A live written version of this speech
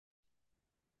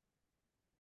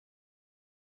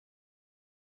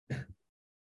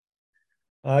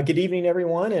Good evening,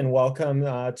 everyone, and welcome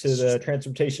to the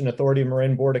Transportation Authority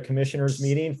Marin Board of Commissioners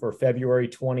meeting for February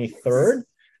 23rd.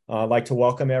 I'd like to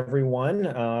welcome everyone.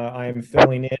 I'm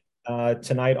filling in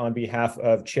tonight on behalf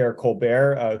of Chair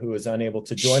Colbert, who is unable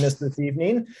to join us this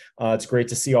evening. It's great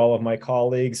to see all of my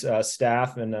colleagues,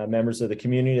 staff, and members of the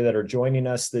community that are joining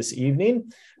us this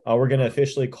evening. We're going to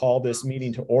officially call this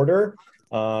meeting to order.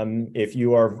 If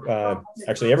you are,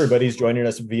 actually, everybody's joining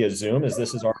us via Zoom, as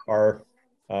this is our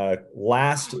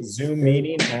last Zoom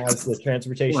meeting as the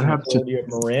Transportation Authority of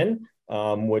Marin,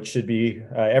 which should be,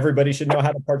 everybody should know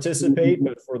how to participate,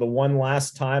 but for the one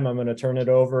last time, I'm going to turn it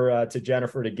over to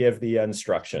Jennifer to give the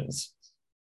instructions.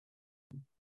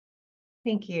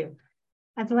 Thank you.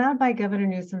 As allowed by Governor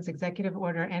Newsom's Executive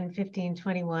Order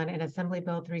N-1521 and Assembly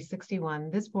Bill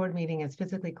 361, this board meeting is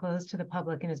physically closed to the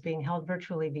public and is being held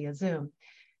virtually via Zoom.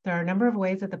 There are a number of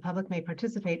ways that the public may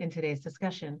participate in today's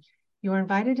discussion. You are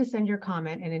invited to send your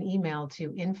comment in an email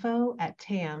to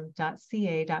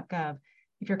info@tam.ca.gov.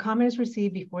 If your comment is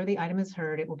received before the item is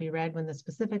heard, it will be read when the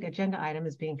specific agenda item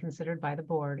is being considered by the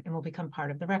board and will become part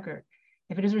of the record.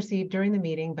 If it is received during the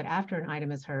meeting, but after an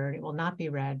item is heard, it will not be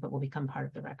read, but will become part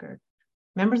of the record.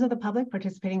 Members of the public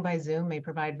participating by Zoom may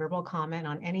provide verbal comment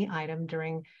on any item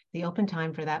during the open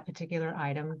time for that particular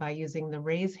item by using the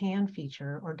raise hand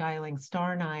feature or dialing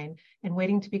 *9 and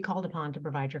waiting to be called upon to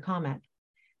provide your comment.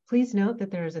 Please note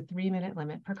that there is a 3-minute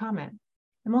limit per comment.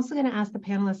 I'm also going to ask the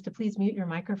panelists to please mute your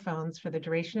microphones for the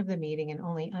duration of the meeting and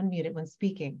only unmute it when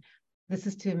speaking. This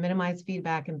is to minimize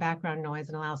feedback and background noise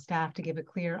and allow staff to give a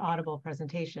clear, audible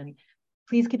presentation.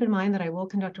 Please keep in mind that I will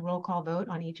conduct a roll call vote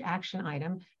on each action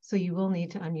item, so you will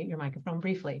need to unmute your microphone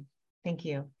briefly. Thank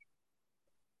you.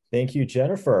 Thank you,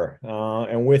 Jennifer.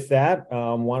 And with that,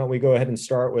 why don't we go ahead and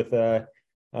start with a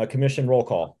commission roll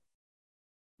call.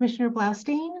 Commissioner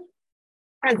Blaustein?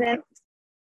 Present.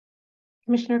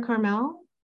 Commissioner Carmel?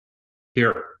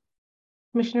 Here.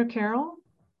 Commissioner Carroll?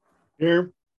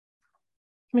 Here.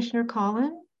 Commissioner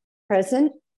Collin?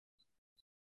 Present.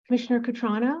 Commissioner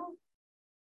Cutrano?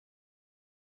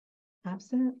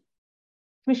 Absent.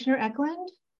 Commissioner Eklund?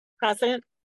 Present.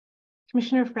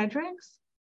 Commissioner Fredericks?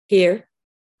 Here.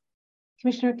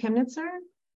 Commissioner Chemnitzer?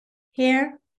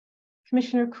 Here.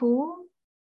 Commissioner Kuhl?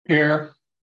 Here.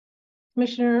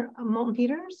 Commissioner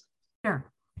Moulton-Peters? Here.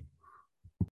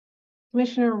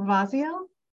 Commissioner Ravazio?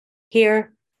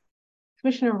 Here.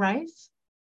 Commissioner Rice?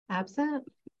 Absent.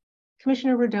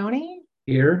 Commissioner Rodoni?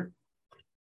 Here.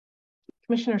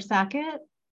 Commissioner Sackett?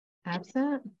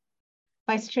 Absent.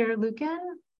 Vice Chair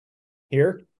Lucan?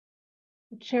 Here.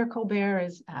 Chair Colbert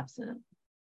is absent.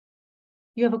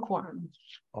 You have a quorum.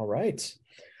 All right.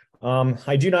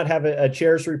 I do not have a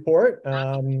chair's report,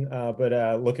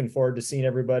 but looking forward to seeing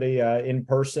everybody in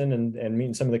person and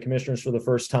meeting some of the commissioners for the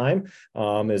first time,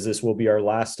 as this will be our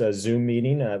last Zoom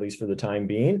meeting, at least for the time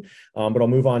being. But I'll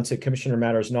move on to commissioner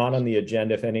matters not on the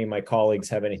agenda if any of my colleagues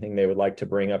have anything they would like to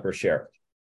bring up or share.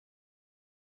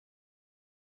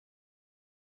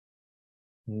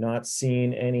 Not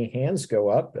seeing any hands go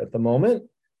up at the moment.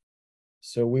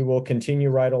 So we will continue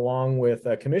right along with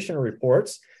commissioner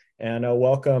reports. And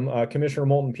welcome Commissioner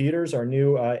Moulton-Peters, our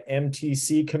new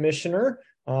MTC commissioner,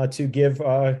 to give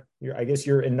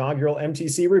your inaugural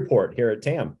MTC report here at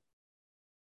TAM.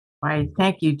 All right,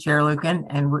 thank you, Chair Lucan,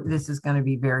 and this is going to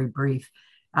be very brief.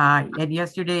 At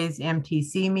yesterday's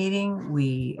MTC meeting,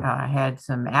 we had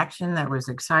some action that was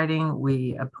exciting.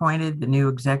 We appointed the new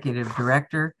executive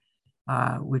director,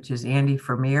 which is Andy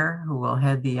Vermeer, who will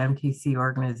head the MTC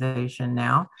organization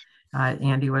now.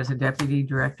 Andy was a deputy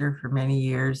director for many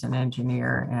years, an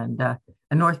engineer, and a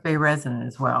North Bay resident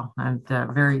as well, and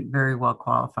very, very well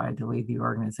qualified to lead the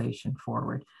organization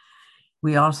forward.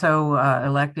 We also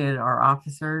elected our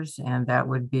officers, and that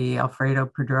would be Alfredo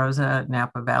Pedroza,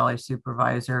 Napa Valley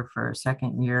Supervisor for a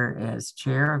second year as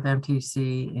chair of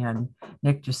MTC, and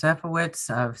Nick Josefowicz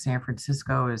of San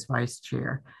Francisco as vice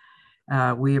chair.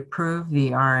 We approved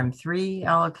the RM3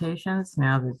 allocations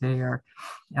now that they are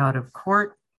out of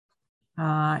court.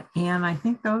 And I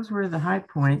think those were the high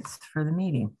points for the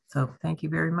meeting. So thank you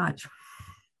very much.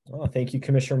 Oh, thank you,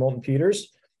 Commissioner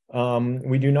Moulton-Peters.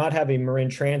 We do not have a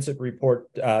Marin Transit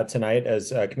report tonight,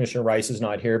 as Commissioner Rice is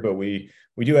not here, but we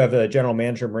do have a General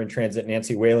Manager of Marin Transit,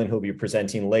 Nancy Whalen, who'll be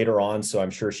presenting later on. So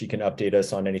I'm sure she can update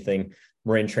us on anything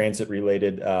Marin Transit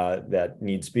related that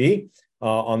needs be.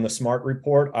 On the SMART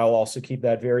report, I'll also keep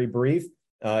that very brief.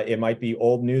 It might be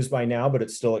old news by now, but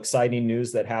it's still exciting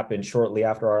news that happened shortly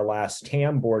after our last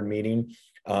TAM board meeting.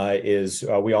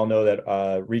 We all know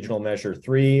that Regional Measure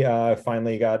 3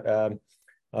 finally got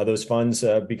those funds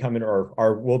becoming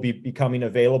or will be becoming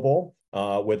available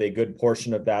with a good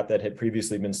portion of that had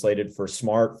previously been slated for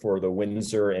SMART for the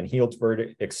Windsor and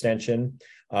Healdsburg extension.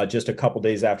 Just a couple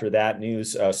days after that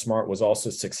news, SMART was also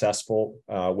successful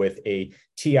with a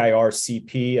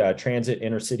TIRCP, Transit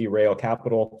Intercity Rail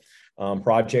Capital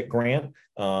project grant.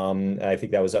 I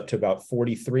think that was up to about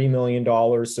 $43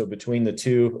 million. So between the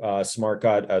two, SMART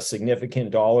got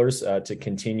significant dollars to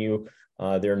continue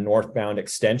their northbound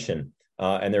extension.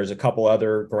 And there's a couple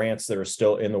other grants that are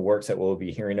still in the works that we'll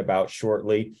be hearing about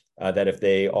shortly that if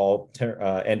they all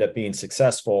end up being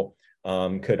successful,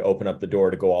 could open up the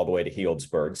door to go all the way to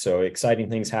Healdsburg. So exciting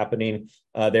things happening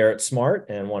there at SMART,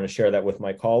 and want to share that with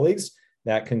my colleagues.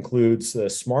 That concludes the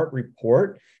SMART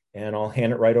report, and I'll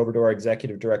hand it right over to our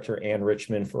Executive Director, Ann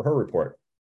Richmond, for her report.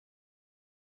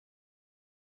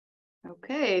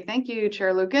 Okay, thank you,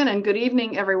 Chair Lucan, and good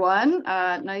evening, everyone.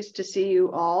 Nice to see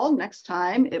you all. Next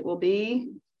time it will be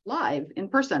live in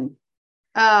person.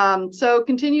 So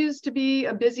continues to be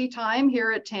a busy time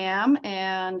here at TAM,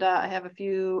 and I have a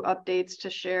few updates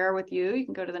to share with you. You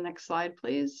can go to the next slide,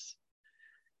 please.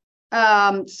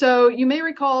 So you may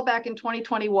recall back in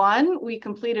 2021, we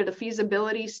completed a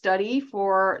feasibility study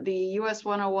for the US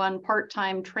 101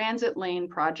 part-time transit lane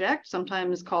project,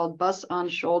 sometimes called Bus on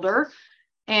Shoulder.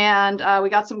 And we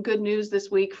got some good news this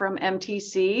week from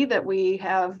MTC that we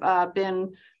have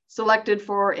been selected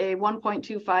for a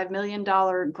 $1.25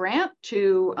 million grant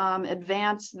to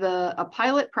advance a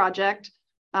pilot project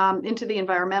into the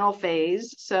environmental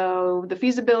phase. So the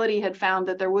feasibility had found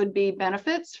that there would be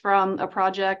benefits from a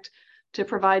project to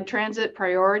provide transit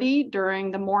priority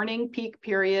during the morning peak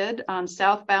period on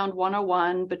southbound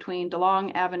 101 between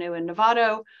DeLong Avenue in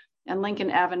Novato and Lincoln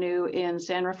Avenue in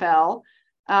San Rafael.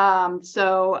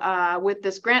 So with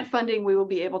this grant funding, we will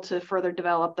be able to further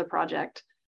develop the project.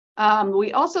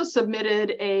 We also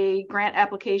submitted a grant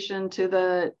application to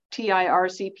the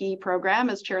TIRCP program,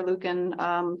 as Chair Lucan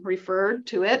referred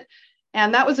to it.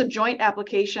 And that was a joint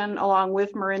application along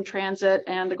with Marin Transit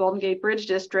and the Golden Gate Bridge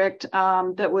District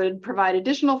that would provide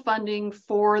additional funding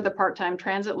for the part-time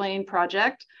transit lane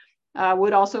project.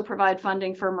 Would also provide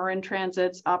funding for Marin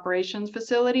Transit's operations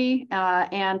facility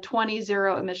and 20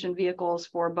 zero-emission vehicles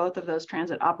for both of those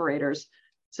transit operators.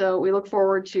 So we look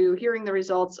forward to hearing the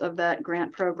results of that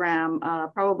grant program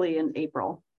probably in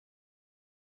April.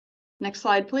 Next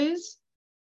slide, please.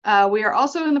 We are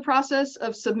also in the process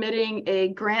of submitting a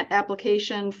grant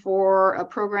application for a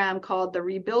program called the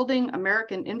Rebuilding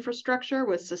American Infrastructure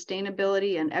with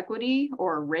Sustainability and Equity,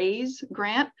 or RAISE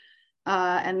grant.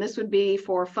 And this would be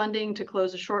for funding to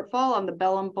close a shortfall on the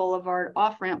Bellum Boulevard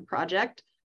off-ramp project.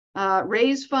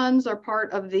 RAISE funds are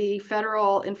part of the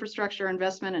Federal Infrastructure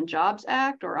Investment and Jobs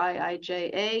Act, or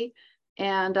IIJA,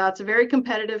 and it's a very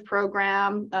competitive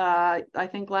program. I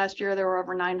think last year there were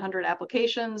over 900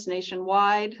 applications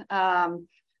nationwide,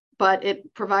 but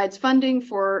it provides funding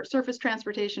for surface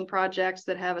transportation projects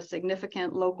that have a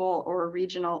significant local or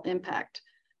regional impact.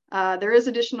 There is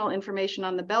additional information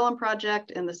on the Bellum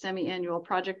project in the semi-annual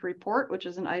project report, which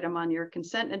is an item on your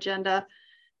consent agenda.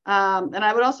 And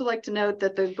I would also like to note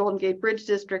that the Golden Gate Bridge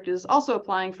District is also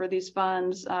applying for these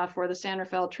funds for the San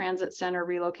Rafael Transit Center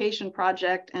relocation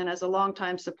project. And as a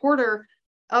longtime supporter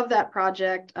of that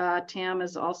project, TAM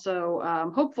is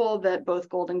also hopeful that both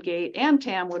Golden Gate and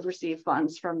TAM would receive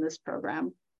funds from this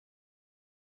program.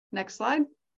 Next slide.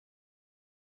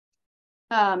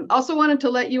 Also wanted to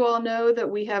let you all know that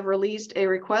we have released a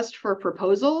request for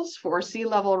proposals for sea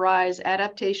level rise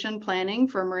adaptation planning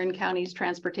for Marin County's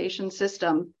transportation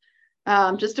system.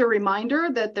 Just a reminder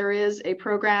that there is a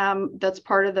program that's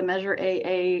part of the Measure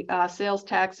AA sales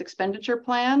tax expenditure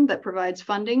plan that provides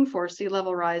funding for sea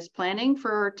level rise planning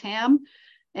for TAM.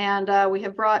 And we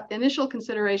have brought initial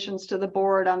considerations to the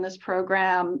board on this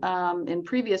program in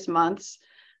previous months.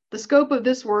 The scope of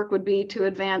this work would be to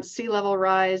advance sea level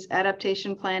rise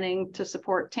adaptation planning to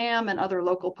support TAM and other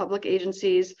local public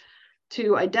agencies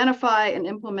to identify and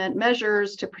implement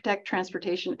measures to protect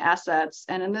transportation assets.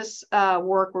 And in this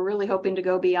work, we're really hoping to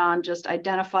go beyond just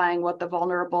identifying what the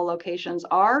vulnerable locations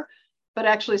are, but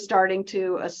actually starting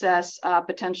to assess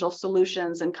potential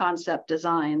solutions and concept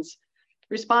designs.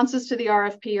 Responses to the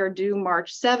RFP are due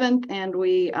March 7th, and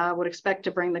we would expect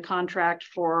to bring the contract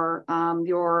for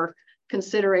your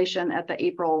consideration at the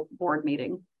April board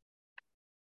meeting.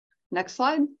 Next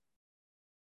slide.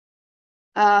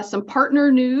 Some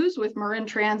partner news with Marin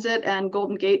Transit and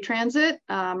Golden Gate Transit.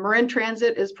 Marin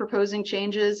Transit is proposing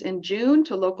changes in June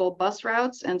to local bus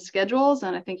routes and schedules,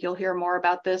 and I think you'll hear more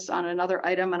about this on another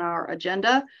item on our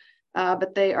agenda.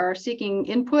 But they are seeking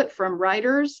input from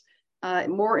riders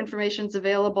More information is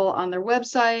available on their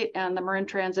website, and the Marin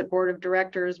Transit Board of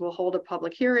Directors will hold a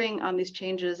public hearing on these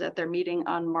changes at their meeting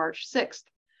on March 6th.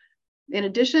 In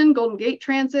addition, Golden Gate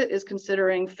Transit is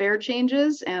considering fare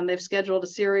changes, and they've scheduled a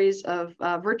series of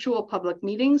virtual public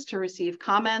meetings to receive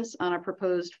comments on a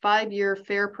proposed 5-year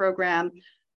fare program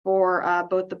for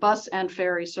both the bus and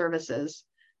ferry services.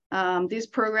 These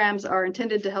programs are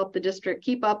intended to help the district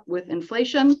keep up with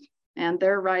inflation and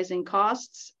their rising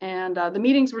costs. And the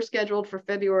meetings were scheduled for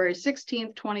February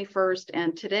 16th, 21st,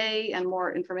 and today, and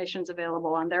more information is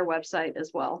available on their website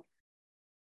as well.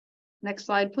 Next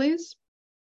slide, please.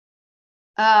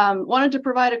 Wanted to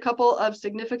provide a couple of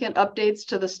significant updates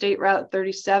to the State Route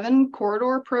 37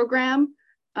 corridor program.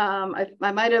 I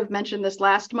might have mentioned this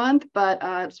last month, but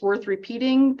it's worth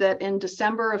repeating that in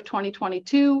December of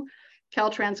 2022,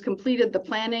 Caltrans completed the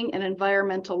Planning and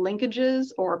Environmental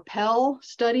Linkages, or PEL,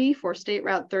 study for State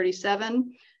Route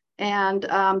 37.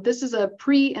 And this is a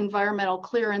pre-environmental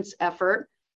clearance effort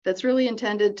that's really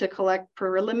intended to collect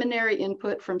preliminary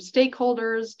input from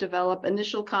stakeholders, develop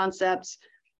initial concepts,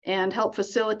 and help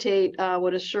facilitate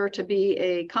what is sure to be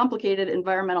a complicated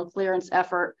environmental clearance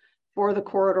effort for the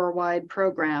corridor-wide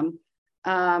program.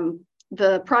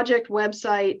 The project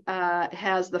website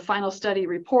has the final study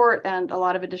report and a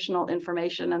lot of additional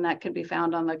information, and that can be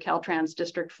found on the Caltrans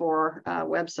District 4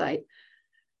 website.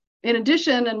 In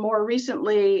addition, and more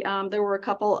recently, there were a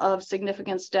couple of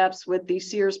significant steps with the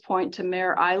Sears Point to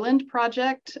Mare Island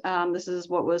project. This is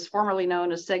what was formerly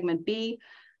known as Segment B.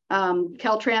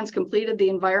 Caltrans completed the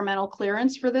environmental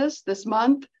clearance for this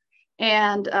month.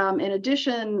 And in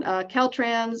addition,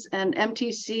 Caltrans and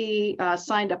MTC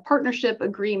signed a partnership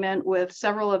agreement with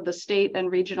several of the state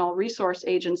and regional resource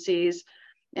agencies.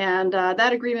 And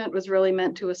that agreement was really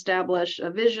meant to establish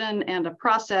a vision and a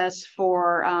process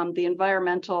for the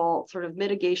environmental sort of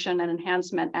mitigation and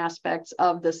enhancement aspects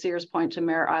of the Sears Point to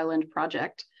Mare Island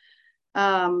project.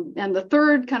 And the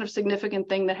third kind of significant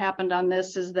thing that happened on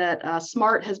this is that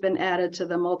SMART has been added to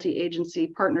the multi-agency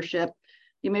partnership.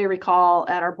 You may recall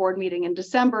at our board meeting in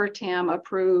December, TAM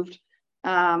approved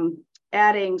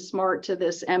adding SMART to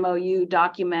this MOU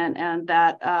document, and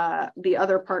that the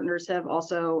other partners have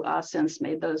also since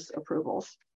made those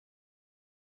approvals.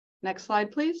 Next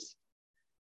slide, please.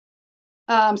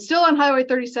 Still on Highway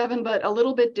 37, but a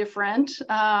little bit different.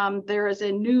 There is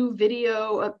a new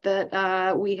video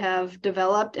that we have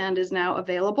developed and is now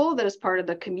available that is part of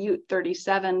the Commute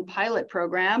 37 pilot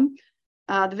program.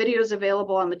 The video is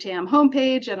available on the TAM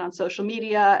homepage and on social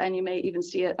media, and you may even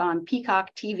see it on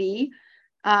Peacock TV.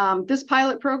 This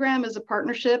pilot program is a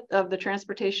partnership of the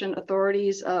transportation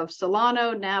authorities of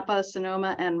Solano, Napa,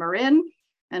 Sonoma, and Marin,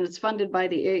 and it's funded by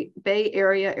the Bay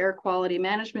Area Air Quality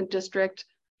Management District.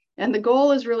 And the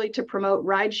goal is really to promote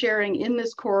ride sharing in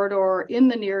this corridor in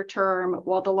the near term,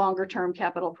 while the longer term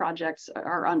capital projects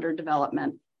are under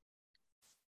development.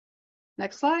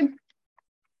 Next slide.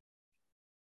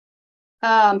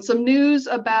 Some news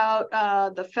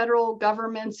about the federal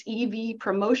government's EV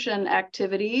promotion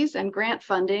activities and grant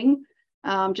funding.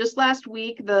 Just last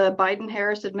week, the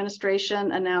Biden-Harris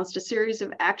administration announced a series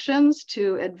of actions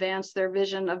to advance their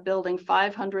vision of building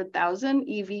 500,000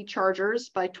 EV chargers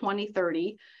by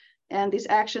 2030. And these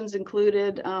actions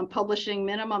included publishing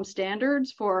minimum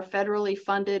standards for federally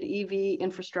funded EV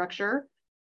infrastructure,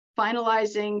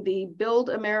 finalizing the Build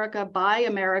America, Buy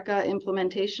America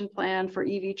implementation plan for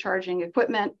EV charging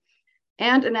equipment,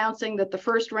 and announcing that the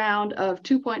first round of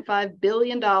 $2.5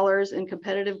 billion in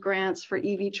competitive grants for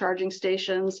EV charging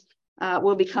stations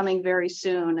will be coming very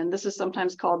soon. And this is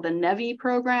sometimes called the NEVI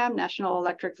program, National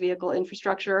Electric Vehicle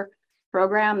Infrastructure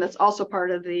Program, that's also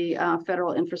part of the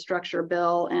federal infrastructure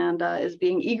bill and is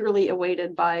being eagerly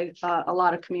awaited by a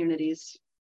lot of communities.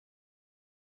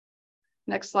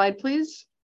 Next slide, please.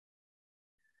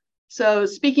 So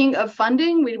speaking of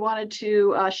funding, we wanted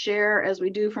to share, as we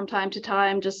do from time to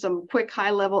time, just some quick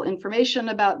high-level information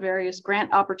about various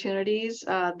grant opportunities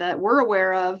that we're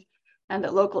aware of and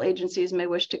that local agencies may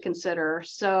wish to consider.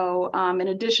 So in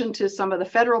addition to some of the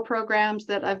federal programs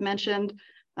that I've mentioned,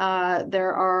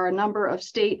 there are a number of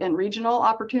state and regional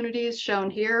opportunities shown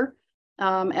here.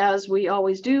 As we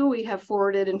always do, we have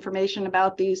forwarded information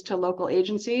about these to local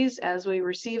agencies as we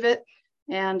receive it.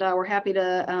 And we're happy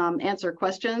to answer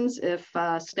questions if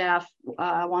staff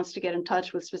wants to get in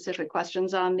touch with specific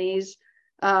questions on these.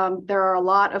 There are a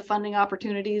lot of funding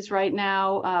opportunities right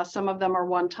now. Some of them are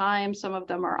one-time, some of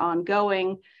them are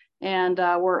ongoing. And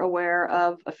we're aware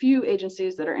of a few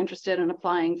agencies that are interested in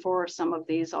applying for some of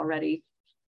these already.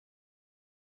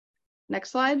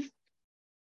 Next slide.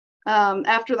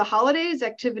 After the holidays,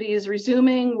 activity is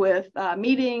resuming with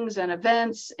meetings and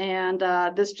events, and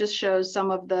this just shows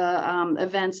some of the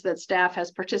events that staff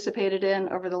has participated in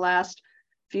over the last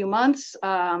few months.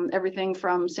 Everything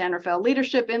from San Rafael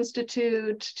Leadership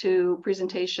Institute to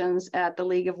presentations at the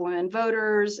League of Women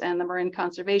Voters and the Marin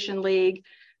Conservation League.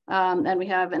 And we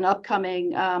have an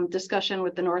upcoming discussion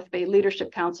with the North Bay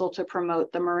Leadership Council to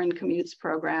promote the Marin Commutes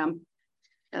program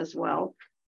as well.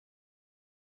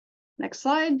 Next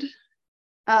slide.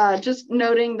 Just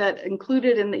noting that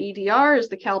included in the EDR is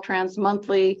the Caltrans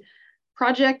monthly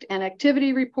project and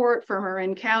activity report for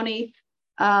Marin County.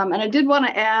 And I did want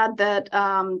to add that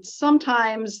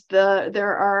sometimes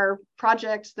there are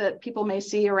projects that people may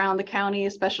see around the county,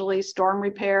 especially storm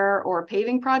repair or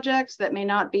paving projects, that may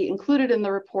not be included in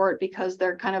the report because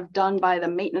they're kind of done by the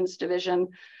maintenance division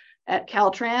at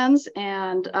Caltrans,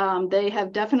 and they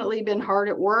have definitely been hard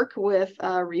at work with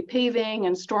repaving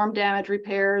and storm damage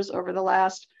repairs over the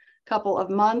last couple of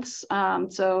months.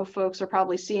 So folks are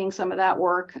probably seeing some of that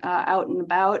work out and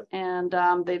about, and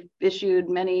they've issued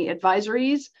many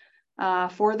advisories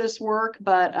for this work.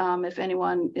 But if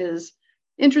anyone is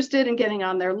interested in getting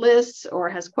on their lists or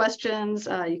has questions,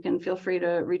 you can feel free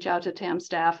to reach out to TAM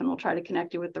staff, and we'll try to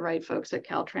connect you with the right folks at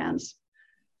Caltrans.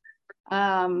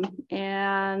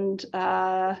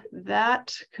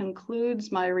 That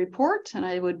concludes my report, and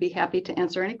I would be happy to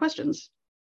answer any questions.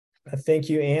 Thank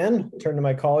you, Anne. Turn to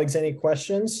my colleagues. Any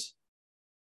questions?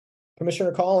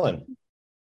 Commissioner Collin.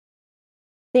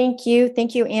 Thank you.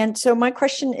 Thank you, Anne. So my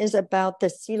question is about the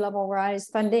sea level rise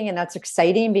funding, and that's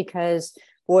exciting because,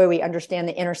 boy, we understand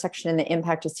the intersection and the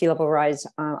impact of sea level rise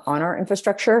on our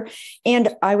infrastructure. And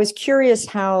I was curious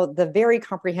how the very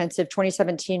comprehensive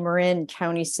 2017 Marin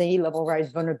County Sea Level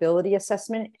Rise Vulnerability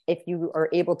Assessment, if you are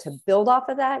able to build off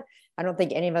of that. I don't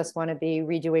think any of us want to be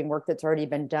redoing work that's already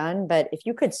been done, but if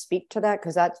you could speak to that,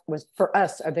 because that was for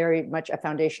us a very much a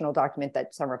foundational document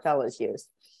that San Rafael has used.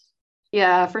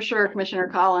 Yeah, for sure, Commissioner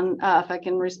Collin, if I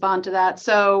can respond to that.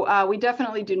 So we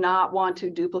definitely do not want to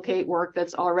duplicate work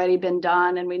that's already been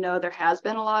done. And we know there has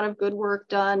been a lot of good work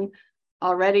done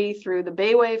already through the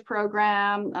Baywave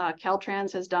program.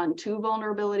 Caltrans has done 2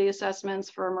 vulnerability assessments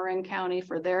for Marin County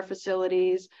for their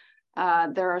facilities.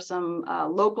 There are some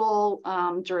local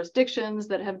jurisdictions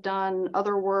that have done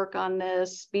other work on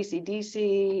this.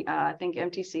 BCDC, I think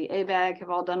MTC, ABAG have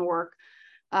all done work.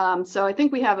 So I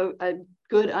think we have a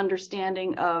good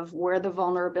understanding of where the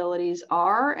vulnerabilities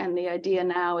are. And the idea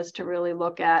now is to really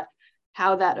look at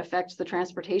how that affects the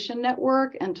transportation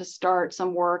network and to start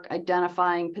some work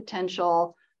identifying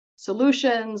potential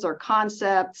solutions or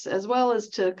concepts, as well as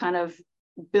to kind of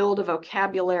build a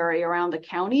vocabulary around the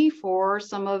county for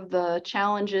some of the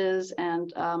challenges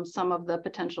and some of the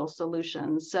potential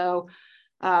solutions. So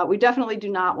we definitely do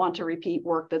not want to repeat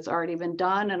work that's already been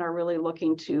done, and are really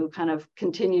looking to kind of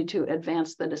continue to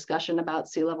advance the discussion about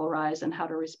sea level rise and how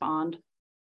to respond.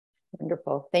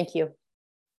 Wonderful. Thank you.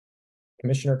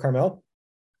 Commissioner Carmel.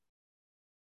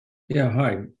 Yeah,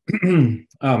 hi.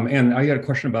 And I got a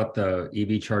question about the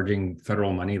EV charging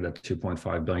federal money, the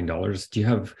 $2.5 billion. Do you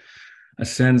have a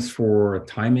sense for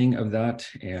timing of that?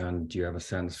 And do you have a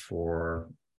sense for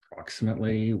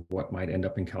approximately what might end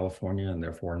up in California and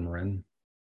therefore in Marin?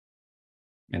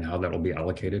 And how that'll be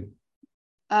allocated?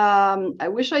 I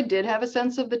wish I did have a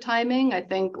sense of the timing. I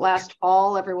think last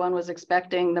fall, everyone was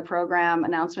expecting the program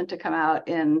announcement to come out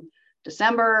in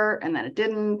December, and then it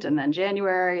didn't, and then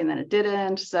January, and then it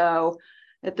didn't. So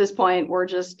at this point, we're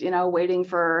just, waiting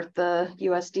for the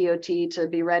US DOT to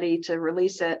be ready to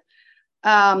release it.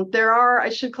 I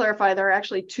should clarify, there are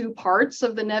actually 2 parts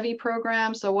of the NEVI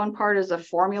program. So one part is a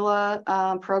formula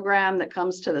program that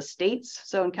comes to the states.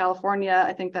 So in California,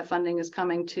 I think that funding is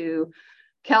coming to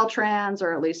Caltrans,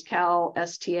 or at least Cal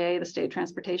STA, the State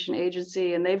Transportation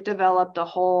Agency, and they've developed a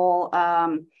whole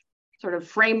sort of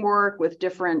framework with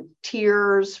different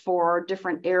tiers for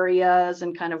different areas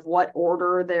and kind of what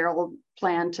order they'll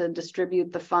plan to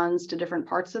distribute the funds to different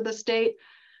parts of the state.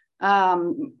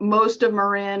 Most of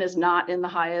Marin is not in the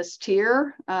highest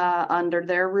tier under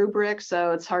their rubric,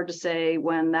 so it's hard to say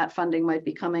when that funding might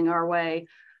be coming our way.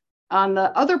 On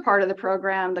the other part of the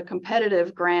program, the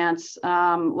competitive grants,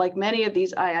 like many of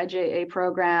these IIJA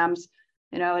programs,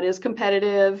 it is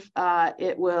competitive.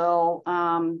 It will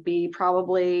be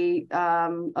probably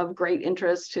of great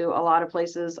interest to a lot of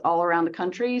places all around the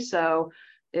country. So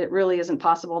it really isn't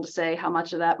possible to say how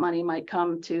much of that money might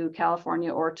come to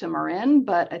California or to Marin,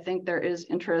 but I think there is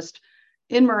interest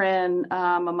in Marin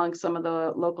among some of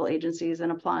the local agencies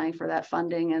in applying for that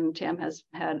funding, and TAM has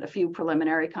had a few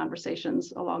preliminary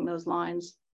conversations along those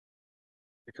lines.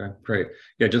 Okay, great.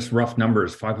 Yeah, just rough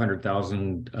numbers,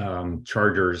 500,000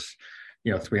 chargers,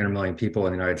 300 million people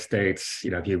in the United States.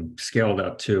 If you scaled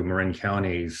up to Marin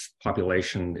County's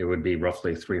population, it would be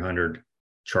roughly 300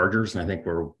 chargers. And I think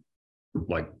we're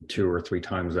like 2 or 3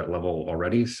 times that level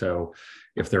already. So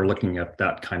if they're looking at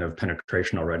that kind of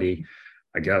penetration already,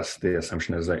 I guess the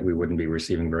assumption is that we wouldn't be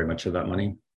receiving very much of that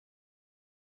money.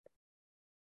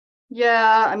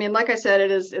 Yeah, I mean, like I said,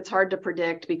 it's hard to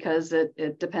predict because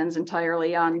it depends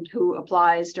entirely on who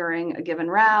applies during a given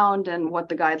round and what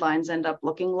the guidelines end up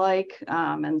looking like.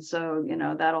 And so,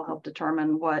 that'll help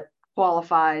determine what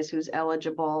qualifies, who's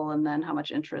eligible, and then how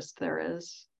much interest there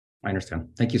is. I understand.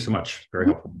 Thank you so much. Very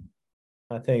helpful.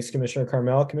 Thanks, Commissioner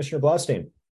Carmel. Commissioner Blaustein.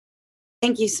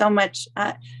 Thank you so much.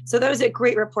 So that was a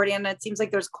great report, and it seems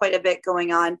like there's quite a bit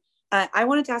going on. I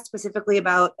wanted to ask specifically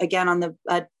about, again, on the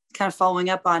kind of following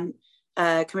up on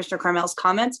Commissioner Carmel's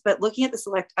comments, but looking at the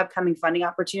select upcoming funding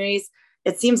opportunities,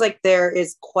 it seems like there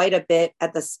is quite a bit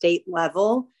at the state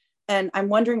level. And I'm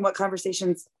wondering what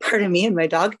conversations, pardon me and my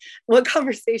dog, what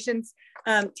conversations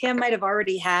TAM might have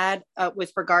already had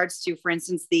with regards to, for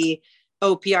instance, the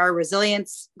OPR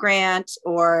resilience grant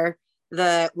or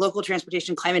the local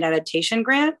transportation climate adaptation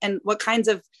grant, and what kinds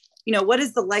of, what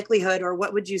is the likelihood, or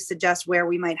what would you suggest where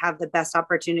we might have the best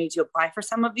opportunity to apply for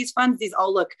some of these funds? These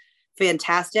all look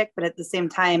fantastic, but at the same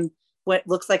time, what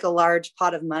looks like a large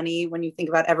pot of money when you think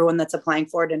about everyone that's applying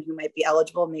for it and who might be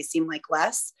eligible may seem like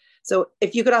less. So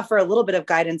if you could offer a little bit of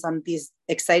guidance on these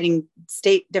exciting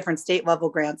different state level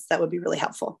grants, that would be really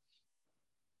helpful.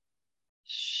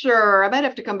 Sure, I might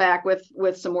have to come back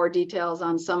with some more details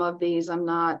on some of these. I'm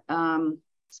not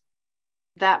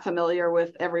that familiar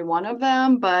with every one of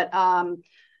them, but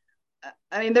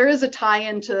I mean, there is a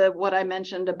tie-in to what I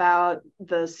mentioned about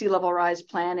the sea level rise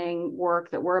planning work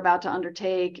that we're about to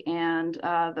undertake, and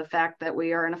the fact that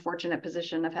we are in a fortunate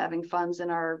position of having funds in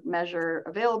our measure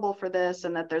available for this,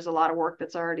 and that there's a lot of work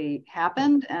that's already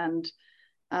happened and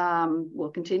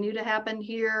will continue to happen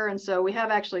here. And so we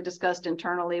have actually discussed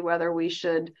internally whether we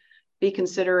should be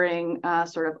considering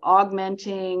sort of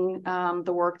augmenting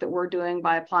the work that we're doing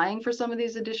by applying for some of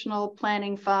these additional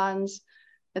planning funds.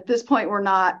 At this point, we're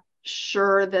not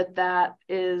sure that that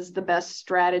is the best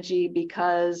strategy,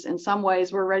 because in some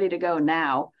ways we're ready to go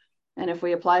now. And if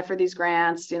we apply for these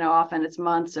grants, often it's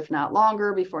months, if not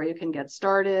longer, before you can get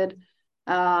started.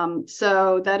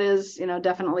 So that is,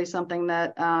 definitely something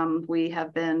that we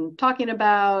have been talking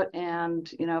about. And,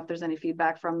 if there's any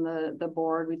feedback from the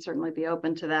board, we'd certainly be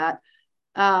open to that.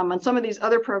 On some of these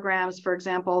other programs, for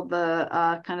example,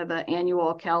 the kind of the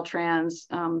annual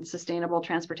Caltrans Sustainable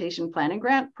Transportation Planning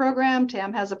Grant Program,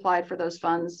 TAM has applied for those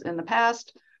funds in the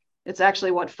past. It's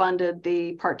actually what funded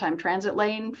the part-time transit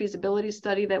lane feasibility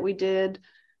study that we did.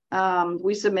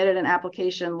 We submitted an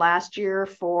application last year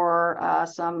for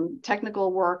some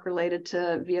technical work related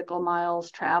to vehicle miles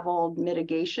traveled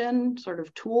mitigation sort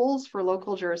of tools for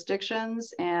local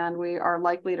jurisdictions, and we are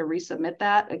likely to resubmit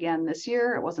that again this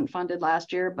year. It wasn't funded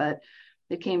last year, but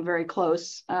it came very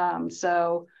close.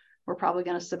 So we're probably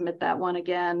going to submit that one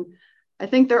again. I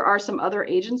think there are some other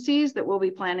agencies that will be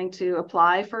planning to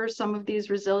apply for some of these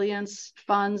resilience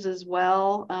funds as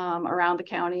well, around the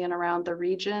county and around the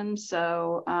region.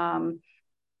 So,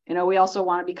 we also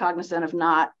want to be cognizant of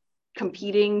not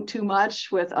competing too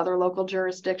much with other local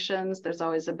jurisdictions. There's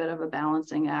always a bit of a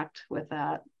balancing act with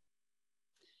that.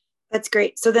 That's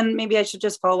great. So then maybe I should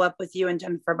just follow up with you and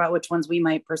Jennifer about which ones we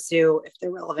might pursue if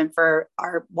they're relevant for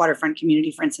our waterfront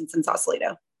community, for instance, in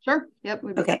Sausalito. Sure. Yep.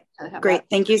 Okay. Great.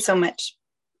 Thank you so much.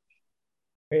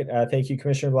 Great. Thank you,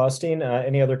 Commissioner Blaustein.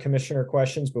 Any other commissioner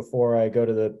questions before I go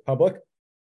to the public?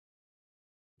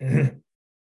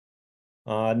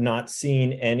 Not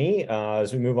seeing any.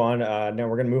 As we move on, now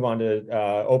we're going to move on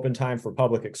to open time for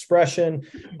public expression.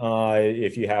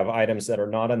 If you have items that are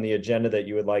not on the agenda that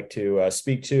you would like to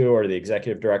speak to, or the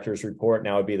executive director's report,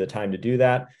 now would be the time to do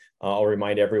that. I'll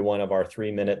remind everyone of our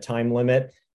 3-minute time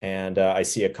limit. And I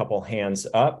see a couple hands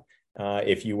up.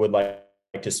 If you would like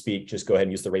to speak, just go ahead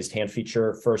and use the raised hand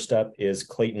feature. First up is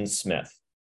Clayton Smith.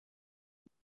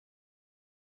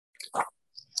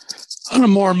 On a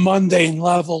more mundane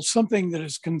level, something that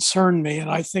has concerned me,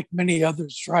 and I think many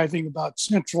others driving about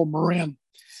Central Marin,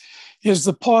 is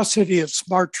the paucity of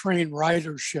smart train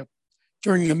ridership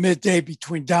during the midday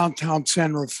between downtown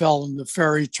San Rafael and the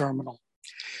ferry terminal,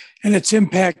 and its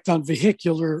impact on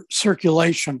vehicular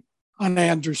circulation on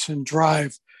Anderson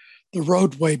Drive, the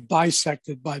roadway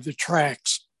bisected by the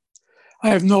tracks. I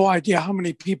have no idea how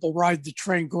many people ride the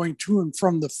train going to and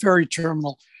from the ferry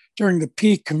terminal during the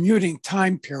peak commuting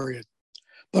time period.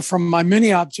 But from my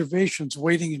many observations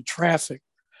waiting in traffic,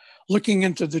 looking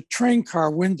into the train car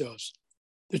windows,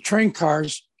 the train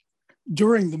cars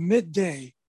during the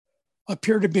midday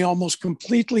appear to be almost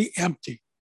completely empty.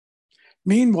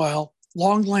 Meanwhile,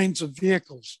 long lanes of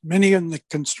vehicles, many in the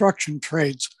construction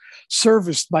trades,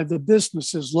 serviced by the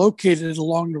businesses located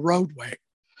along the roadway,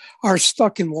 are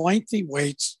stuck in lengthy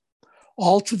waits,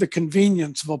 all to the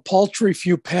convenience of a paltry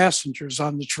few passengers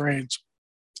on the trains.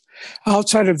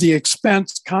 Outside of the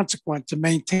expense consequent to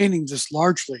maintaining this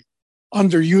largely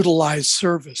underutilized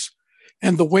service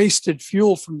and the wasted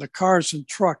fuel from the cars and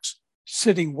trucks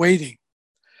sitting waiting,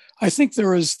 I think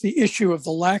there is the issue of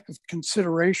the lack of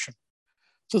consideration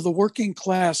to the working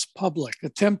class public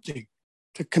attempting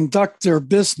to conduct their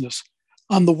business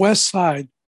on the west side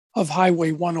of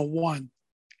Highway 101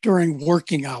 during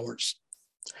working hours.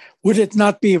 Would it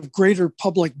not be of greater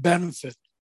public benefit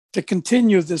to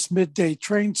continue this midday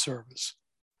train service,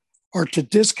 or to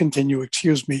discontinue,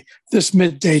 this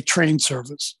midday train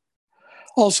service?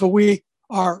 Also, we're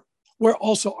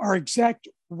also our exact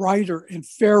rider and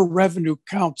fare revenue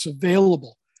counts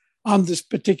available on this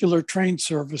particular train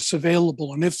service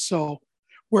available? And if so,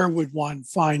 where would one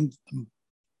find them?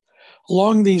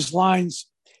 Along these lines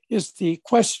is the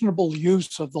questionable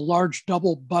use of the large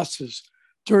double buses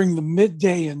during the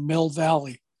midday in Mill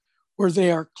Valley, where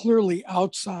they are clearly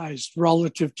outsized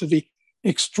relative to the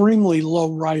extremely low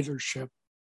ridership.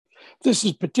 This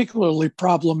is particularly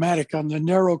problematic on the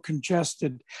narrow,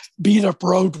 congested, beat-up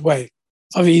roadway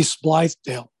of East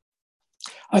Blythedale.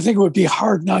 I think it would be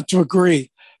hard not to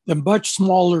agree that much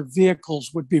smaller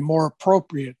vehicles would be more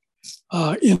appropriate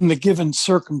in the given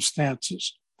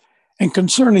circumstances. And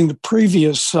concerning the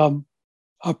previous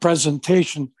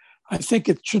presentation, I think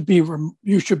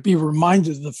you should be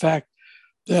reminded of the fact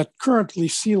that currently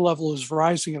sea level is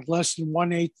rising at less than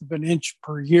 1/8 of an inch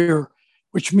per year,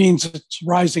 which means it's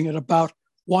rising at about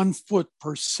 1 foot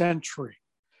per century.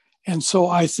 And so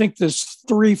I think this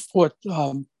 3-foot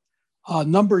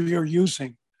number you're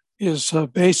using is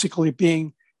basically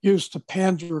being used to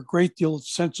pander a great deal of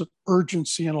sense of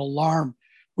urgency and alarm,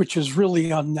 which is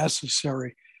really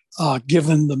unnecessary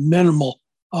given the minimal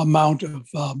amount of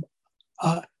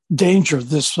danger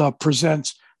this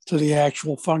presents to the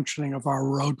actual functioning of our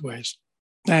roadways.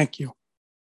 Thank you.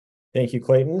 Thank you,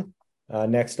 Clayton.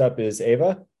 Next up is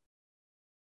Ava.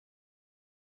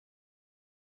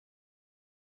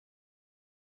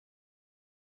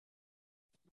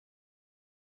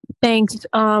 Thanks.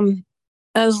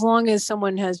 As long as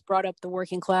someone has brought up the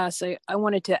working class, I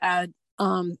wanted to add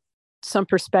some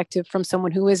perspective from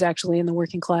someone who is actually in the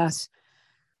working class.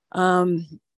 And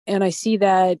I see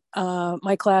that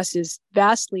my class is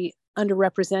vastly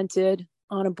underrepresented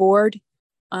on a board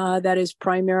that is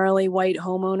primarily white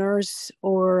homeowners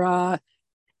or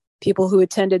people who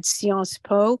attended Sciences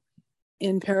Po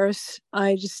in Paris.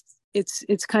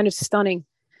 It's kind of stunning.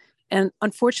 And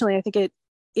unfortunately, I think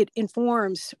it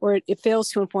informs, or it fails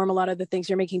to inform a lot of the things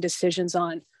you're making decisions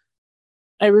on.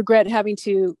 I regret having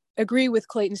to agree with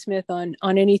Clayton Smith on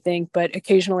anything, but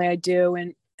occasionally I do.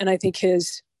 And I think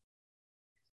his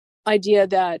idea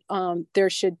that there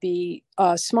should be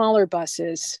smaller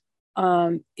buses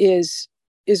is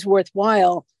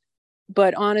worthwhile.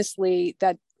 But honestly,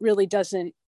 that really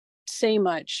doesn't say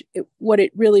much. What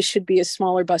it really should be is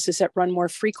smaller buses that run more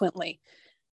frequently.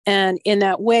 And in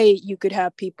that way, you could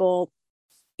have people,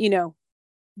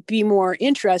 be more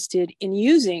interested in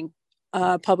using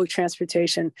public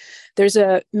transportation. There's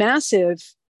a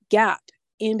massive gap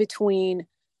in between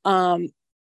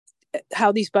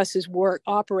how these buses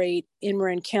operate in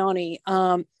Marin County.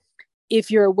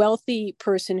 If you're a wealthy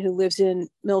person who lives in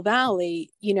Mill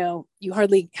Valley, you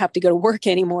hardly have to go to work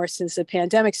anymore since the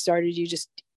pandemic started. You just,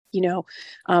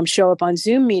 show up on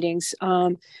Zoom meetings.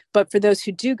 But for those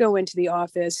who do go into the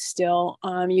office still,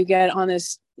 you get on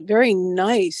this very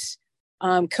nice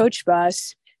coach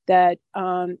bus that,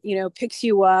 picks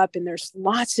you up, and there's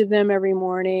lots of them every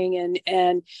morning,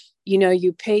 and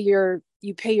you pay your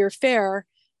fare,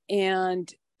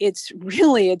 and it's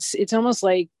almost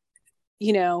like,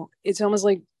 it's almost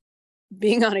like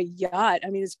being on a yacht. I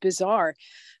mean, it's bizarre.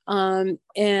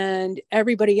 And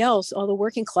everybody else, all the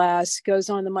working class, goes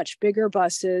on the much bigger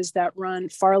buses that run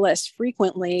far less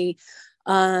frequently.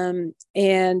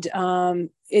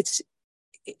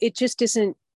 It just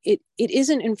isn't, it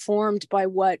isn't informed by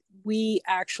what we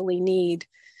actually need.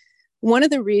 One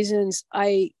of the reasons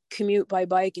I commute by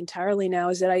bike entirely now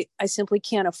is that I simply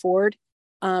can't afford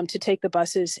to take the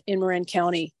buses in Marin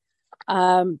County.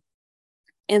 And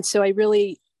so I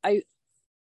really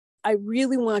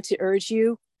want to urge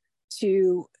you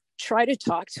to try to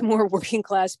talk to more working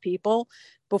class people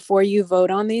before you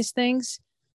vote on these things.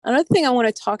 Another thing I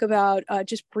want to talk about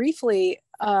just briefly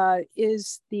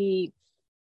is the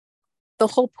the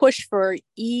whole push for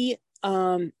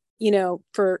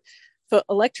for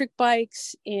electric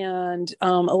bikes and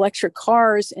electric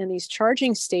cars and these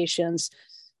charging stations,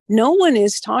 no one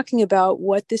is talking about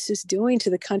what this is doing to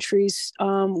the countries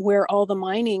where all the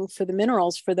mining for the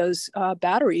minerals for those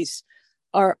batteries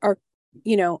are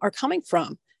coming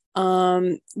from.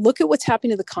 Look at what's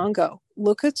happening to the Congo.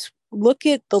 Look at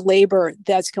the labor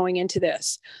that's going into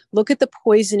this. Look at the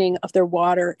poisoning of their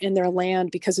water and their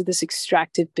land because of this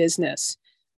extractive business.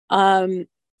 You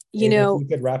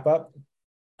could wrap up.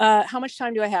 How much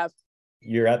time do I have?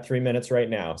 You're at 3 minutes right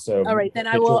now. So all right, then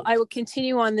I will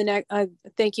continue on the next.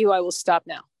 Thank you. I will stop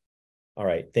now. All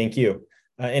right. Thank you.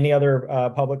 Any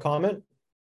other public comment?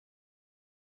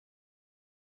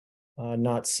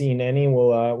 Not seeing any.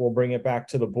 We'll bring it back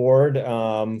to the board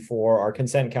for our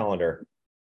consent calendar.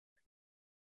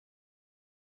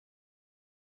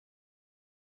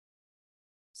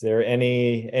 Is there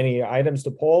any items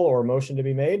to pull or motion to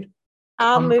be made?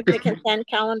 I'll move the consent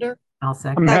calendar. I'll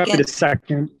second. I'm happy to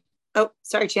second. Oh,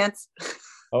 sorry, Chance.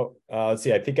 Oh, let's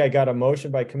see. I think I got a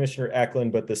motion by Commissioner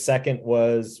Eklund, but the second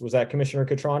was that Commissioner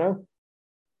Catrano?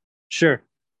 Sure.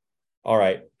 All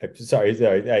right. Sorry.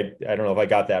 I don't know if I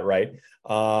got that right.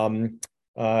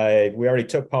 We already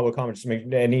took public comments.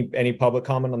 Any public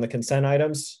comment on the consent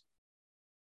items?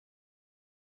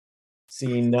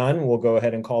 Seeing none, we'll go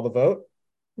ahead and call the vote.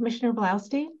 Commissioner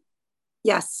Blaustein?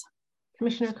 Yes.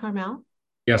 Commissioner Carmel?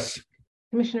 Yes.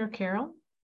 Commissioner Carroll?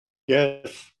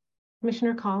 Yes.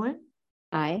 Commissioner Collin?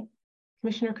 Aye.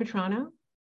 Commissioner Catrano?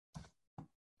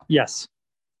 Yes.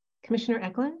 Commissioner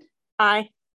Eklund? Aye.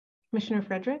 Commissioner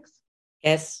Fredericks?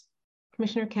 Yes.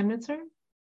 Commissioner Chemnitzer?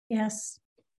 Yes.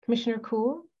 Commissioner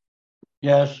Kuhl?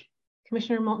 Yes.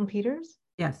 Commissioner Moulton Peters?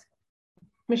 Yes.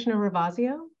 Commissioner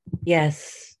Ravazio?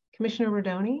 Yes. Commissioner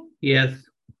Rodoni? Yes.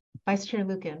 Vice Chair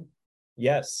Lucan?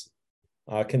 Yes.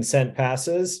 Consent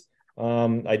passes.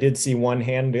 I did see one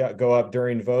hand go up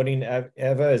during voting.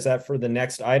 Eva, is that for the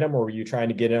next item, or were you trying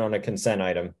to get in on a consent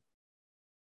item?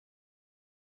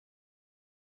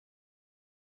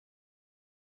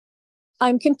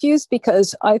 I'm confused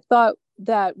because I thought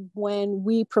that when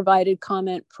we provided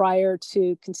comment prior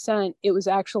to consent, it was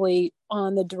actually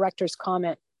on the director's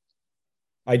comment.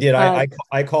 I did.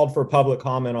 I called for public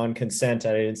comment on consent,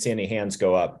 and I didn't see any hands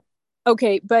go up.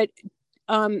 Okay, but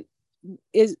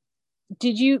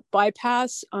did you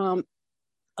bypass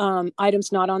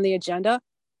items not on the agenda?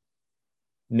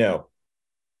 No.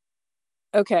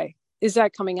 Okay, is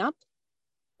that coming up?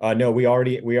 No, we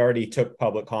already took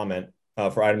public comment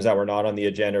for items that were not on the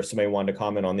agenda. If somebody wanted to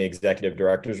comment on the executive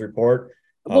director's report.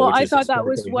 Well, I thought that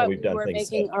was what we were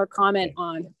making our comment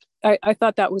on. I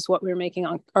thought that was what we were making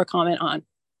our comment on,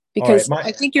 because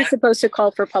I think you're supposed to call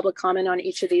for public comment on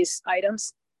each of these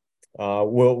items.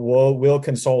 We'll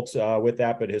consult with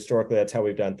that, but historically that's how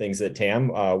we've done things at TAM.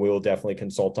 We will definitely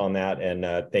consult on that,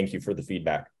 and thank you for the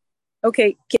feedback.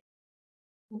 Okay.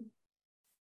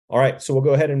 All right, so we'll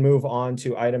go ahead and move on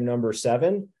to item number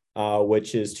 7,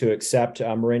 which is to accept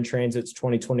Marin Transit's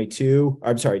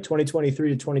 2023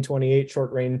 to 2028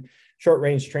 short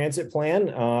range transit plan.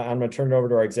 I'm going to turn it over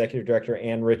to our executive director,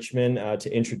 Ann Richmond,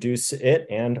 to introduce it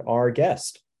and our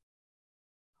guest.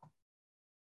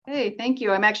 Hey, thank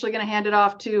you. I'm actually going to hand it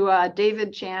off to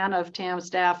David Chan of TAM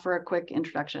staff for a quick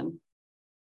introduction.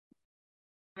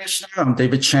 Commissioner, I'm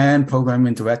David Chan,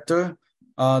 Programming Director.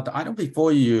 The item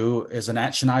before you is an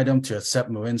action item to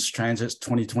accept Marin Transit's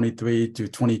 2023 to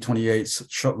 2028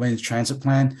 short-range transit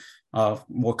plan,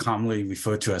 more commonly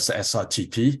referred to as the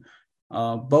SRTP.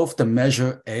 Both the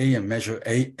Measure A and Measure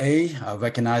AA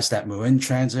recognize that Marin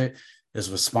Transit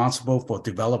is responsible for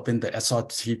developing the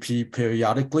SRTP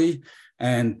periodically,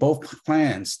 and both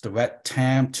plans direct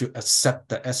TAM to accept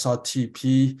the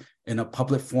SRTP in a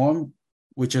public forum,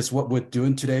 which is what we're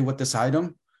doing today with this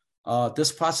item.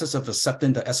 This process of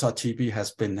accepting the SRTP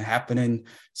has been happening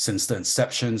since the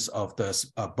inceptions of the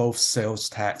both sales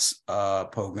tax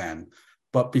program.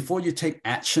 But before you take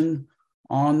action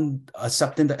on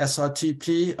accepting the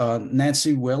SRTP,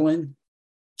 Nancy Whelan,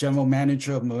 General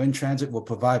Manager of Marin Transit, will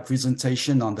provide a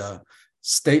presentation on the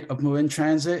state of Marin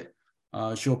Transit.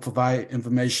 She'll provide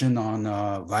information on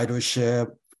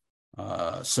ridership,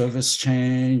 service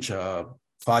change,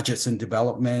 projects in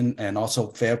development, and also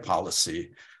fare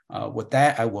policy. With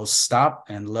that, I will stop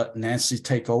and let Nancy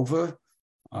take over.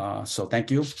 So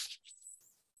thank you.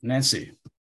 Nancy.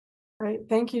 Great.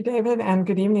 Thank you, David. And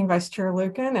good evening, Vice Chair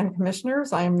Lucan and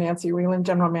Commissioners. I am Nancy Whelan,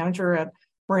 General Manager at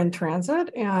Marin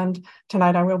Transit. And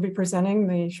tonight I will be presenting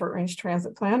the short range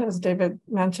transit plan, as David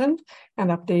mentioned, and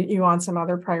update you on some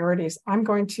other priorities. I'm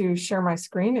going to share my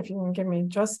screen. If you can give me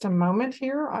just a moment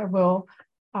here, I will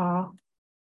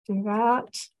do do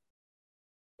that.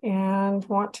 And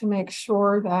want to make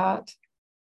sure that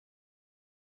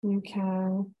you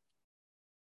can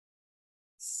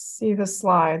see the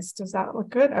slides. Does that look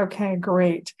good? Okay,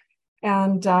 great.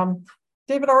 And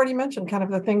David already mentioned kind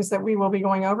of the things that we will be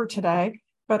going over today,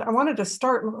 but I wanted to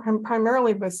start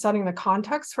primarily with setting the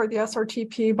context for the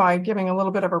SRTP by giving a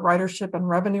little bit of a ridership and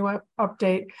revenue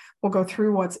update. We'll go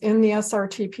through what's in the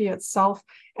SRTP itself,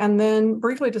 and then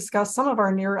briefly discuss some of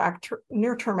our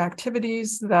near-term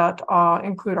activities that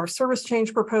include our service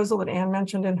change proposal that Anne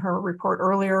mentioned in her report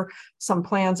earlier, some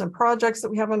plans and projects that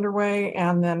we have underway,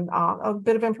 and then a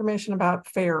bit of information about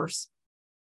fares.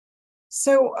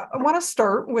 So I want to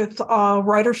start with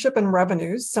ridership and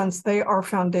revenues, since they are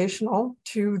foundational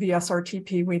to the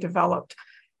SRTP we developed.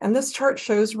 And this chart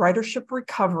shows ridership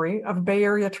recovery of Bay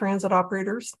Area transit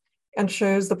operators and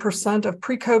shows the percent of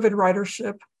pre-COVID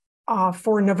ridership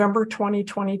for November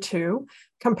 2022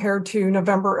 compared to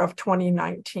November of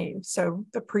 2019. So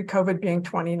the pre-COVID being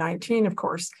 2019, of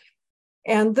course.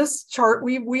 And this chart,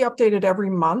 we update it every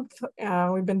month.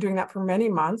 We've been doing that for many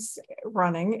months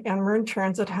running, and Marin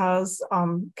Transit has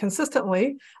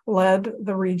consistently led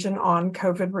the region on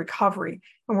COVID recovery.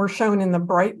 And we're shown in the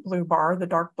bright blue bar, the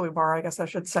dark blue bar, I guess I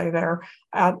should say there.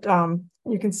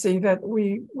 You can see that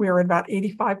we are at about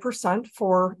 85%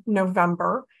 for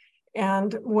November.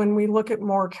 And when we look at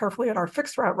more carefully at our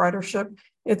fixed route ridership,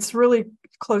 it's really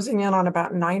closing in on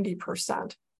about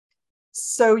 90%.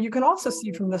 So you can also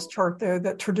see from this chart, though,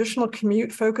 that traditional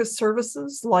commute-focused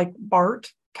services like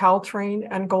BART, Caltrain,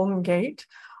 and Golden Gate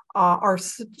are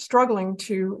struggling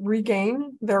to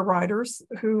regain their riders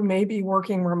who may be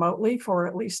working remotely for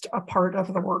at least a part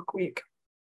of the work week.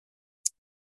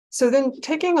 So then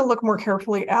taking a look more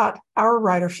carefully at our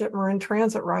ridership, Marin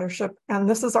Transit ridership, and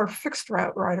this is our fixed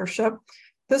route ridership.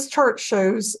 This chart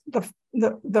shows the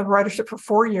ridership for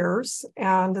 4 years,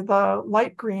 and the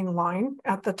light green line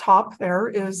at the top there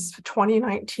is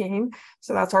 2019.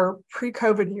 So that's our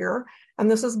pre-COVID year.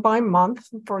 And this is by month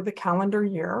for the calendar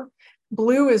year.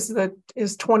 Blue is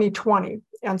 2020.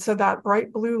 And so that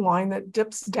bright blue line that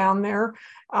dips down there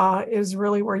is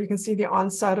really where you can see the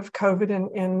onset of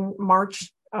COVID in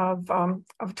March of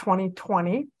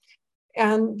 2020.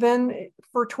 And then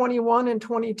for 21 and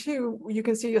 22, you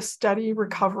can see a steady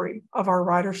recovery of our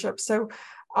ridership. So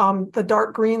the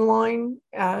dark green line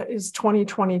is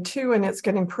 2022, and it's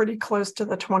getting pretty close to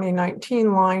the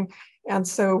 2019 line. And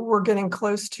so we're getting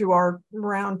close to our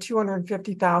around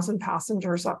 250,000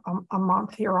 passengers a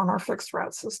month here on our fixed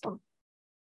route system.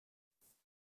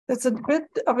 It's a bit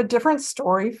of a different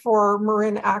story for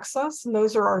Marin Access, and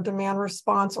those are our demand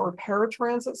response or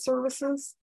paratransit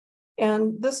services.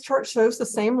 And this chart shows the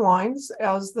same lines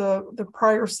as the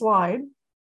prior slide.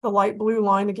 The light blue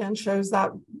line again shows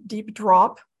that deep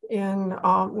drop in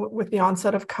with the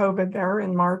onset of COVID there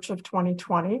in March of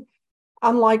 2020.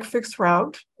 Unlike fixed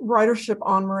route, ridership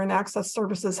on Marin Access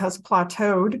services has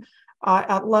plateaued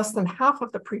at less than half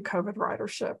of the pre-COVID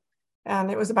ridership.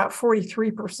 And it was about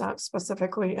 43%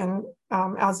 specifically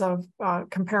as of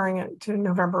comparing it to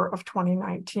November of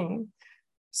 2019.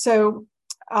 So,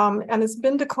 and it's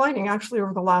been declining actually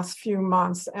over the last few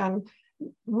months. And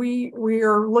we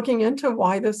are looking into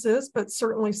why this is, but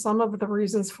certainly some of the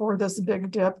reasons for this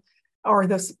big dip or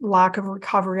this lack of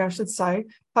recovery, I should say,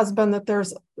 has been that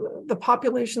there's the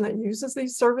population that uses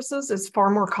these services is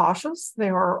far more cautious. They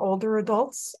are older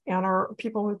adults and are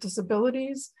people with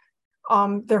disabilities.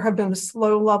 There have been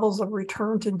slow levels of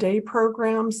return to day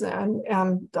programs,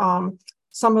 and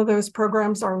some of those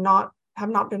programs have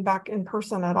not been back in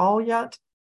person at all yet.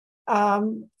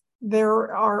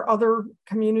 There are other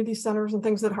community centers and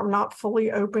things that are not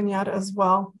fully open yet as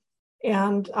well.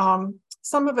 And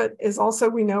some of it is also,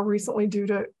 we know, recently due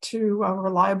to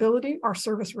reliability, our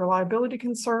service reliability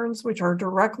concerns, which are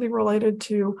directly related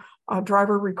to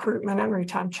driver recruitment and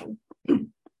retention.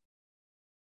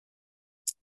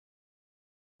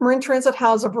 Marin Transit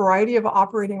has a variety of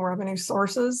operating revenue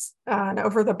sources, and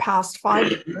over the past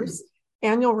 5 years,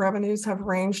 annual revenues have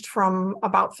ranged from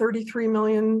about $33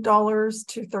 million to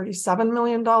 $37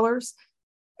 million.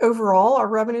 Overall, our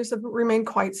revenues have remained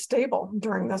quite stable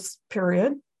during this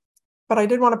period. But I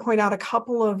did want to point out a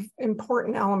couple of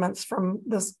important elements from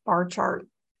this bar chart.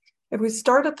 If we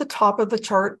start at the top of the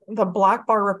chart, the black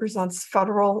bar represents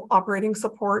federal operating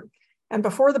support. And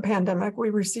before the pandemic, we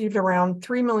received around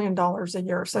 $3 million a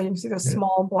year. So you can see the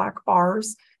small black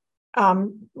bars.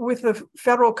 With the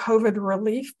federal COVID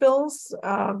relief bills,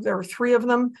 there were 3 of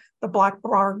them. The black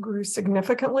bar grew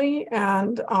significantly.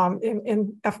 And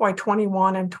in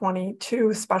FY21 and 22,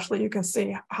 especially, you can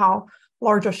see how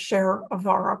large a share of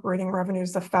our operating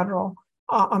revenues the federal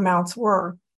amounts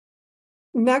were.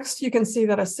 Next, you can see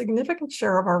that a significant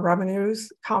share of our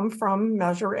revenues come from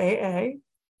Measure AA,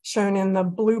 shown in the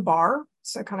blue bar,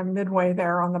 so kind of midway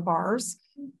there on the bars.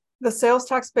 The sales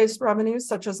tax-based revenues,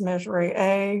 such as Measure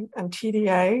AA and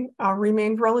TDA,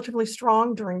 remained relatively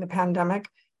strong during the pandemic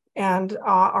and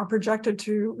are projected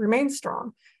to remain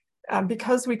strong.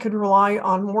 Because we could rely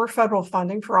on more federal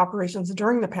funding for operations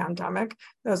during the pandemic,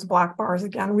 those black bars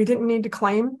again, we didn't need to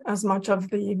claim as much of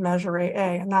the Measure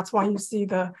AA, and that's why you see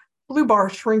the blue bar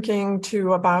shrinking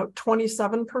to about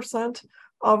 27%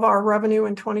 of our revenue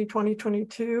in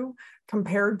 2022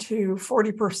 compared to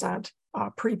 40%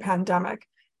 pre-pandemic.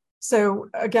 So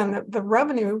again, the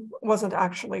revenue wasn't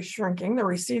actually shrinking. The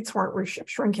receipts weren't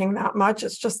shrinking that much.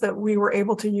 It's just that we were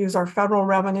able to use our federal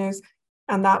revenues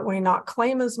and that way not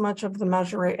claim as much of the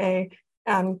Measure AA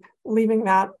and leaving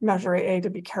that Measure AA to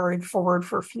be carried forward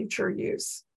for future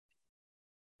use.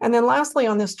 And then lastly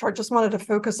on this chart, just wanted to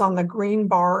focus on the green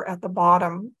bar at the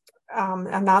bottom.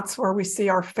 And that's where we see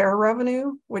our fare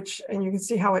revenue, and you can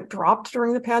see how it dropped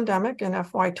during the pandemic in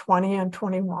FY20 and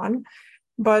 21,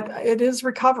 but it is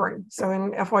recovering. So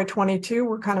in FY22,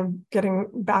 we're kind of getting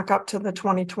back up to the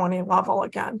 2020 level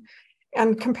again.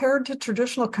 And compared to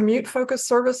traditional commute-focused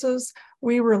services,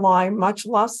 we rely much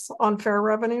less on fare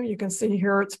revenue. You can see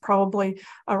here it's probably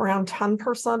around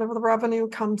 10% of the revenue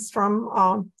comes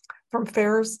from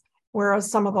fares, whereas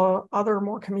some of the other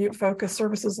more commute-focused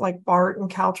services like BART and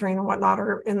Caltrain and whatnot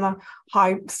are in the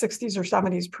high 60s or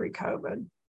 70s pre-COVID.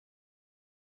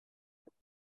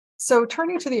 So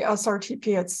turning to the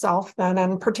SRTP itself then,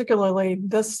 and particularly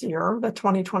this year, the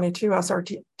 2022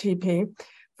 SRTP,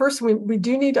 first, we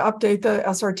do need to update the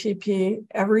SRTP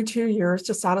every 2 years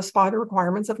to satisfy the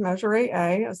requirements of Measure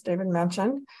AA, as David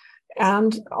mentioned,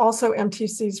 and also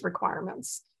MTC's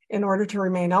requirements in order to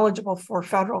remain eligible for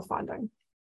federal funding.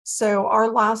 So our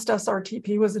last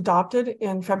SRTP was adopted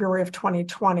in February of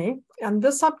 2020, and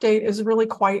this update is really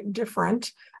quite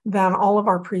different than all of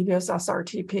our previous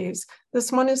SRTPs.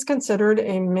 This one is considered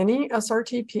a mini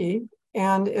SRTP,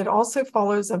 and it also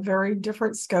follows a very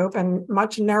different scope and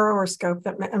much narrower scope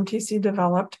that MTC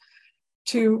developed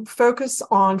to focus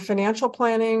on financial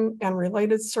planning and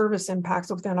related service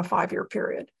impacts within a 5-year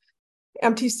period.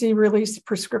 MTC released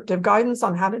prescriptive guidance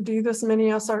on how to do this mini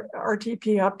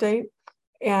SRTP update,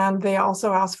 and they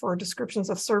also asked for descriptions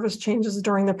of service changes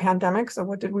during the pandemic. So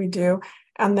what did we do?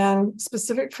 And then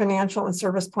specific financial and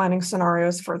service planning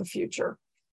scenarios for the future.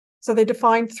 So they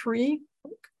defined 3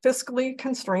 fiscally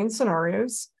constrained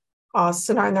scenarios.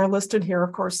 And they're listed here,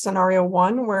 of course. Scenario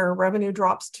 1, where revenue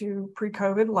drops to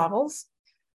pre-COVID levels.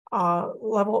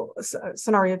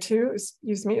 Scenario 2, is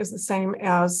the same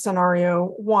as scenario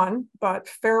 1, but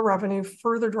fare revenue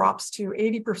further drops to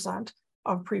 80%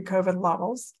 of pre-COVID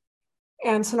levels.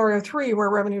 And scenario 3,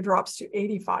 where revenue drops to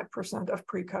 85% of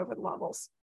pre-COVID levels.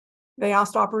 They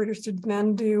asked operators to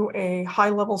then do a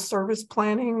high-level service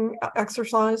planning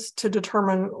exercise to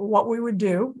determine what we would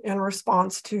do in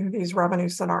response to these revenue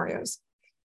scenarios.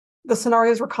 The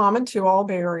scenarios were common to all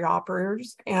Bay Area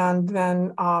operators, and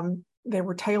then they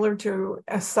were tailored to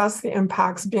assess the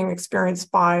impacts being experienced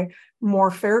by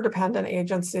more fare-dependent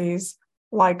agencies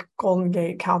like Golden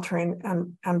Gate, Caltrain,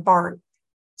 and BART.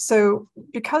 So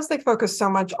because they focus so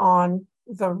much on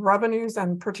the revenues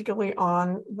and particularly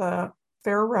on the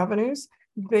fare revenues,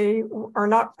 they are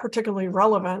not particularly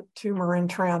relevant to Marin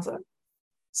Transit.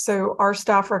 So our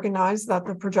staff recognize that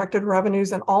the projected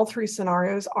revenues in all 3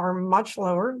 scenarios are much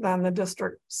lower than the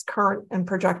district's current and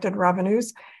projected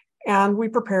revenues. And we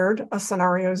prepared a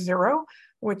scenario 0,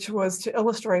 which was to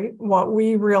illustrate what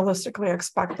we realistically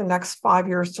expect the next 5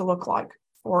 years to look like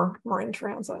for Marin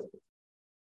Transit.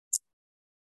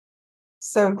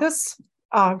 So this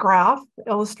graph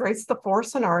illustrates the 4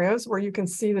 scenarios where you can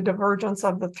see the divergence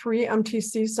of the 3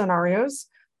 MTC scenarios.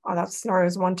 That's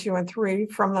scenarios 1, 2, and 3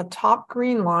 from the top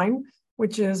green line,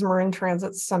 which is Marin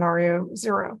Transit scenario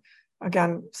 0.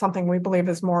 Again, something we believe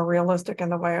is more realistic in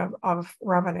the way of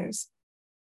revenues.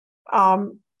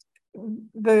 You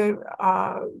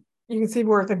can see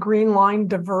where the green line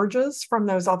diverges from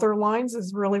those other lines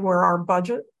is really where our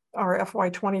budget, our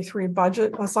FY23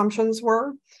 budget assumptions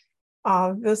were.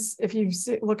 If you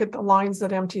look at the lines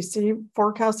that MTC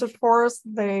forecasted for us,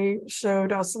 they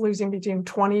showed us losing between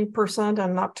 20%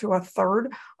 and up to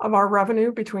 1/3 of our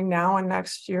revenue between now and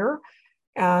next year.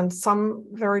 And some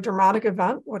very dramatic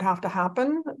event would have to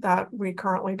happen that we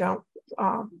currently don't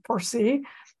foresee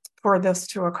for this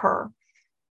to occur.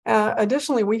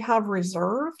 Additionally, we have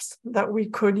reserves that we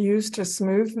could use to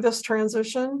smooth this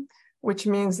transition, which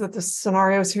means that the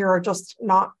scenarios here are just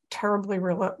not terribly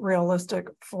realistic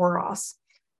for us.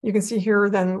 You can see here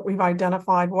then we've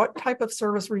identified what type of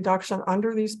service reduction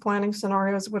under these planning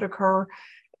scenarios would occur.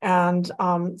 And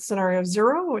scenario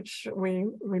 0, which we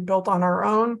built on our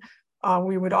own,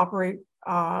 we would operate,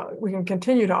 we can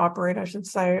continue to operate, I should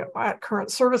say, at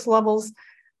current service levels.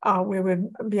 We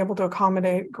would be able to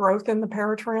accommodate growth in the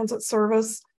paratransit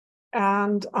service.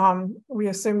 And we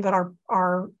assumed that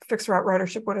our fixed route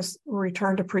ridership would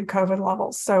return to pre-COVID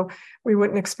levels. So we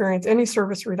wouldn't experience any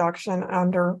service reduction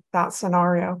under that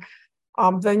scenario.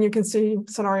 Then you can see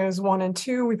scenarios 1 and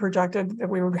 2, we projected that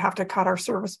we would have to cut our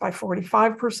service by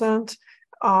 45%,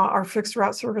 our fixed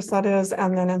route service that is,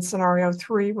 and then in scenario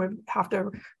 3, we'd have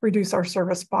to reduce our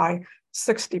service by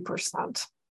 60%.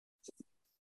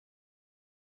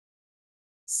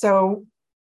 So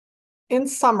in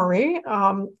summary,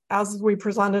 as we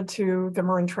presented to the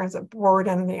Marin Transit Board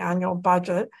and the annual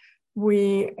budget,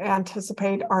 we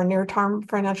anticipate our near-term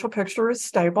financial picture is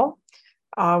stable.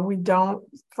 We don't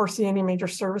foresee any major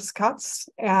service cuts,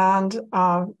 and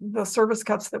the service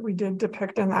cuts that we did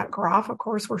depict in that graph, of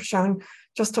course, were shown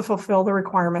just to fulfill the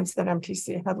requirements that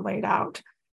MTC had laid out.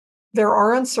 There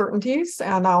are uncertainties,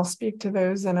 and I'll speak to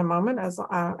those in a moment, as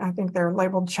I think they're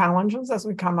labeled challenges as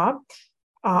we come up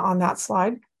on that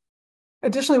slide.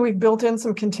 Additionally, we've built in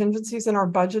some contingencies in our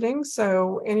budgeting,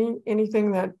 so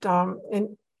anything that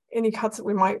any cuts that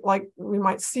we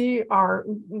might see are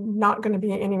not going to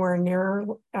be anywhere near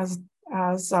as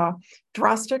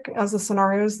drastic as the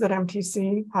scenarios that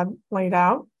MTC had laid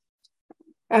out.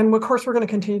 And of course, we're going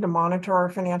to continue to monitor our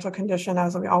financial condition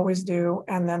as we always do,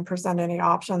 and then present any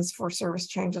options for service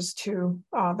changes to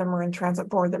the Marin Transit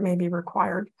Board that may be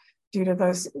required due to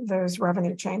those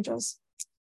revenue changes.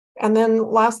 And then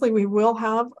lastly, we will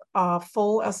have a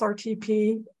full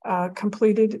SRTP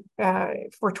completed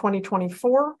for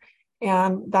 2024,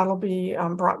 and that'll be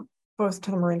brought both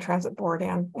to the Marin Transit Board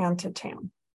and to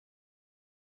TAM.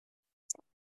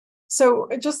 So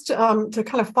just to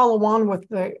kind of follow on with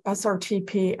the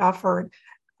SRTP effort,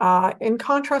 in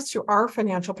contrast to our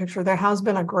financial picture, there has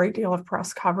been a great deal of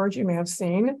press coverage you may have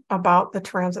seen about the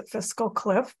transit fiscal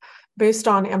cliff based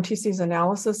on MTC's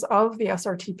analysis of the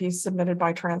SRTPs submitted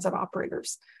by transit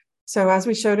operators. So as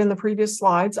we showed in the previous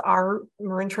slides, our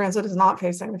Marin Transit is not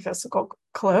facing the fiscal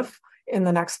cliff in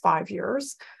the next 5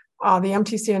 years. The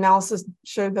MTC analysis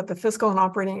showed that the fiscal and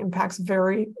operating impacts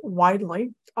vary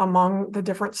widely among the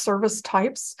different service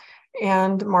types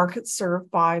and markets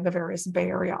served by the various Bay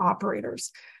Area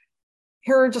operators.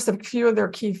 Here are just a few of their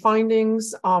key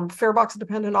findings.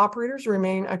 Farebox-dependent operators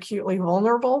remain acutely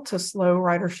vulnerable to slow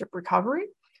ridership recovery.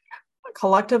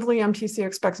 Collectively, MTC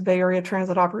expects Bay Area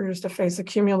transit operators to face a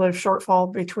cumulative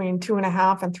shortfall between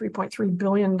 $2.5 and $3.3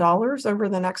 billion over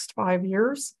the next 5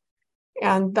 years.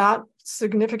 And that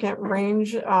significant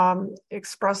range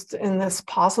expressed in this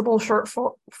possible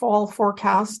shortfall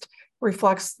forecast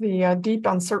reflects the deep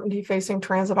uncertainty facing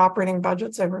transit operating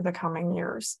budgets over the coming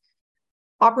years.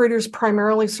 Operators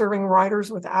primarily serving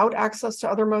riders without access to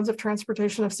other modes of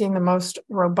transportation have seen the most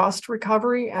robust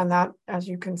recovery, and that, as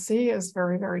you can see, is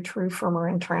very, very true for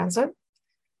Marin Transit.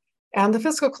 And the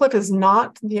fiscal cliff is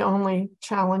not the only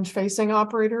challenge facing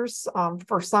operators.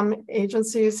 For some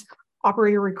agencies,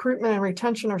 operator recruitment and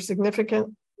retention are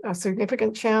a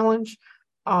significant challenge,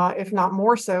 if not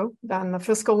more so than the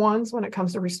fiscal ones when it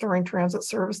comes to restoring transit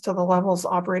service to the levels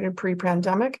operated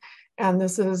pre-pandemic. And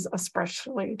this is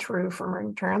especially true for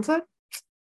Marin Transit.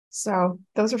 So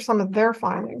those are some of their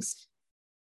findings.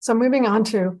 So moving on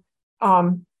to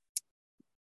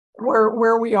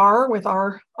where we are with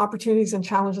our opportunities and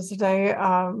challenges today.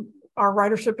 Our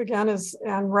ridership again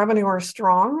and revenue are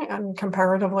strong and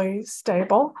comparatively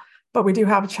stable, but we do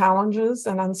have challenges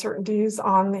and uncertainties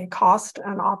on the cost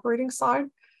and operating side.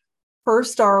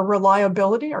 First, our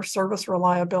reliability, our service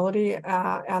reliability,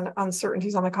 and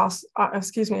uncertainties on the cost,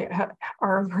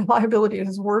 our reliability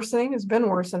has been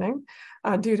worsening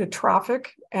due to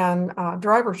traffic and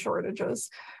driver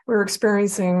shortages. We're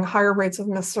experiencing higher rates of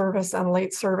missed service and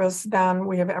late service than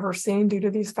we have ever seen due to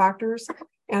these factors.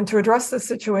 And to address this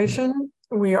situation,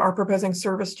 we are proposing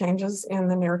service changes in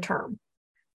the near term.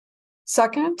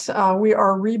 Second, we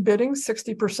are rebidding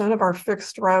 60% of our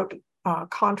fixed route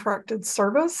contracted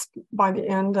service by the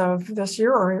end of this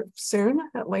year, or soon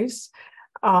at least.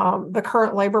 The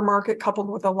current labor market, coupled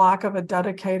with a lack of a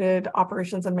dedicated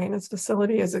operations and maintenance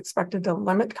facility, is expected to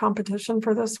limit competition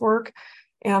for this work.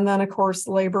 And then, of course,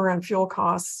 labor and fuel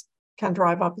costs can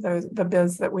drive up the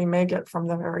bids that we may get from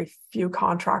the very few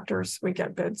contractors we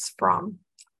get bids from.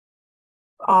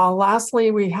 Lastly,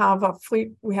 we have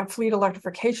fleet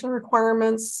electrification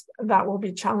requirements that will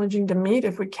be challenging to meet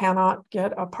if we cannot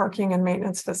get a parking and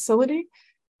maintenance facility.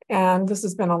 And this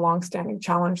has been a longstanding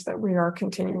challenge that we are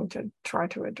continuing to try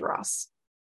to address.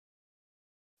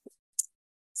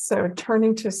 So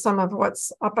turning to some of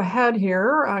what's up ahead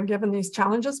here, given these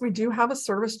challenges, we do have a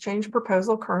service change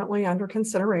proposal currently under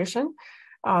consideration.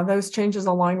 Those changes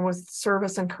align with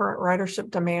service and current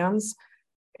ridership demands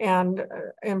and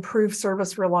improve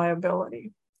service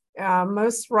reliability.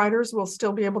 Most riders will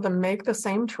still be able to make the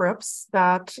same trips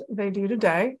that they do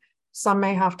today. Some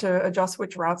may have to adjust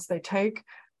which routes they take,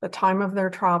 the time of their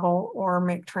travel, or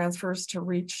make transfers to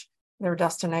reach their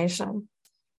destination.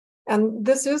 And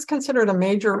this is considered a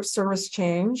major service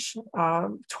change.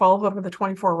 12 of the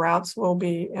 24 routes will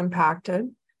be impacted,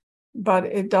 but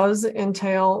it does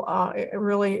entail,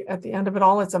 really at the end of it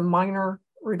all, it's a minor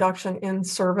reduction in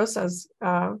service as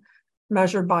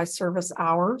measured by service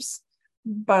hours,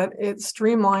 but it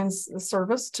streamlines the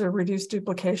service to reduce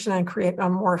duplication and create a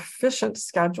more efficient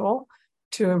schedule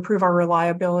to improve our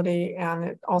reliability. And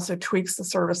it also tweaks the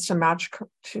service to match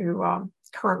to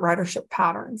current ridership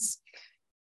patterns.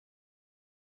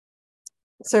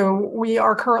 So we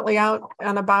are currently out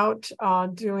and about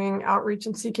doing outreach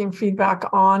and seeking feedback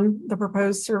on the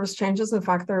proposed service changes. In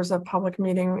fact, there's a public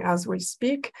meeting as we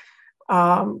speak.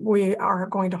 We are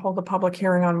going to hold a public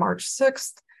hearing on March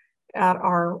 6th at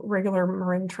our regular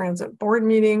Marin Transit Board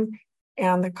meeting,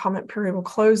 and the comment period will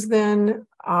close then.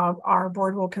 Our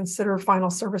board will consider final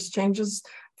service changes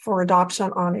for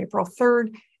adoption on April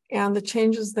 3rd, and the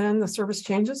changes then, the service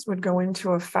changes would go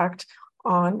into effect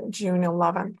on June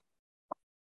 11th.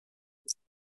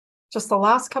 Just the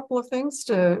last couple of things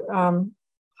to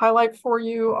highlight for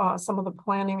you, some of the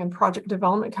planning and project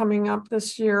development coming up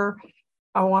this year.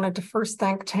 I wanted to first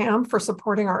thank TAM for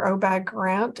supporting our OBAG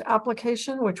grant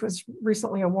application, which was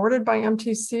recently awarded by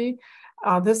MTC.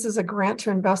 This is a grant to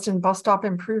invest in bus stop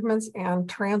improvements and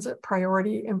transit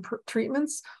priority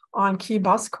treatments on key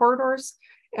bus corridors.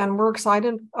 And we're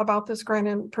excited about this grant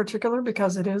in particular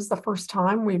because it is the first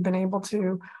time we've been able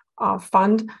to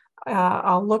fund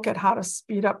a look at how to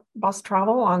speed up bus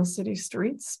travel on city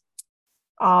streets.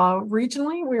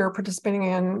 Regionally, we are participating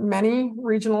in many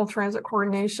regional transit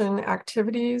coordination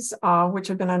activities, which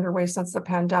have been underway since the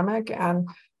pandemic, and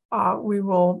we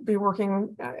will be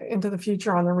working into the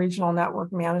future on the regional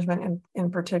network management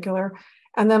in particular.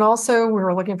 And then also, we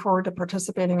were looking forward to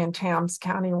participating in TAM's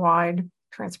countywide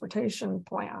transportation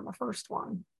plan, the first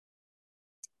one.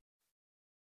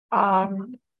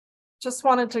 Just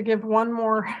wanted to give one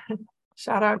more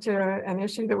shout out to an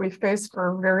issue that we've faced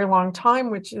for a very long time,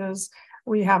 which is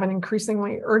we have an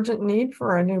increasingly urgent need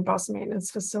for a new bus maintenance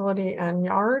facility and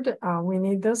yard. We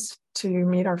need this to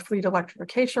meet our fleet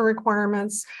electrification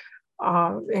requirements,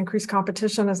 increase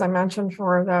competition, as I mentioned,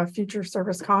 for the future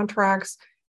service contracts,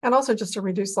 and also just to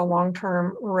reduce the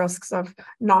long-term risks of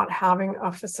not having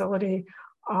a facility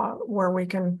where we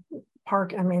can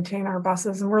park and maintain our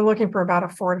buses. And we're looking for about a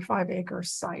 4 to 5 acre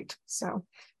site. So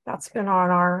that's been on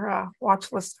our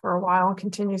watch list for a while and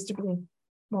continues to be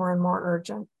more and more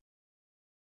urgent.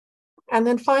 And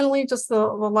then finally, just the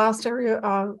last area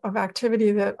of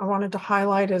activity that I wanted to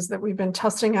highlight is that we've been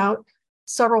testing out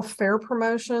several fare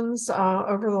promotions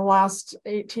over the last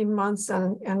 18 months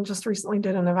and just recently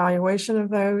did an evaluation of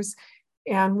those.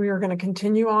 And we are going to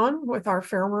continue on with our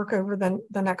fare work over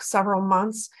the next several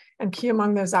months. And key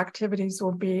among those activities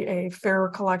will be a fare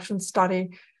collection study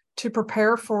to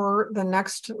prepare for the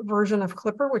next version of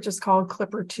Clipper, which is called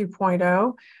Clipper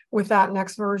 2.0. With that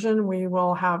next version, we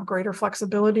will have greater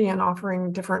flexibility in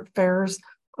offering different fares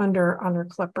under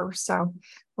Clipper. So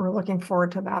we're looking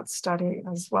forward to that study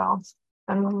as well.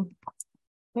 And I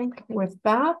think with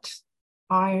that,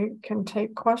 I can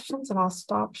take questions and I'll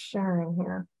stop sharing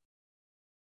here.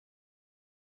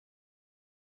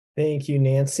 Thank you,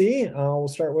 Nancy. We'll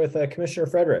start with Commissioner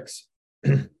Fredericks.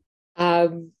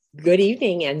 Good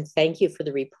evening, and thank you for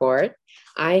the report.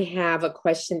 I have a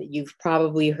question that you've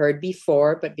probably heard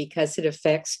before, but because it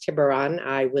affects Tiburon,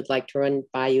 I would like to run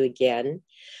by you again.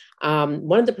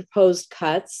 One of the proposed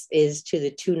cuts is to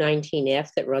the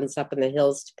 219F that runs up in the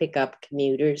hills to pick up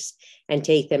commuters and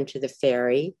take them to the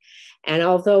ferry. And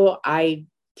although I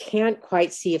can't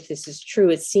quite see if this is true,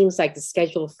 it seems like the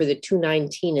schedule for the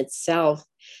 219 itself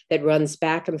that runs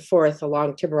back and forth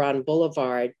along Tiburon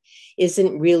Boulevard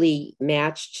isn't really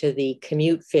matched to the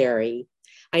commute ferry.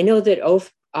 I know that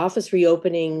office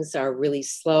reopenings are really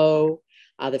slow.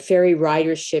 The ferry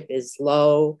ridership is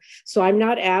low. So I'm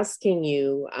not asking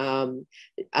you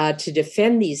to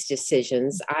defend these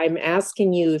decisions. I'm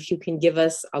asking you if you can give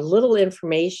us a little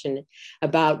information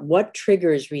about what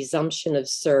triggers resumption of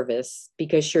service,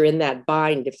 because you're in that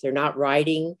bind. If they're not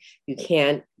riding, you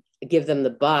can't give them the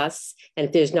bus. And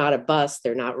if there's not a bus,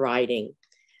 they're not riding.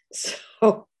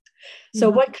 So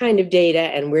So Mhm. what kind of data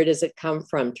and where does it come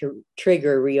from to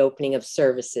trigger reopening of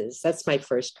services? That's my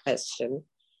first question.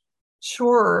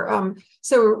 Sure.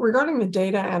 So regarding the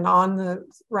data and on the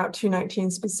Route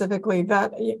 219 specifically,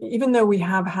 that even though we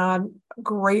have had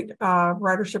great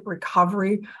ridership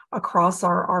recovery across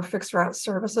our fixed route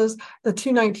services, the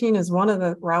 219 is one of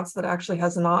the routes that actually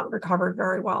has not recovered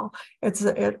very well. It's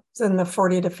in the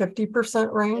 40 to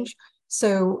 50% range.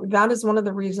 So that is one of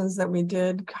the reasons that we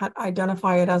did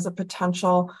identify it as a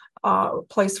potential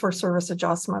place for service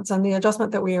adjustments. And the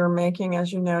adjustment that we are making,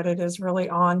 as you noted, is really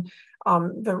on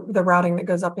the routing that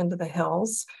goes up into the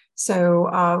hills.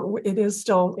 So it is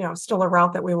still a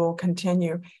route that we will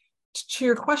continue. To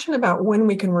your question about when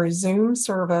we can resume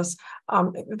service,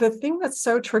 the thing that's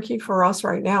so tricky for us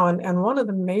right now, and one of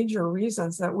the major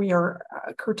reasons that we are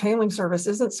curtailing service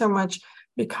isn't so much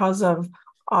because of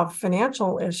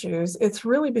financial issues, it's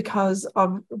really because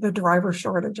of the driver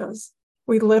shortages.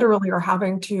 We literally are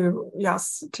having to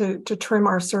trim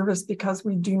our service because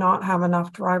we do not have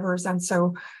enough drivers. And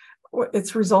so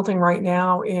it's resulting right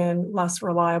now in less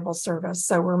reliable service.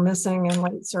 So we're missing in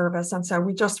late service. And so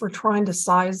we're trying to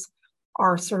size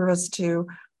our service to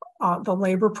the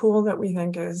labor pool that we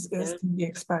think is to be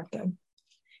expected.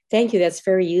 Thank you. That's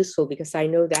very useful because I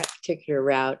know that particular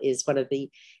route is one of the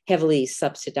heavily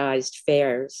subsidized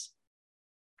fares.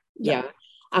 Yeah.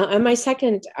 And my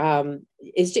second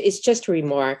is just a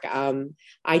remark.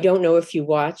 I don't know if you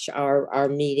watch our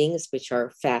meetings, which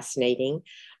are fascinating,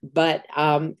 but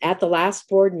at the last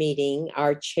board meeting,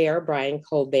 our chair, Brian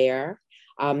Colbert,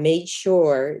 made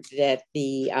sure that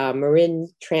the Marin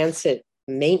Transit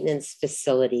Maintenance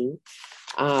Facility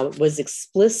was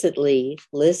explicitly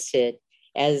listed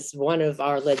as one of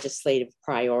our legislative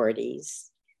priorities.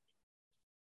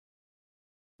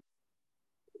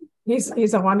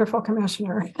 He's a wonderful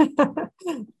commissioner.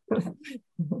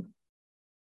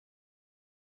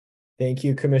 Thank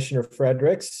you, Commissioner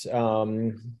Fredericks.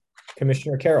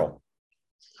 Commissioner Carroll.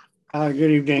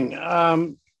 Good evening.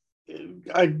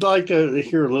 I'd like to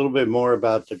hear a little bit more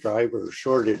about the driver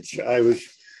shortage. I was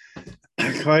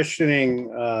questioning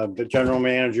the general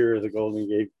manager of the Golden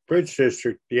Gate Bridge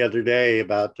District the other day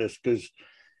about this because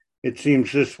it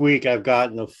seems this week I've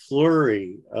gotten a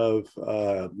flurry of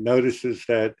notices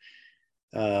that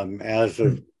as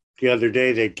of the other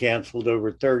day, they canceled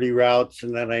over 30 routes.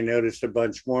 And then I noticed a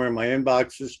bunch more in my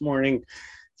inbox this morning.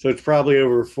 So it's probably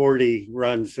over 40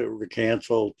 runs that were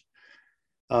canceled.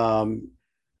 And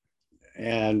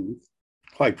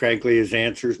quite frankly, his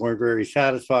answers weren't very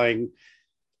satisfying.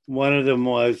 One of them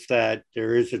was that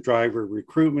there is a driver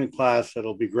recruitment class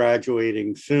that'll be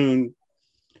graduating soon.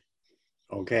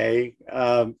 Okay.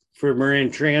 For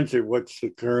Marin Transit, what's the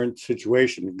current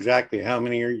situation? Exactly how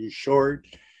many are you short?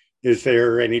 Is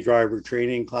there any driver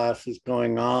training classes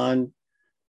going on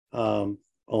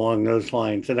along those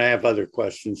lines? And I have other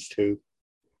questions too.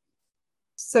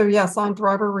 So yes, on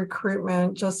driver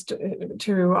recruitment, just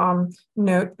to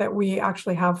note that we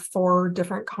actually have 4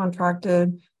 different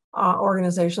contracted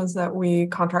organizations that we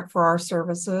contract for our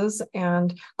services,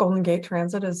 and Golden Gate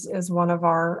Transit is one of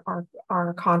our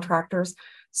contractors.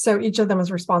 So each of them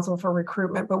is responsible for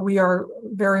recruitment, but we are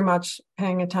very much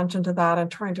paying attention to that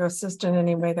and trying to assist in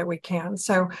any way that we can.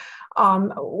 So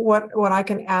what I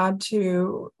can add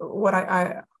to what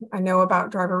I know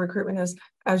about driver recruitment is,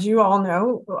 as you all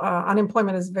know,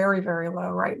 unemployment is very, very low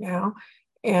right now.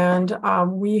 And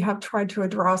we have tried to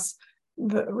address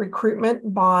the recruitment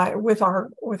with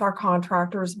our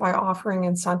contractors by offering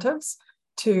incentives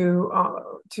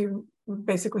to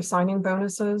basically signing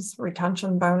bonuses,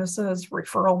 retention bonuses,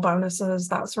 referral bonuses,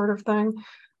 that sort of thing.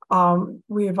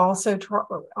 We have also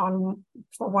for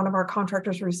one of our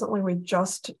contractors recently,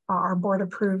 our board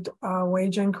approved a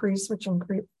wage increase, which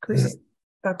increases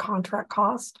the contract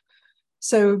cost.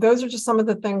 So those are just some of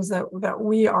the things that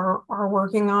we are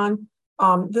working on.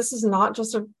 This is not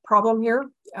just a problem here.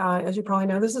 As you probably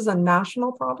know, this is a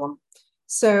national problem.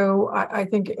 So I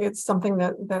think it's something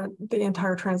that the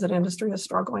entire transit industry is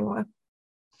struggling with.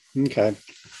 Okay.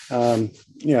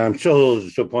 Yeah, I'm still a little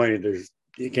disappointed.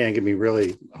 You can't give me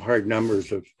really hard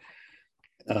numbers of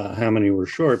how many were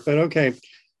short, but okay.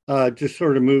 Just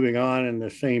sort of moving on in the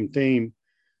same theme,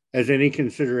 has any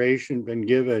consideration been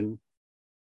given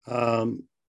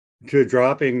to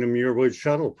dropping the Muirwood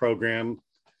shuttle program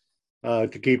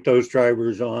to keep those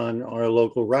drivers on our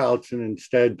local routes and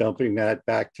instead dumping that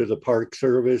back to the Park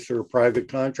Service or private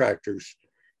contractors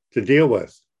to deal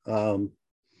with?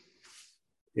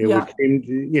 It would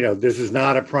seem, this is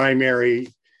not a primary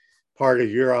part of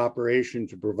your operation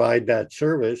to provide that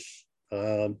service.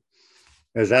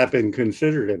 Has that been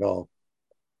considered at all?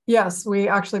 Yes, we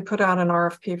actually put out an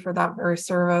RFP for that very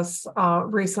service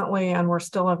recently, and we're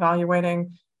still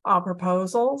evaluating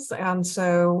proposals. And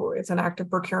so it's an active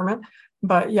procurement.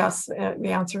 But yes,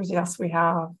 the answer is yes, we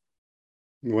have.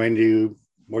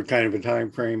 What kind of a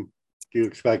time frame do you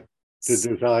expect to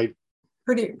decide?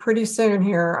 Pretty soon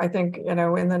here, I think,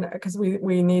 because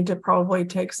we need to probably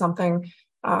take something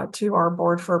to our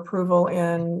board for approval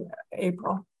in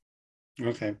April.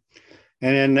 Okay.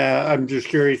 And then I'm just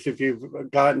curious if you've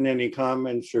gotten any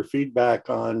comments or feedback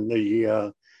on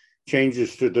the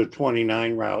changes to the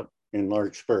 29 route in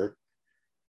Larkspur.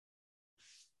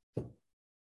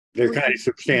 They're kind of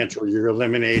substantial. You're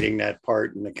eliminating that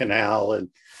part in the canal and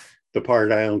the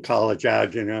part I own College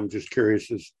Ave. And I'm just curious,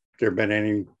 has there been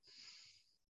any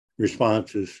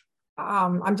responses?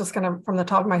 I'm just going to, from the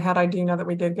top of my head, I do know that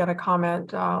we did get a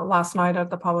comment last night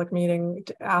at the public meeting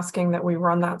asking that we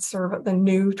run that service, the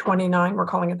new 29, we're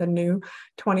calling it the new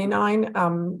 29,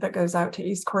 that goes out to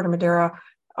East Corte Madera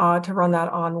to run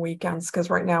that on weekends,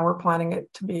 because right now we're planning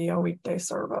it to be a weekday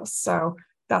service. So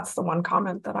that's the one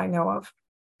comment that I know of.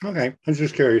 Okay, I was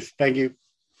just curious. Thank you.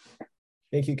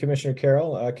 Thank you, Commissioner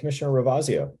Carroll. Commissioner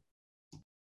Ravazio.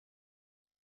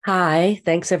 Hi,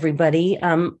 thanks everybody.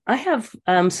 I have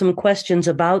some questions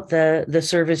about the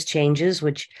service changes,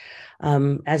 which,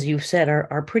 as you've said,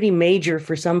 are pretty major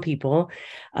for some people.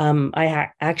 I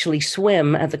actually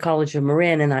swim at the College of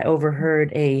Marin, and I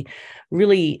overheard a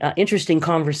really interesting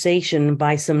conversation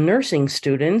by some nursing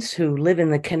students who live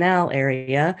in the canal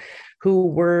area, who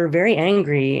were very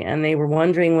angry, and they were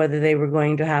wondering whether they were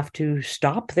going to have to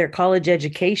stop their college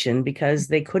education because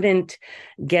they couldn't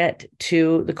get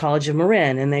to the College of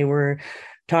Marin. And they were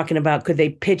talking about, could they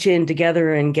pitch in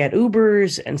together and get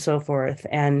Ubers and so forth.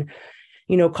 And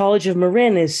College of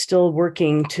Marin is still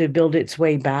working to build its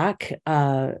way back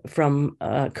from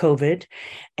COVID.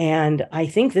 And I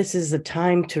think this is the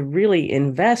time to really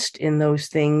invest in those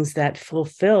things that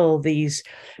fulfill these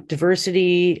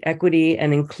diversity, equity,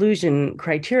 and inclusion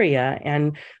criteria.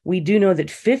 And we do know that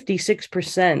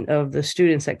 56% of the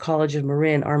students at College of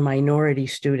Marin are minority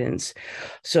students.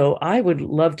 So I would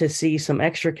love to see some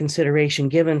extra consideration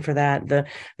given for that. The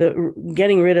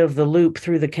getting rid of the loop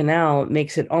through the canal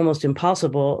makes it almost impossible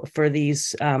for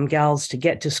these gals to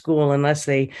get to school unless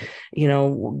they,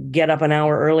 get up an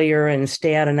hour earlier and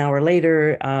stay out an hour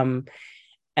later.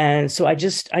 And so I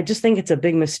just think it's a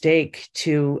big mistake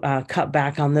to cut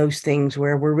back on those things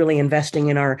where we're really investing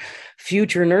in our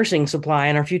future nursing supply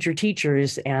and our future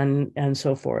teachers and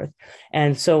so forth.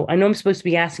 And so I know I'm supposed to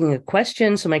be asking a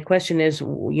question. So my question is,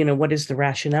 what is the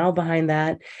rationale behind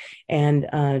that? And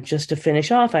just to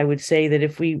finish off, I would say that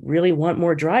if we really want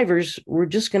more drivers, we're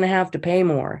just going to have to pay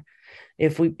more.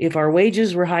 If our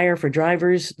wages were higher for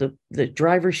drivers, the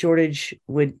driver shortage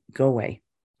would go away.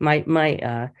 Wait,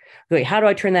 how do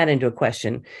I turn that into a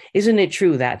question? Isn't it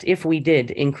true that if we did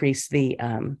increase the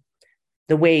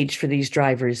wage for these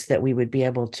drivers, that we would be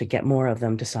able to get more of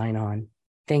them to sign on?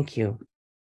 Thank you.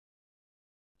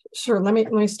 Sure. Let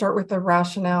me start with the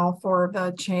rationale for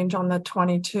the change on the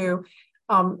 22.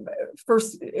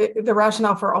 First, the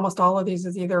rationale for almost all of these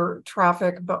is either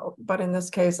traffic, but in this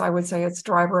case, I would say it's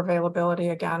driver availability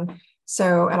again.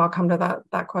 So, and I'll come to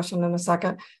that question in a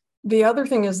second. The other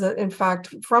thing is that, in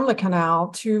fact, from the canal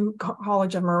to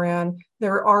College of Marin,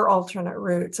 there are alternate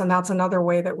routes. And that's another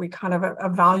way that we kind of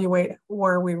evaluate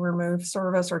where we remove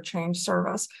service or change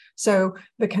service. So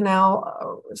the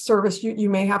canal service, you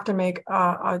may have to make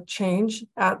a change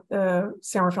at the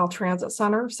San Rafael Transit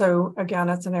Center. So again,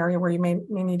 it's an area where you may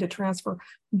need to transfer.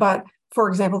 But for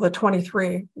example, the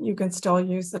 23, you can still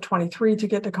use the 23 to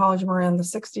get to College of Marin, the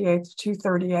 68 to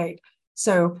 238.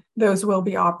 So those will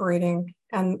be operating.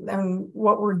 And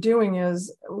what we're doing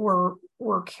is we're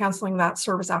canceling that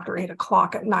service after 8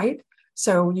 o'clock at night.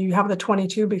 So you have the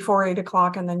 22 before 8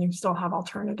 o'clock, and then you still have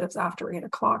alternatives after 8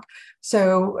 o'clock.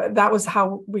 So that was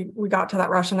how we got to that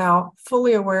rationale,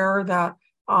 fully aware that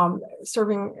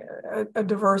serving a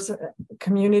diverse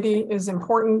community is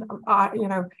important.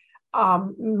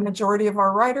 Majority of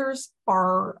our riders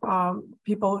are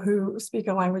people who speak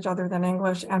a language other than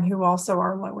English and who also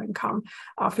are low income.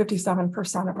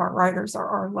 57% of our riders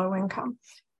are low income.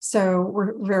 So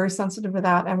we're very sensitive to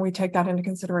that, and we take that into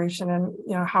consideration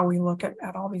and how we look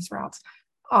at all these routes.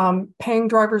 Paying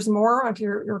drivers more, to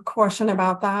your question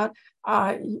about that,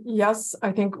 yes,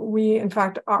 I think in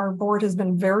fact, our board has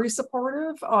been very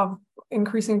supportive of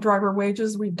increasing driver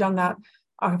wages. We've done that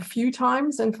a few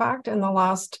times, in fact, in the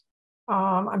last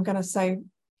I'm going to say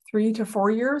 3 to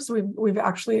 4 years, we've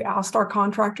actually asked our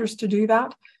contractors to do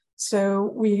that.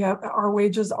 So our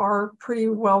wages are pretty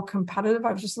well competitive.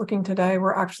 I was just looking today.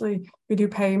 We do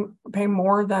pay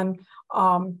more than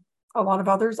a lot of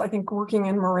others. I think working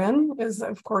in Marin is,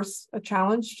 of course, a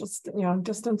challenge, just,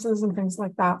 distances and things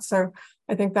like that. So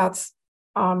I think that's,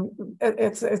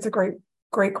 it's a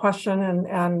great question.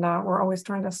 And we're always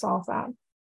trying to solve that.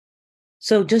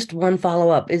 So just one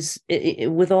follow-up is,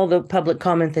 with all the public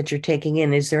comment that you're taking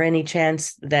in, is there any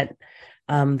chance that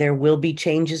there will be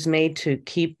changes made to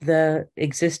keep the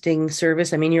existing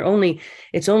service? I mean,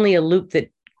 it's only a loop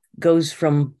that goes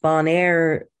from Bon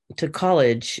Air to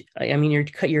College. I mean,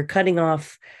 you're cutting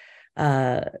off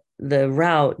the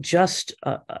route just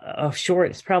a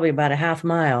short, it's probably about a half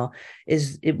mile.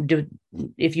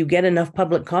 If you get enough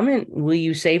public comment, will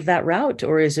you save that route,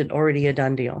 or is it already a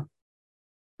done deal?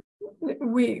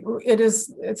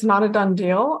 It's not a done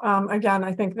deal. Again,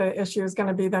 I think the issue is going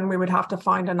to be then we would have to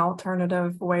find an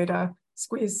alternative way to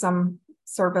squeeze some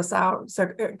service out. So,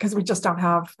 because we just don't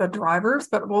have the drivers,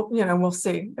 but we'll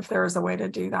see if there is a way to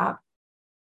do that.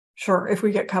 Sure. If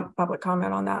we get public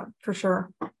comment on that, for sure.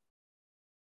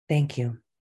 Thank you.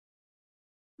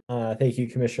 Thank you,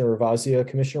 Commissioner Ravazio.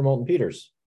 Commissioner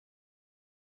Moulton-Peters.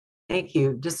 Thank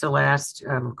you. Just a last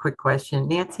quick question.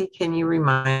 Nancy, can you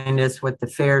remind us what the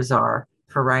fares are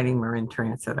for riding Marin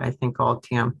Transit? I think all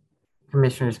TAM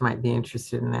commissioners might be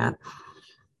interested in that.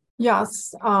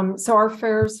 Yes. So our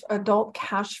fares, adult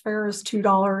cash fare is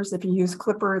 $2. If you use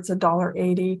Clipper, it's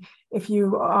 $1.80. If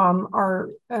you are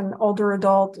an older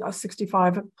adult,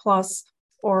 65 plus,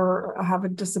 or have a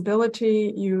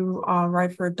disability, you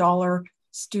ride for $1.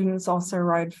 Students also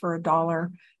ride for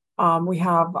 $1. We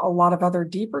have a lot of other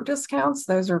deeper discounts.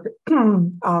 Those are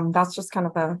that's just kind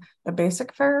of the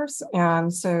basic fares,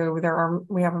 and so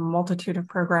we have a multitude of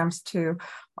programs to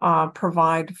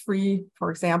provide free,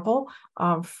 for example,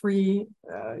 free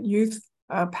youth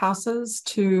passes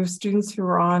to students who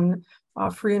are on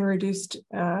free and reduced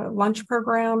lunch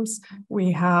programs.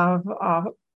 We have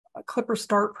a Clipper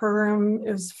Start program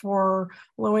is for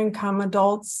low-income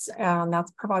adults, and that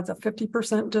provides a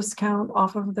 50% discount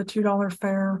off of the $2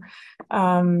 fare.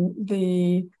 I'm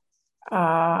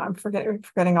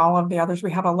forgetting all of the others.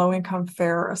 We have a low-income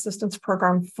fare assistance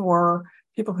program for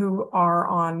people who are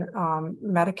on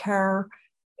Medicare,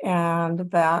 and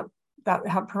that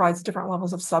provides different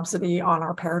levels of subsidy on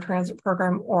our paratransit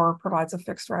program, or provides a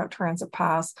fixed route transit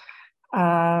pass.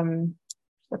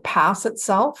 The pass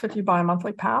itself, if you buy a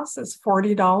monthly pass, is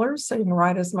 $40, so you can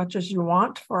ride as much as you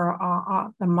want for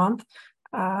a month.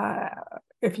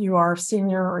 If you are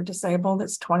senior or disabled,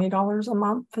 it's $20 a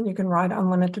month, and you can ride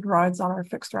unlimited rides on our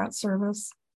fixed route service.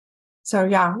 So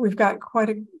yeah, we've got quite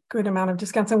a good amount of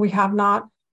discounts, and we have not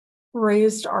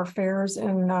raised our fares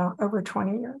in over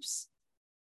 20 years.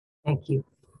 Thank you.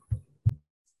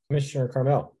 Commissioner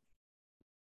Carmel.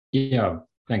 Yeah.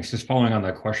 Thanks. Just following on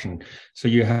that question. So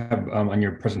you have on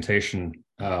your presentation,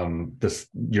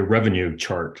 your revenue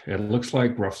chart. It looks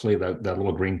like roughly that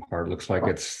little green part looks like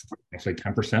it's actually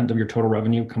 10% of your total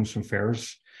revenue comes from fares.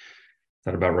 Is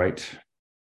that about right?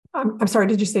 I'm sorry,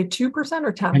 did you say 2%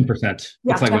 or 10%? 10%.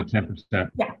 Yeah, it's like about 10%. Yeah.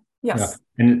 Yes.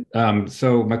 Yeah. And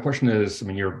so my question is, I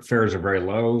mean, your fares are very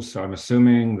low, so I'm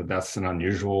assuming that that's an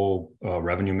unusual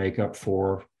revenue makeup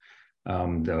for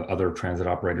the other transit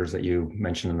operators that you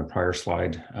mentioned in the prior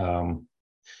slide.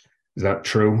 Is that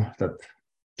true? That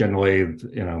generally,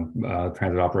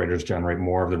 transit operators generate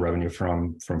more of the revenue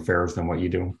from fares than what you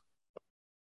do?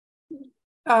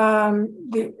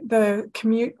 The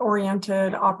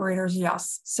commute-oriented operators,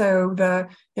 yes. So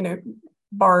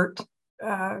BART,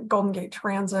 Golden Gate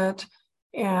Transit,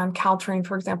 and Caltrain,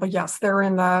 for example, yes, they're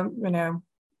in the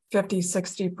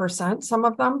 50-60%, some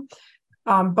of them,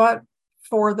 but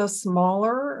for the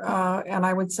smaller, and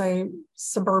I would say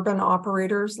suburban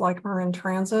operators like Marin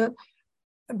Transit,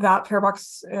 that fare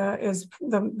box is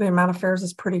the amount of fares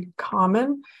is pretty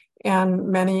common, and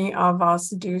many of us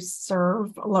do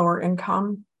serve lower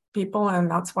income people, and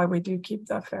that's why we do keep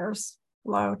the fares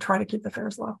low, try to keep the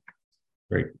fares low.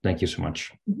 Great, thank you so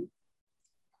much.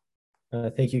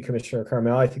 Thank you, Commissioner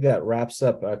Carmel. I think that wraps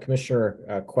up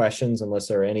Commissioner questions, unless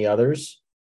there are any others.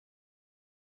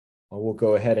 We'll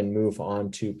go ahead and move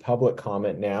on to public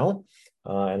comment now.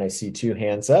 And I see 2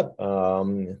 hands up.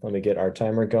 Let me get our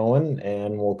timer going,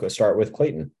 and we'll go start with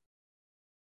Clayton.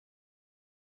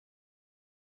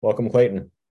 Welcome,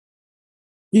 Clayton.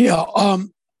 Yeah, I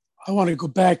want to go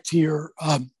back to your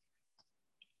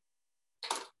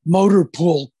motor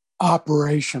pool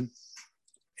operation.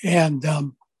 And,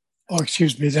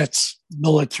 excuse me, that's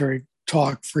military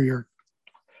talk for your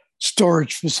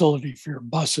storage facility for your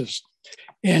buses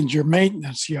and your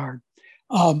maintenance yard.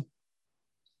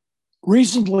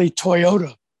 Recently,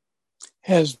 Toyota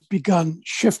has begun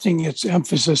shifting its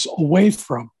emphasis away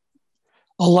from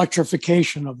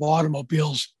electrification of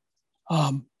automobiles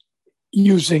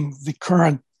using the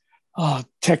current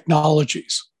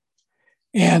technologies,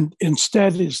 and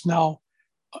instead is now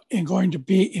going to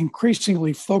be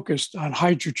increasingly focused on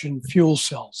hydrogen fuel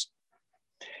cells.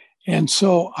 And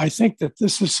so I think that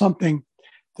this is something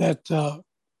that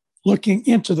looking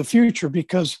into the future,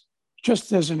 because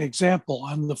just as an example,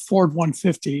 on the Ford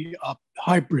 150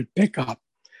 hybrid pickup,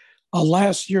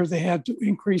 last year they had to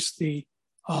increase the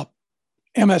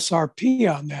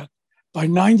MSRP on that by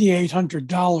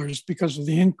 $9,800 because of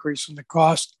the increase in the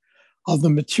cost of the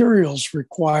materials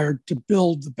required to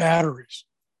build the batteries.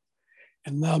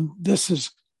 And this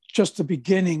is just the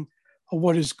beginning of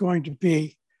what is going to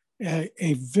be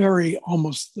a very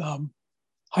almost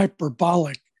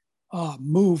hyperbolic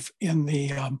move in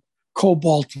the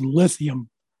cobalt and lithium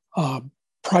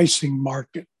pricing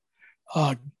market.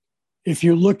 If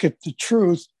you look at the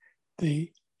truth,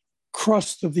 the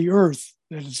crust of the earth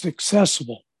that is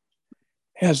accessible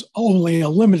has only a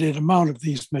limited amount of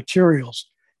these materials,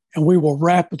 and we will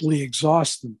rapidly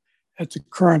exhaust them at the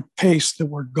current pace that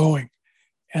we're going.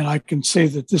 And I can say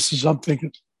that this is something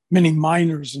that many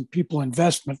miners and people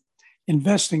investing in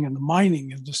the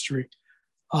mining industry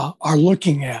are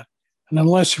looking at. And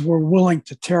unless we're willing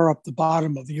to tear up the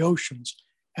bottom of the oceans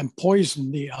and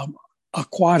poison the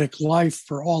aquatic life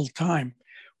for all time,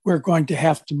 we're going to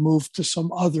have to move to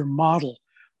some other model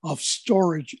of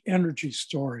storage, energy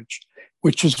storage,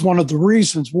 which is one of the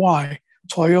reasons why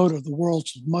Toyota, the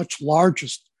world's much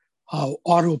largest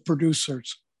auto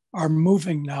producers, are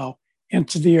moving now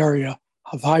into the area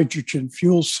of hydrogen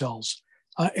fuel cells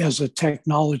as a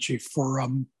technology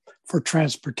for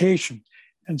transportation.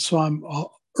 And so I'm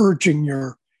urging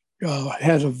your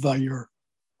head of your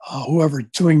whoever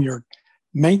doing your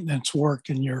maintenance work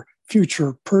and your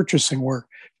future purchasing work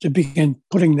to begin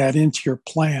putting that into your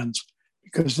plans,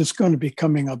 because it's going to be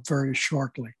coming up very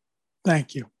shortly.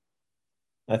 Thank you.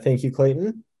 Thank you,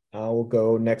 Clayton. We'll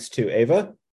go next to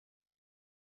Ava.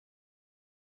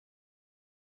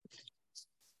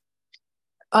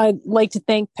 I'd like to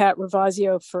thank Pat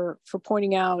Ravazio for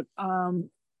pointing out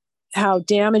how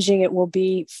damaging it will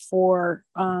be for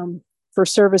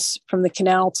service from the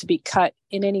canal to be cut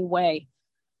in any way.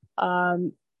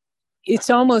 It's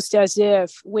almost as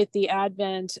if with the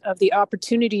advent of the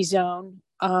opportunity zone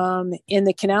in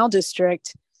the canal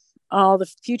district, all the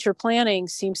future planning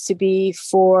seems to be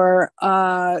for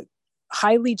a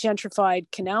highly gentrified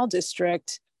canal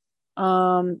district.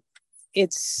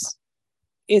 It's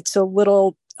a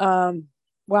little,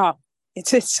 wow,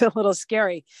 it's a little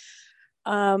scary.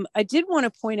 I did want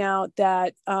to point out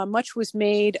that much was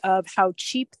made of how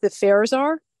cheap the fares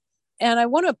are. And I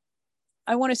want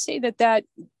to say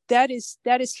that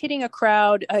is hitting a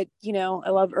crowd. I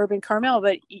love Urban Carmel,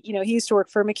 but he used to work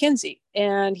for McKinsey,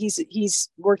 and he's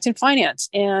worked in finance,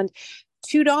 and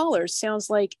 $2 sounds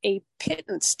like a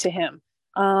pittance to him.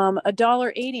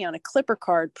 $1.80 on a Clipper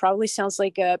card probably sounds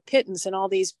like a pittance, and all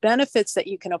these benefits that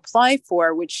you can apply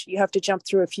for, which you have to jump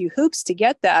through a few hoops to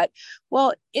get that.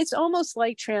 Well, it's almost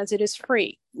like transit is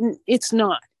free. It's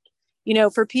not.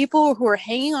 For people who are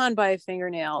hanging on by a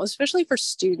fingernail, especially for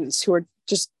students who are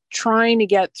just trying to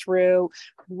get through,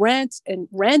 rent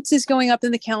is going up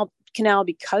in the canal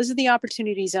because of the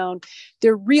opportunity zone.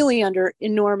 They're really under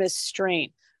enormous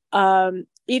strain.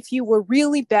 If you were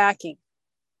really backing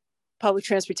public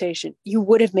transportation, you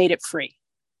would have made it free.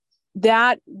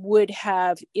 That would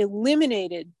have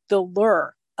eliminated the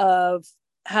lure of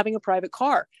having a private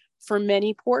car for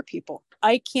many poor people.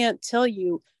 I can't tell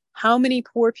you how many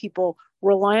poor people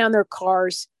rely on their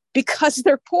cars because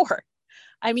they're poor.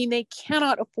 I mean, they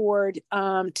cannot afford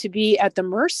to be at the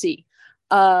mercy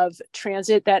of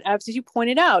transit that, as you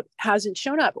pointed out, hasn't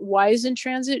shown up. Why isn't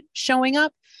transit showing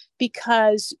up?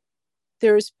 Because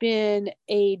there's been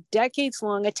a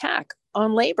decades-long attack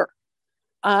on labor.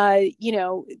 Bus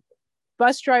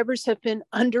drivers have been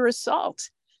under assault.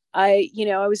 I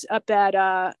was up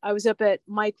at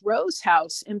Mike Rowe's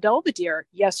house in Belvedere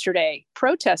yesterday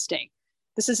protesting.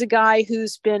 This is a guy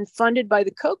who's been funded by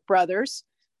the Koch brothers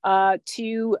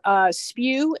to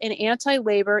spew an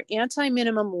anti-labor,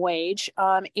 anti-minimum wage,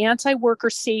 anti-worker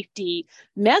safety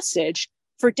message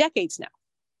for decades now.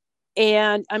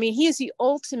 And I mean, he is the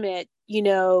ultimate,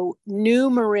 new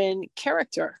Marin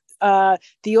character.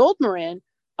 The old Marin,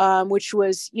 which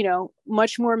was,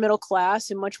 much more middle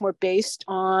class and much more based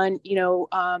on,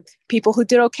 people who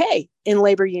did okay in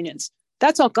labor unions.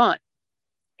 That's all gone.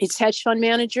 It's hedge fund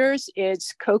managers,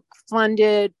 it's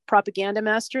Koch-funded propaganda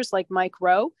masters like Mike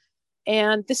Rowe,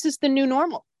 and this is the new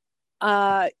normal.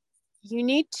 You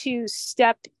need to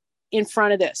step in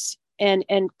front of this and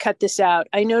cut this out.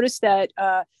 I noticed that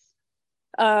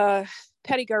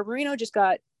Patty Garbarino just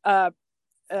got sent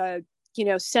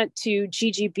to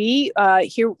GGB.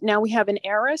 Here now we have an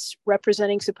heiress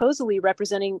supposedly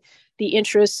representing the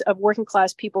interests of working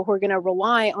class people who are going to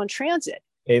rely on transit.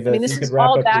 Ava, I mean, this this is is wrap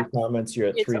all up back. your comments. You're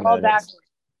at It's 3 all minutes.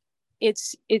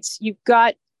 It's you've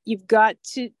got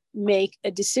to make a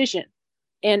decision,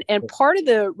 and part of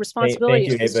the responsibility.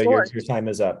 Thank you, Ava. Your time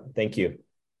is up. Thank you.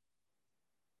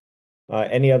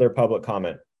 Any other public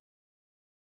comment?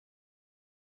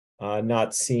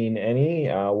 Not seeing any.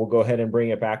 We'll go ahead and bring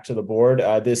it back to the board.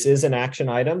 This is an action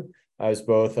item, as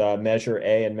both Measure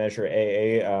A and Measure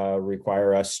AA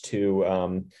require us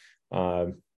to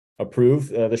approve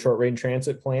the short-range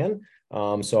transit plan.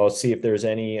 So I'll see if there's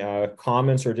any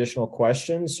comments or additional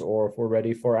questions, or if we're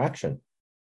ready for action.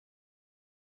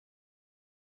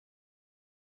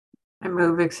 I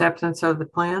move acceptance of the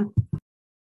plan.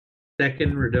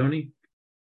 Second, Rodoni.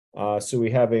 So we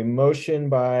have a motion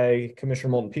by Commissioner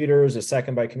Moulton Peters, a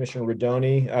second by Commissioner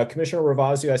Rodoni. Commissioner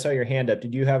Ravazio, I saw your hand up.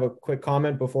 Did you have a quick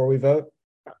comment before we vote?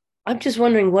 I'm just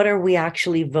wondering, what are we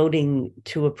actually voting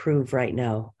to approve right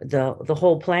now? The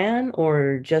whole plan,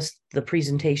 or just the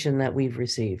presentation that we've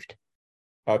received?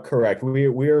 Correct.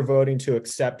 We are voting to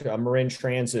accept a Marin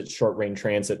Transit short-range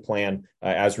transit plan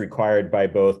as required by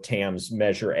both TAM's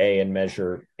Measure A and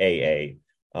Measure AA.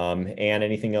 Anne,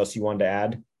 anything else you wanted to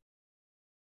add?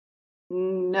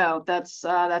 No, that's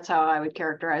how I would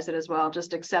characterize it as well.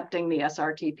 Just accepting the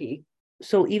SRTP.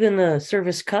 So even the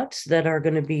service cuts that are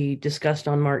going to be discussed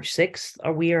on March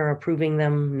 6th, we are approving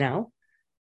them now?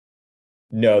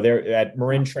 No, there at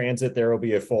Marin Transit, there will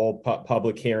be a full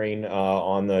public hearing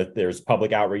there's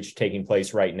public outreach taking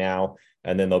place right now,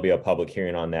 and then there'll be a public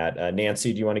hearing on that.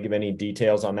 Nancy, do you want to give any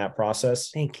details on that process?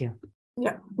 Thank you.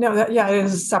 Yeah, no, it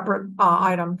is a separate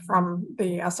item from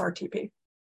the SRTP.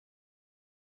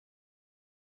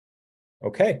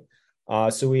 Okay.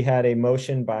 So we had a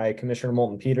motion by Commissioner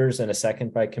Moulton Peters and a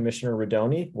second by Commissioner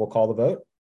Rodoni. We'll call the vote.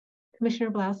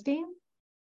 Commissioner Blaustein?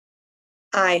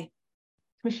 Aye.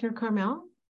 Commissioner Carmel?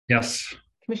 Yes.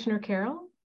 Commissioner Carroll?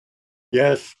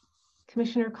 Yes.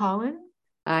 Commissioner Collin?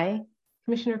 Aye.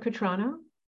 Commissioner Cutrano?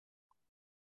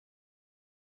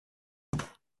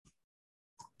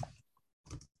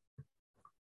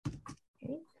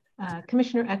 Okay.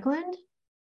 Commissioner Eklund?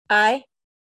 Aye.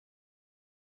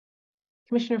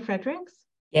 Commissioner Fredericks?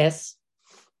 Yes.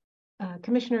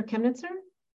 Commissioner Chemnitzer?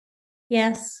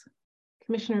 Yes.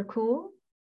 Commissioner Kuhl?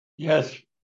 Yes.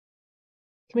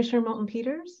 Commissioner Moulton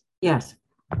Peters? Yes.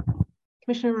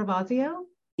 Commissioner Ravazio?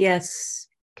 Yes.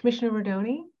 Commissioner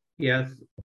Rodoni? Yes.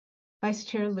 Vice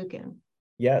Chair Lucan?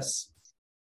 Yes.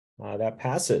 That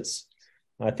passes.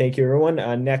 Thank you, everyone.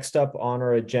 Next up on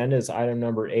our agenda is item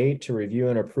number 8, to review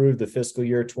and approve the fiscal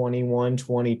year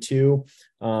 21-22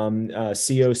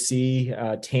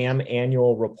 COC TAM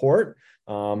annual report.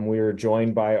 We are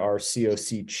joined by our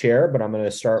COC chair, but I'm going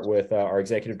to start with our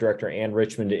executive director, Ann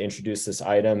Richmond, to introduce this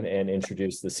item and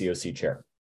introduce the COC chair.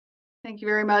 Thank you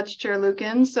very much, Chair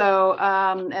Lucan. So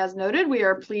as noted, we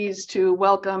are pleased to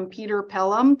welcome Peter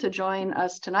Pelham to join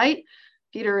us tonight.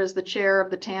 Peter is the chair of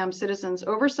the TAM Citizens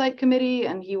Oversight Committee,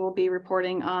 and he will be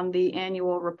reporting on the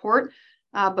annual report.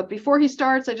 But before he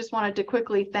starts, I just wanted to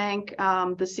quickly thank the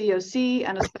COC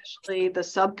and especially the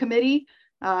subcommittee,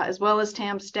 as well as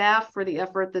TAM staff, for the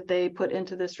effort that they put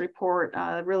into this report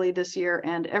really this year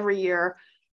and every year.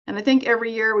 And I think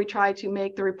every year we try to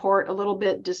make the report a little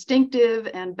bit distinctive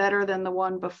and better than the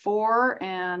one before.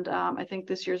 And I think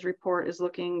this year's report is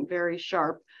looking very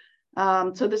sharp.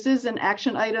 So this is an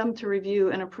action item to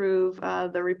review and approve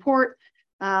the report.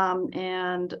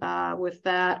 With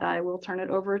that, I will turn it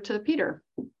over to Peter.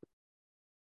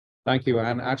 Thank you,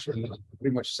 Anne. Actually,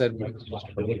 pretty much said.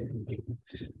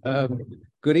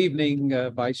 Good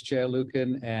evening, Vice Chair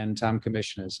Lucan and TAM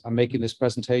commissioners. I'm making this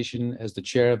presentation as the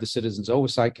chair of the Citizens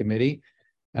Oversight Committee,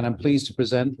 and I'm pleased to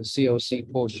present the COC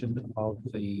portion of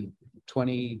the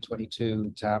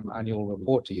 2022 TAM annual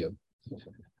report to you.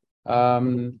 A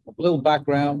little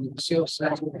background: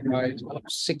 COC provides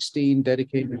 16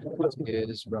 dedicated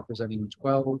volunteers representing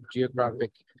 12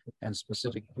 geographic and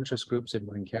specific interest groups in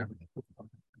Marin County.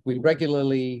 We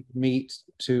regularly meet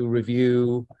to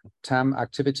review TAM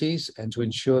activities and to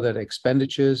ensure that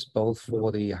expenditures, both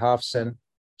for the half-cent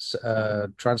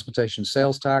transportation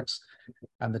sales tax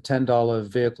and the $10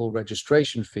 vehicle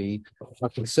registration fee, are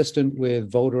consistent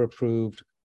with voter-approved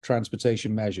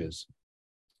transportation measures.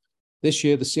 This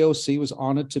year, the COC was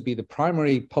honored to be the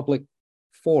primary public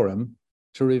forum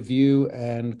to review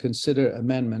and consider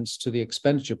amendments to the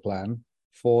expenditure plan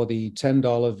for the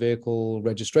 $10 vehicle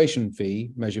registration fee,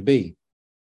 Measure B.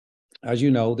 As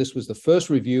you know, this was the first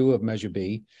review of Measure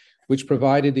B, which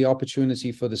provided the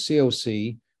opportunity for the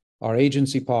COC, our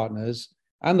agency partners,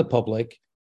 and the public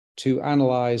to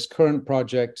analyze current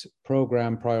project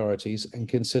program priorities and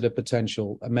consider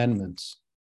potential amendments.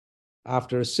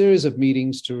 After a series of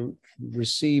meetings to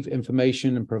receive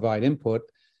information and provide input,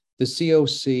 the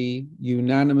COC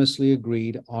unanimously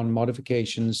agreed on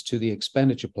modifications to the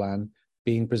expenditure plan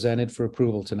being presented for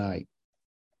approval tonight.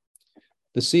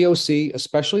 The COC,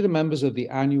 especially the members of the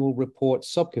annual report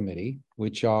subcommittee,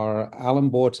 which are Alan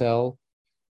Bortel,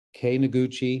 Kay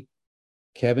Noguchi,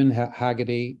 Kevin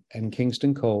Haggerty, and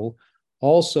Kingston Cole,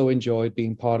 also enjoyed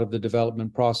being part of the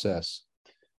development process.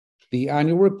 The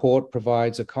annual report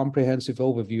provides a comprehensive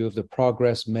overview of the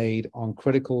progress made on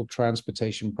critical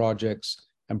transportation projects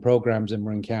and programs in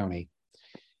Marin County.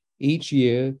 Each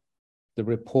year, the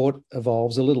report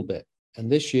evolves a little bit, and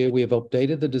this year we have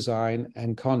updated the design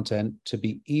and content to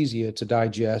be easier to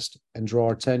digest and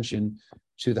draw attention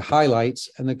to the highlights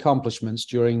and accomplishments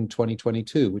during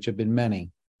 2022, which have been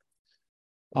many.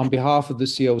 On behalf of the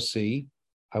COC,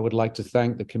 I would like to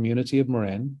thank the community of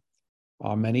Marin,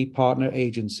 our many partner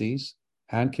agencies,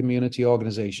 and community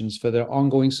organizations for their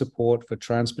ongoing support for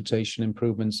transportation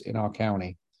improvements in our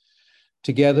county.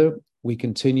 Together, we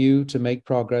continue to make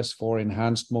progress for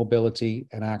enhanced mobility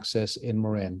and access in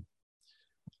Marin.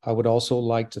 I would also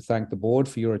like to thank the board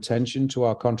for your attention to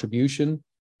our contribution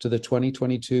to the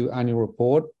 2022 annual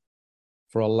report,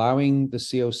 for allowing the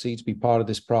COC to be part of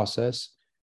this process,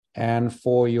 and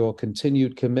for your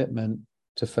continued commitment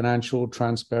to financial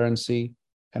transparency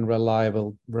and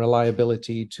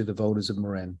reliability to the voters of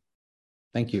Marin.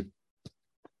 Thank you.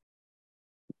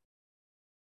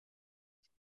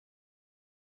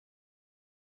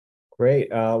 Great.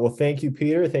 Well, thank you,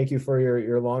 Peter. Thank you for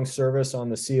your long service on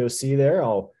the COC there.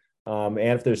 And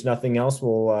if there's nothing else,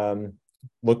 we'll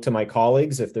look to my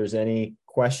colleagues if there's any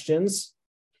questions.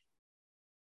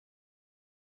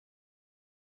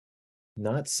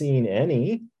 Not seeing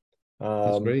any.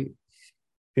 That's great.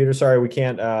 Peter, sorry, we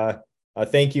can't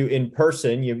thank you in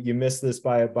person. You missed this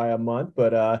by a month,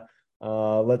 but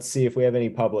let's see if we have any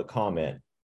public comment.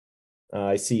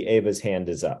 I see Ava's hand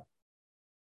is up.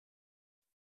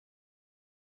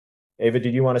 Ava,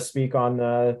 did you want to speak on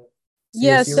the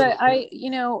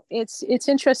COC? Yes, it's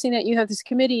interesting that you have this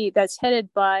committee that's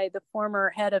headed by the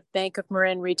former head of Bank of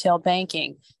Marin Retail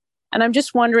Banking. And I'm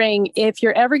just wondering if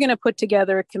you're ever going to put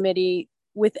together a committee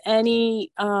with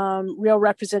any real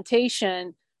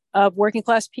representation of working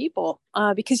class people,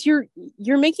 because you're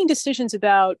making decisions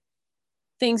about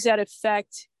things that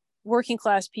affect working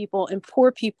class people and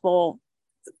poor people.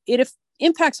 It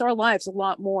impacts our lives a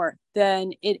lot more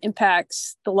than it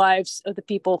impacts the lives of the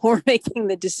people who are making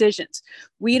the decisions.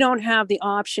 We don't have the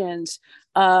options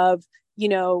of,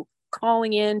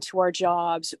 calling in to our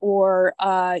jobs or,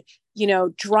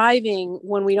 driving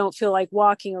when we don't feel like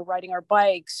walking or riding our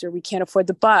bikes, or we can't afford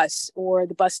the bus, or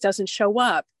the bus doesn't show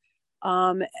up.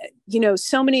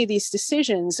 So many of these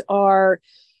decisions are,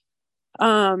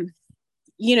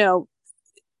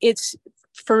 it's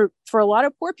for a lot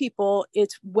of poor people,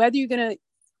 it's whether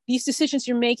these decisions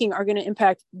you're making are going to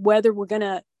impact whether we're going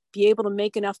to be able to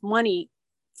make enough money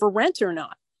for rent or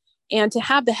not. And to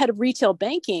have the head of retail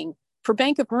banking for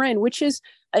Bank of Marin, which is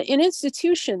an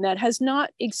institution that has not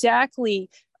exactly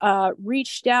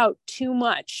reached out too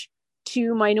much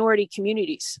to minority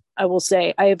communities, I will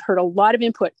say. I have heard a lot of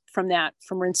input from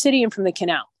Marin City and from the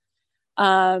Canal.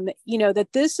 That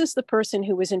this is the person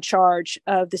who was in charge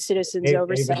of the citizens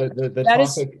oversight.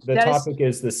 The topic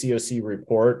is the COC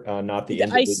report, not the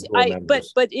individual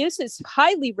members. But it is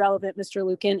highly relevant, Mr.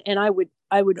 Lucan, and I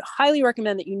would highly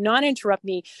recommend that you not interrupt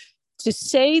me to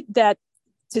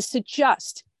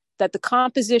suggest that the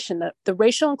composition, the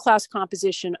racial and class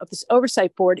composition of this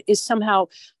oversight board is somehow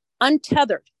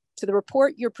untethered to the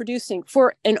report you're producing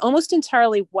for an almost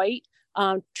entirely white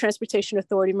Transportation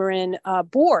Authority Marin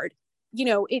board.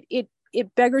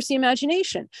 It beggars the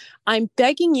imagination. I'm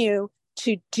begging you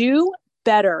to do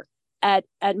better at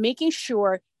making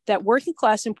sure that working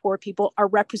class and poor people are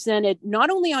represented not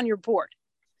only on your board,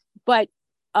 but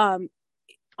on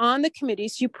the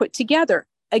committees you put together.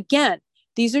 Again,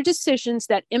 these are decisions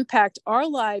that impact our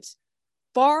lives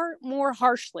far more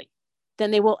harshly than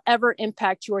they will ever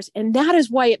impact yours. And that is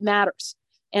why it matters.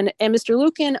 And Mr.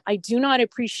 Lucan, I do not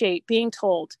appreciate being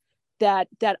told that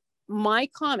my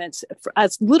comments, for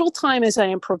as little time as I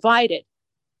am provided,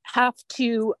 have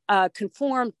to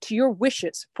conform to your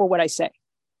wishes for what I say.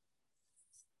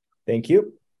 Thank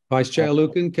you. Vice Chair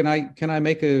Lucan, can I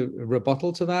make a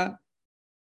rebuttal to that?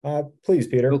 Please,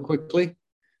 Peter. Real quickly.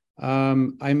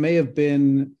 I may have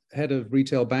been head of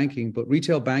retail banking, but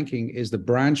retail banking is the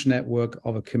branch network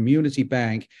of a community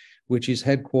bank, which is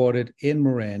headquartered in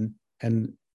Marin.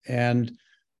 And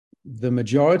the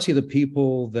majority of the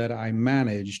people that I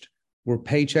managed were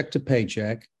paycheck to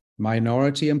paycheck,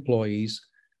 minority employees.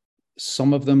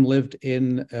 Some of them lived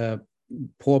in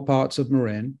poor parts of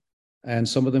Marin, and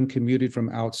some of them commuted from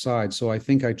outside. So I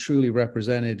think I truly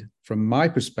represented, from my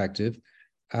perspective,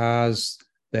 as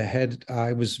the head,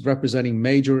 I was representing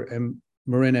major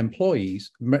Marin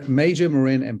employees, major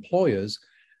Marin employers.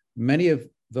 Many of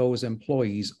those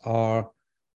employees are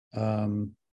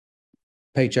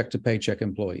paycheck to paycheck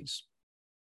employees.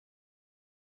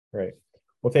 Right.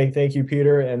 Well, thank you,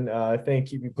 Peter, and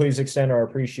thank you. Please extend our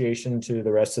appreciation to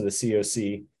the rest of the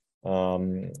COC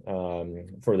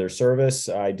for their service.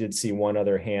 I did see one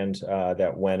other hand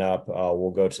that went up.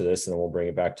 We'll go to this and then we'll bring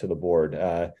it back to the board.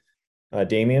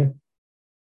 Damien?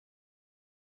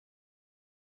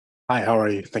 Hi, how are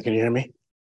you? Can you hear me?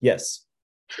 Yes.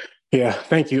 Yeah,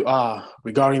 thank you.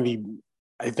 Regarding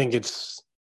I think it's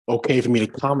okay for me to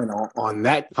comment on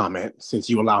that comment since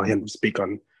you allowed him to speak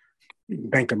on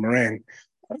Bank of Marin.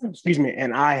 Excuse me.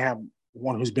 And I have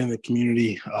one who's been in the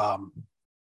community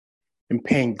and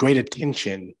paying great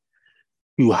attention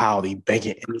to how the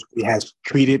banking industry has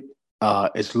treated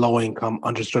its low-income,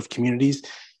 underserved communities.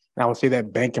 And I would say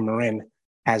that Bank of Marin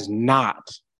has not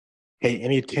paid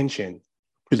any attention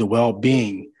to the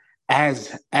well-being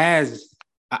as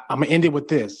I'm gonna end it with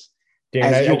this.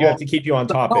 Dan, I do have to keep you on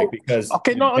topic because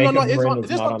okay, no, Bank of it's Marin on, was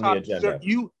not on the topic, agenda. sir.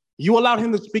 You allowed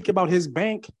him to speak about his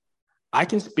bank. I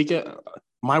can speak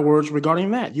my words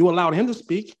regarding that. You allowed him to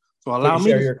speak, so allow me to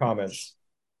share your comments.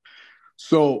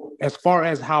 So as far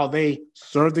as how they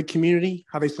serve the community,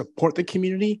 how they support the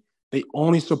community, they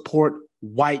only support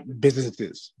white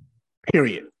businesses,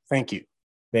 period. Thank you.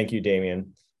 Thank you,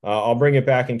 Damien. I'll bring it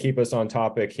back and keep us on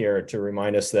topic here to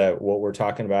remind us that what we're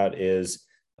talking about is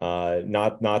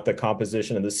not the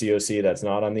composition of the COC. That's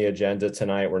not on the agenda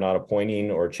tonight. We're not appointing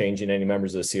or changing any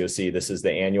members of the COC. This is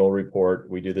the annual report.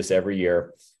 We do this every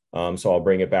year. So I'll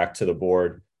bring it back to the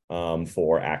board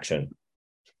for action.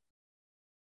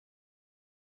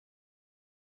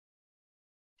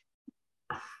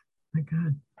 My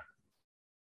God.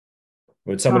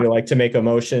 Would somebody like to make a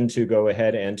motion to go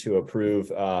ahead and to approve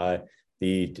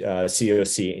the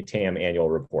COC TAM annual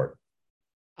report?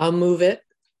 I'll move it.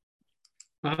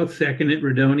 I'll second it,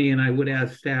 Rodoni, and I would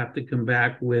ask staff to come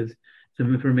back with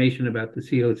some information about the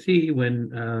COC when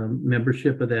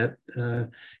membership of that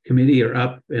committee are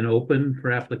up and open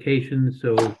for applications,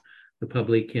 so the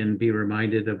public can be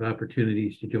reminded of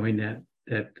opportunities to join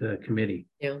that committee.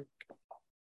 Yeah.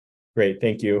 Great,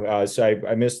 thank you. So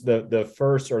I missed the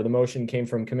first, or the motion came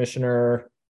from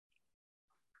Commissioner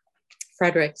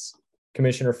Fredericks.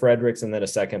 Commissioner Fredericks, and then a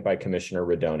second by Commissioner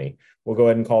Rodoni. We'll go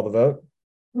ahead and call the vote.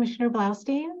 Commissioner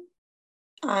Blaustein?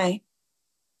 Aye.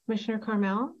 Commissioner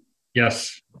Carmel?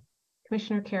 Yes.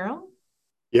 Commissioner Carroll?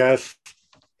 Yes.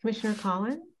 Commissioner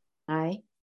Collin? Aye.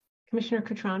 Commissioner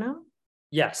Cutrano?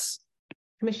 Yes.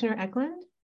 Commissioner Eklund?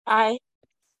 Aye.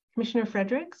 Commissioner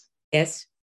Fredericks? Yes.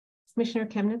 Commissioner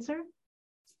Chemnitzer?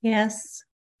 Yes.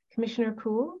 Commissioner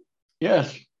Kuhl?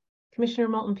 Yes. Commissioner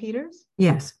Moulton Peters?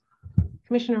 Yes.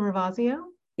 Commissioner Ravazio?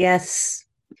 Yes.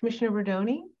 Commissioner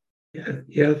Rodoni?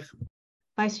 Yes.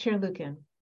 Vice Chair Lucan?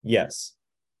 Yes,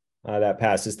 that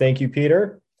passes. Thank you,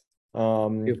 Peter.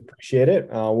 Appreciate it.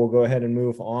 We'll go ahead and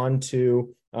move on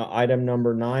to item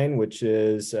number 9, which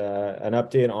is an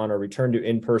update on a return to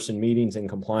in-person meetings in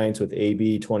compliance with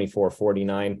AB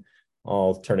 2449.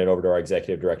 I'll turn it over to our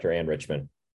Executive Director, Ann Richmond.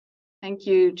 Thank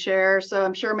you, Chair. So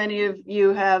I'm sure many of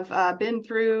you have been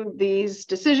through these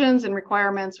decisions and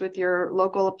requirements with your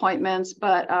local appointments,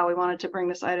 but we wanted to bring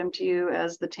this item to you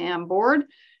as the TAM board.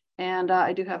 And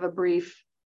I do have a brief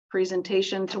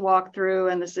presentation to walk through,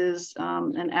 and this is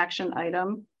an action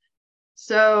item.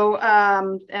 So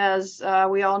as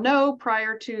we all know,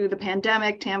 prior to the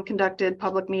pandemic, TAM conducted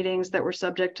public meetings that were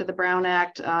subject to the Brown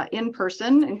Act in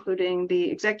person, including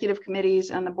the executive committees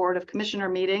and the Board of Commissioner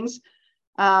meetings.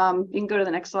 You can go to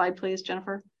the next slide, please,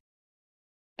 Jennifer.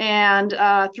 And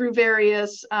through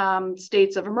various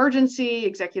states of emergency,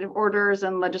 executive orders,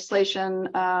 and legislation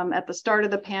at the start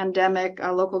of the pandemic,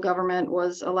 local government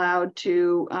was allowed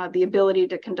to the ability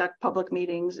to conduct public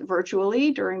meetings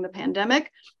virtually during the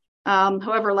pandemic.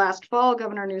 However, last fall,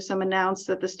 Governor Newsom announced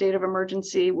that the state of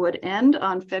emergency would end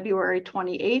on February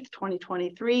 28th,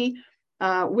 2023,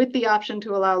 with the option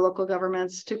to allow local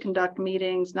governments to conduct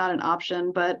meetings, not an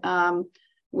option, but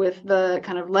with the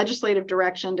kind of legislative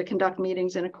direction to conduct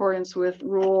meetings in accordance with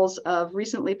rules of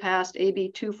recently passed AB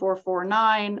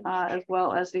 2449, as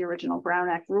well as the original Brown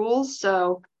Act rules.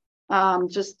 So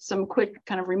Just some quick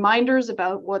kind of reminders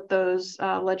about what those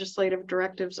legislative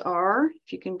directives are.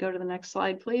 If you can go to the next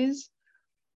slide, please.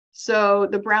 So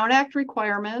the Brown Act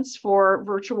requirements for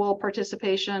virtual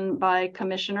participation by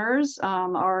commissioners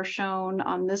are shown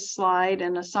on this slide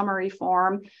in a summary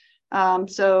form.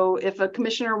 So if a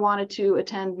commissioner wanted to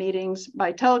attend meetings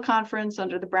by teleconference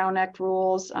under the Brown Act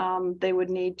rules, they would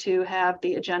need to have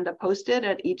the agenda posted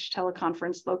at each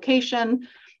teleconference location,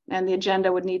 and the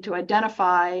agenda would need to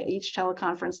identify each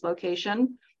teleconference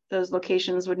location. Those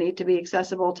locations would need to be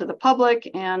accessible to the public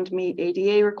and meet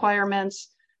ADA requirements.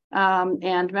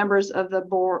 And members of the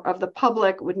board of the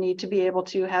public would need to be able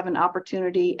to have an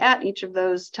opportunity at each of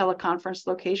those teleconference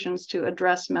locations to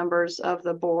address members of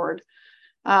the board.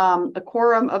 A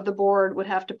quorum of the board would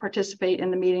have to participate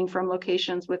in the meeting from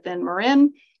locations within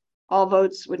Marin. All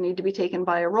votes would need to be taken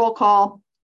by a roll call,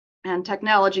 and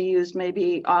technology used may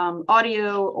be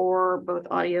audio or both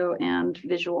audio and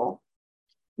visual.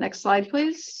 Next slide,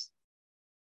 please.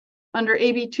 Under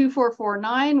AB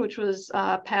 2449, which was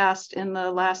passed in the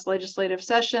last legislative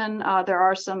session, there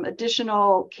are some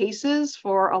additional cases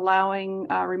for allowing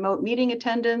remote meeting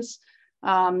attendance,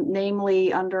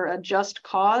 namely under a just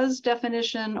cause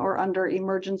definition or under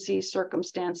emergency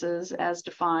circumstances as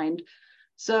defined.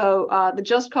 So the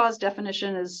just cause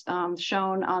definition is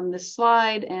shown on this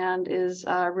slide and is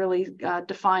really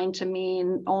defined to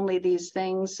mean only these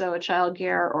things. So a child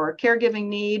care or caregiving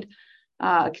need,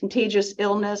 a contagious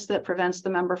illness that prevents the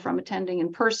member from attending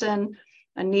in person,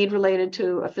 a need related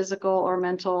to a physical or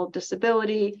mental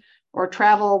disability, or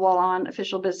travel while on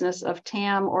official business of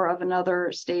TAM or of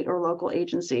another state or local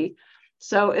agency.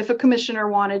 So if a commissioner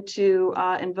wanted to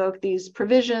invoke these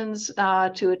provisions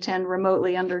to attend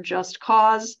remotely under just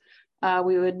cause,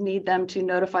 we would need them to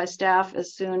notify staff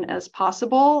as soon as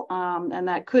possible. And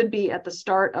that could be at the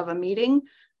start of a meeting.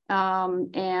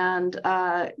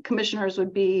 Commissioners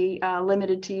would be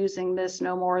limited to using this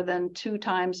no more than 2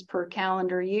 times per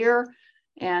calendar year.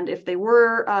 And if they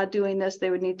were doing this, they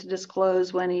would need to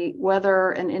disclose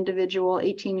whether an individual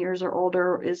 18 years or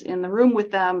older is in the room with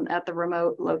them at the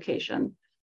remote location.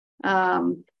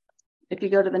 If you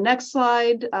go to the next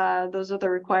slide, those are the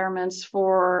requirements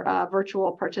for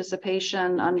virtual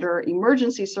participation under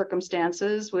emergency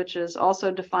circumstances, which is also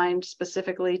defined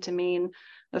specifically to mean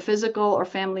a physical or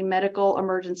family medical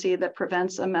emergency that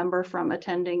prevents a member from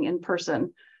attending in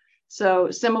person.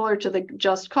 So similar to the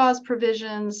just cause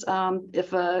provisions,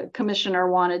 if a commissioner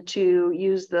wanted to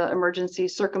use the emergency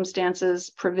circumstances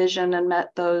provision and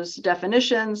met those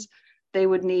definitions, they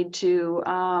would need to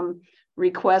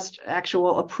request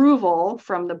actual approval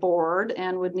from the board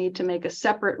and would need to make a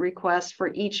separate request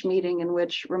for each meeting in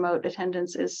which remote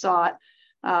attendance is sought.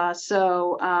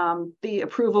 The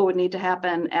approval would need to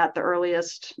happen at the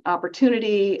earliest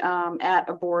opportunity at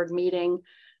a board meeting.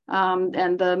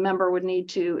 And the member would need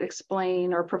to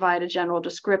explain or provide a general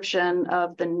description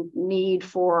of the need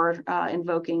for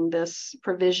invoking this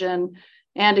provision.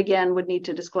 And again, would need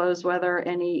to disclose whether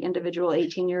any individual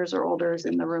 18 years or older is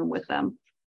in the room with them.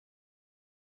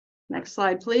 Next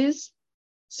slide, please.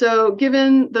 So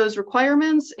given those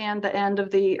requirements and the end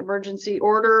of the emergency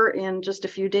order in just a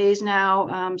few days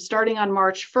now, starting on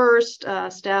March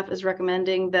 1st, staff is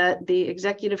recommending that the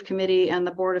Executive Committee and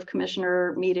the Board of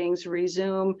Commissioner meetings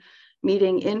resume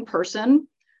meeting in person.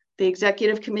 The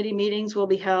Executive Committee meetings will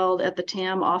be held at the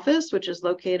TAM office, which is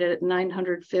located at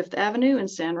 900 Fifth Avenue in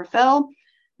San Rafael.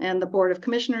 And the Board of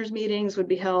Commissioners meetings would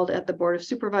be held at the Board of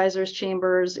Supervisors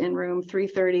chambers in room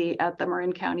 330 at the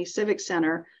Marin County Civic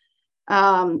Center.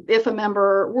 If a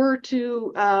member were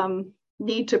to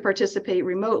need to participate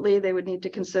remotely, they would need to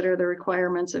consider the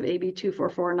requirements of AB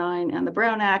 2449 and the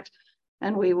Brown Act,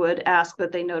 and we would ask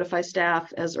that they notify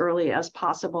staff as early as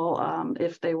possible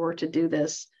if they were to do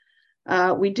this.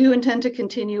 We do intend to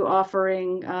continue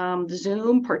offering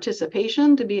Zoom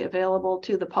participation to be available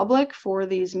to the public for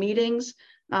these meetings,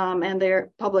 and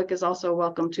their public is also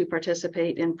welcome to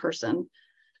participate in person.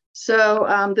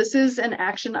 So this is an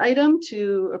action item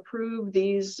to approve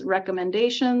these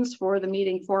recommendations for the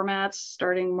meeting formats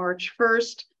starting March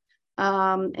 1st.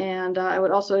 I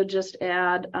would also just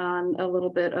add on a little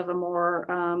bit of a more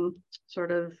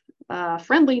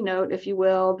friendly note, if you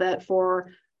will, that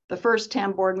for the first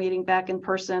TAM board meeting back in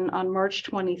person on March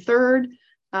 23rd,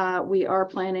 we are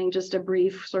planning just a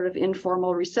brief sort of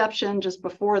informal reception just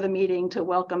before the meeting to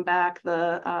welcome back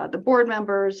the board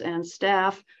members and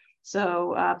staff.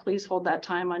 So please hold that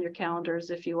time on your calendars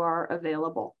if you are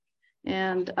available.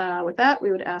 And with that,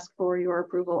 we would ask for your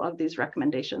approval of these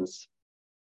recommendations.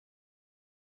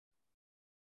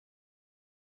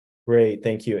 Great,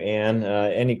 thank you, Anne.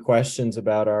 Any questions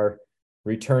about our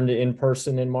return to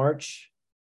in-person in March?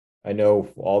 I know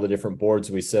all the different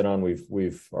boards we sit on,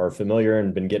 we've are familiar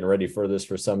and been getting ready for this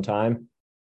for some time.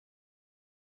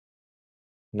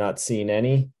 Not seeing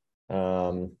any.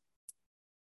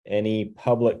 Any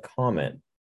public comment?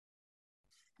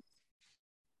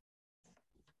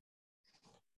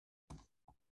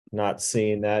 Not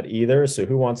seeing that either. So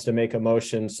who wants to make a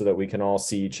motion so that we can all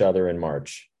see each other in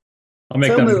March? I'll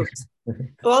make So that moved.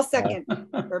 motion. Well, second.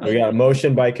 We got a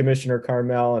motion by Commissioner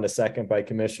Carmel and a second by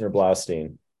Commissioner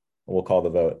Blaustein. We'll call the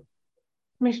vote.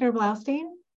 Commissioner Blaustein,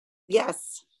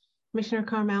 Yes. Commissioner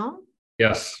Carmel,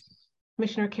 Yes.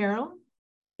 Commissioner Carroll,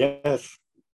 Yes.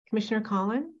 Commissioner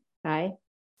Collin, Aye.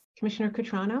 Commissioner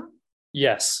Cutrano,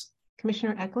 Yes.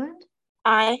 Commissioner Eklund,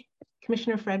 Aye.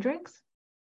 Commissioner Fredericks,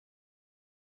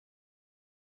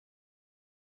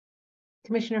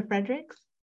 Commissioner Fredericks,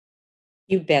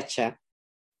 You betcha.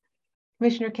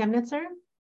 Commissioner Chemnitzer,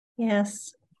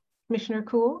 Yes. Commissioner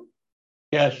Cool,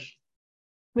 Yes.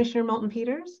 Commissioner Moulton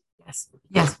Peters, Yes.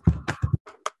 Yes.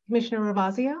 Commissioner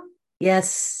Ravazio,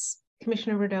 Yes.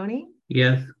 Commissioner Rodoni,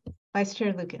 Yes. Vice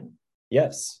Chair Lucan.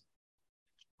 Yes.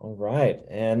 All right.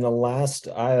 And the last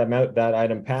item out, that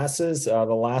item passes. The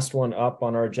last one up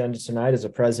on our agenda tonight is a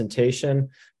presentation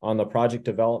on the project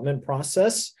development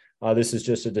process. This is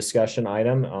just a discussion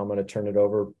item. I'm going to turn it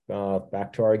over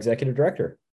back to our executive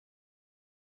director.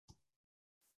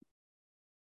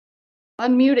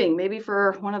 Unmuting, maybe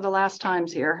for one of the last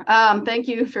times here. Thank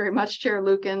you very much, Chair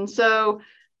Lucan. So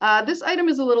this item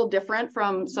is a little different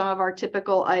from some of our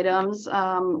typical items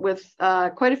with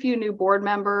quite a few new board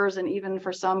members, and even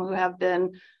for some who have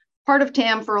been part of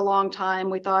TAM for a long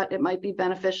time, we thought it might be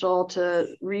beneficial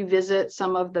to revisit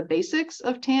some of the basics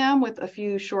of TAM with a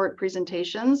few short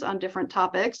presentations on different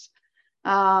topics.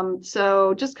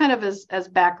 So just kind of as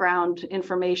background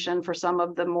information for some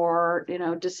of the more,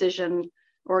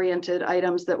 decision-oriented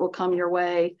items that will come your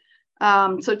way.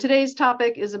 So today's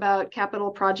topic is about capital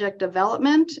project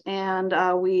development, and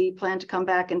we plan to come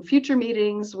back in future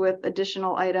meetings with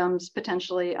additional items,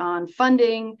 potentially on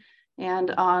funding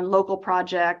and on local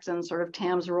projects and sort of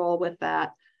TAM's role with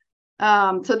that.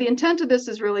 So the intent of this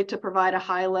is really to provide a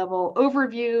high-level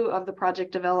overview of the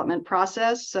project development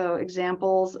process, so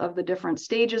examples of the different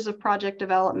stages of project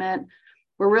development.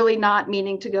 We're really not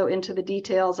meaning to go into the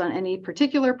details on any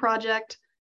particular project.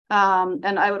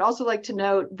 And I would also like to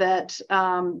note that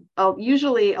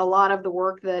usually a lot of the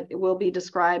work that will be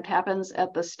described happens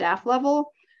at the staff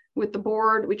level. With the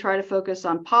board, we try to focus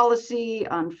on policy,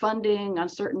 on funding, on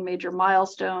certain major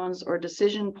milestones or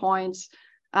decision points.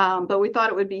 But we thought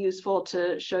it would be useful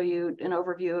to show you an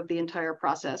overview of the entire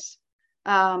process.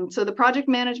 So the project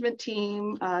management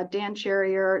team, Dan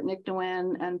Cherrier, Nick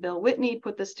Nguyen, and Bill Whitney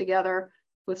put this together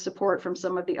with support from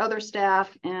some of the other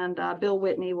staff, and Bill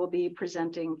Whitney will be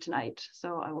presenting tonight.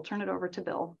 So I will turn it over to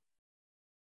Bill.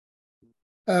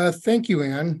 Thank you,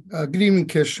 Ann. Good evening,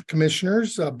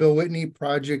 commissioners. Bill Whitney,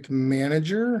 project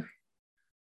manager.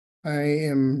 I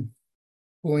am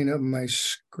pulling up my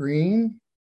screen.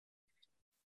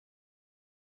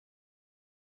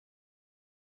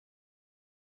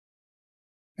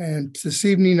 And this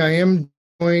evening, I am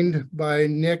joined by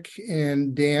Nick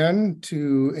and Dan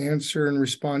to answer and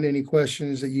respond to any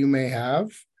questions that you may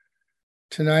have.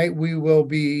 Tonight, we will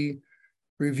be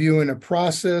reviewing a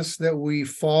process that we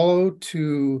follow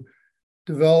to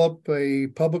develop a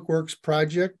public works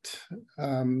project.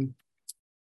 There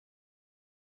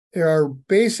are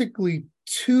basically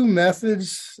two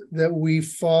methods that we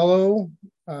follow.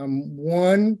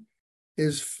 One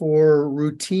is for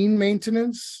routine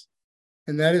maintenance,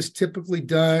 and that is typically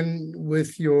done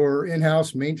with your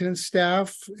in-house maintenance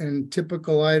staff, and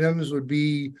typical items would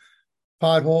be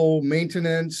pothole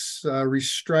maintenance,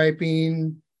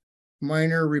 restriping,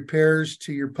 minor repairs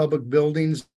to your public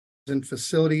buildings and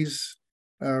facilities,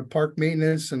 park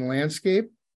maintenance and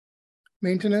landscape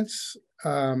maintenance.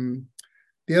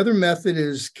 The other method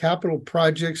is capital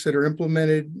projects that are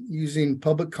implemented using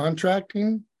public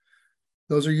contracting.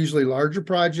 Those are usually larger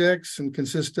projects and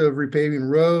consist of repaving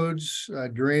roads,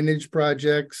 drainage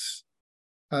projects,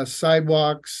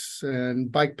 sidewalks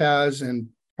and bike paths and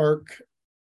park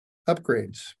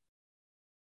upgrades.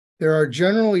 There are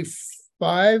generally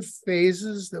 5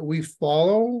 phases that we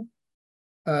follow.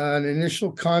 An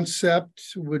initial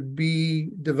concept would be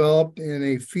developed in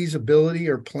a feasibility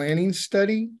or planning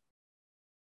study.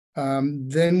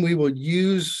 Then we will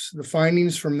use the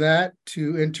findings from that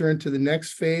to enter into the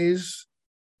next phase,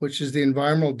 which is the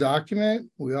environmental document.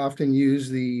 We often use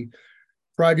the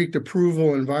project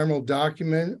approval environmental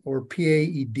document, or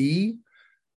PAED,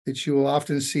 that you will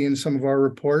often see in some of our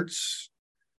reports.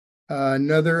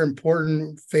 Another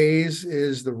important phase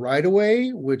is the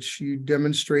right-of-way, which you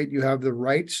demonstrate you have the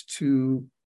rights to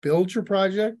build your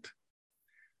project.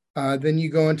 Then you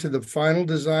go into the final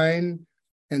design,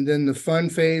 and then the fun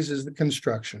phase is the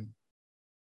construction.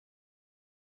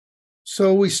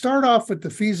 So we start off with the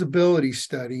feasibility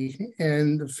study,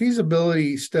 and the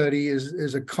feasibility study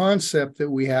is a concept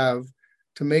that we have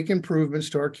to make improvements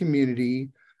to our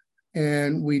community.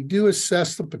 And we do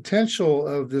assess the potential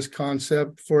of this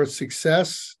concept for its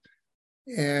success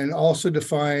and also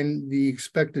define the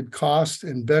expected cost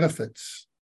and benefits.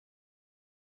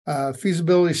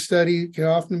 Feasibility study can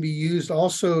often be used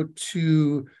also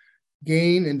to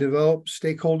gain and develop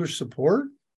stakeholder support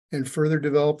and further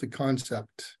develop the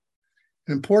concept.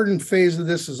 An important phase of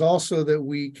this is also that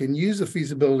we can use a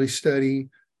feasibility study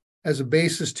as a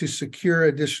basis to secure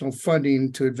additional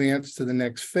funding to advance to the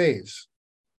next phase.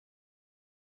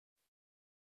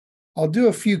 I'll do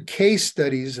a few case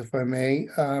studies, if I may.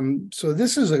 So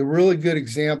this is a really good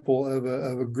example of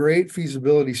a great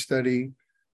feasibility study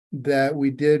that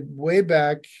we did way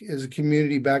back as a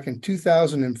community back in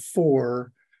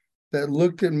 2004 that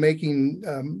looked at making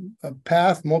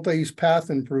multi-use path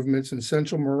improvements in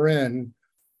Central Marin.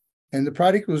 And the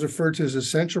project was referred to as the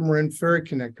Central Marin Ferry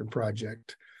Connector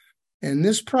Project. And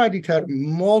this project had a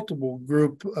multiple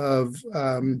group of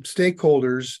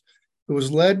stakeholders. It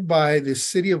was led by the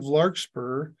city of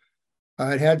Larkspur.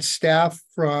 It had staff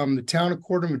from the town of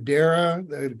Corte Madera,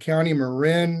 the county of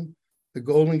Marin, the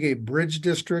Golden Gate Bridge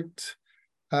District,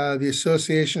 the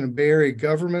Association of Bay Area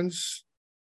Governments,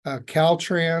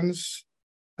 Caltrans,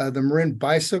 the Marin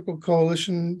Bicycle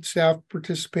Coalition staff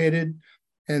participated,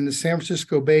 and the San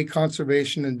Francisco Bay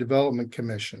Conservation and Development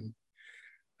Commission.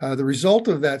 The result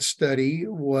of that study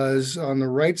was on the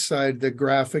right side, the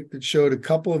graphic that showed a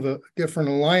couple of different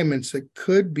alignments that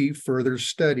could be further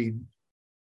studied.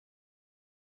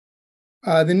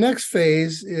 The next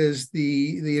phase is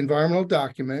the environmental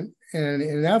document. And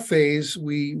in that phase,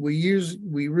 we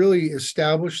really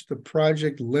establish the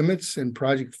project limits and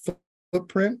project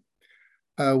footprint.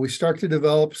 We start to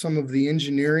develop some of the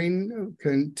engineering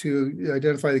to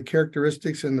identify the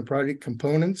characteristics and the project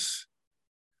components.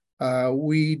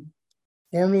 We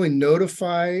formally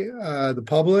notify the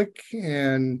public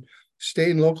and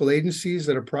state and local agencies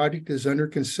that a project is under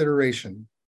consideration.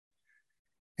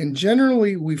 And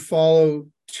generally, we follow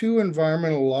two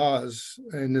environmental laws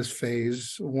in this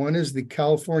phase. One is the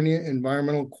California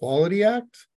Environmental Quality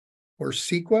Act, or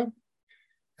CEQA,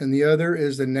 and the other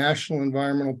is the National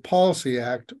Environmental Policy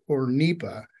Act, or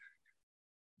NEPA.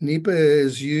 NEPA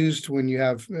is used when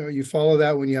you follow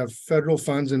that when you have federal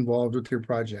funds involved with your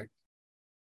project.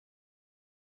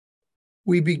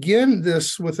 We begin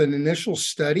this with an initial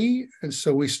study, and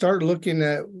so we start looking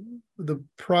at the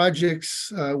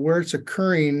projects where it's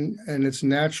occurring and its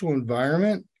natural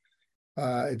environment,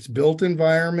 its built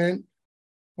environment,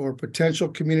 or potential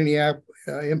community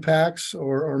impacts,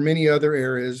 or many other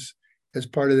areas as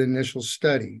part of the initial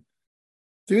study.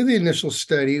 Through the initial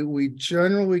study, we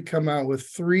generally come out with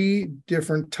three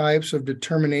different types of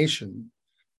determination.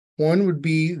 One would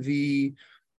be the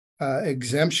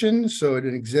exemption. So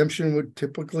an exemption would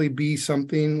typically be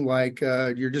something like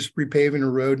you're just repaving a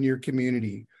road in your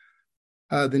community.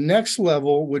 The next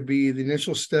level would be the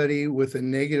initial study with a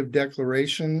negative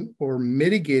declaration or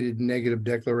mitigated negative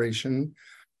declaration.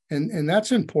 And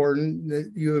that's important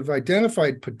that you have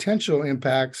identified potential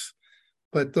impacts,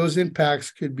 but those impacts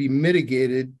could be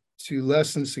mitigated to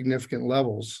less than significant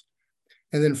levels.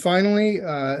 And then finally,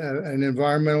 an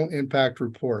environmental impact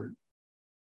report.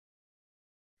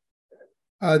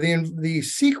 The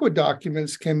CEQA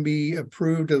documents can be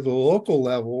approved at the local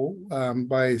level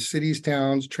by cities,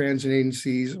 towns, transit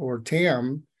agencies, or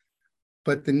TAM,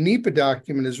 but the NEPA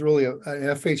document is really an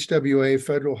FHWA,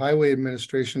 Federal Highway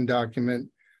Administration document,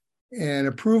 and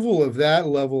approval of that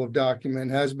level of document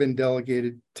has been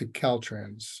delegated to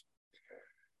Caltrans.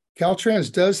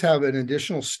 Caltrans does have an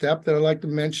additional step that I'd like to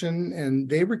mention, and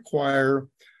they require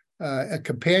a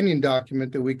companion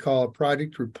document that we call a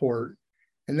project report.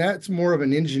 And that's more of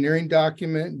an engineering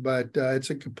document, but it's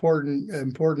an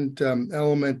important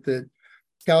element that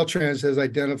Caltrans has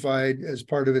identified as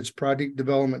part of its project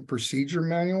development procedure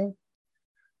manual.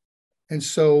 And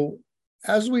so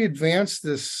as we advance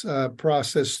this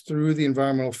process through the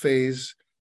environmental phase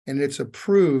and it's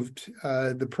approved,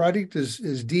 the project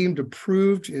is deemed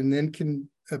approved and then can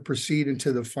proceed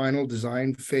into the final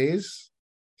design phase.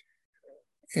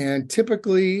 And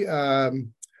typically,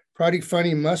 project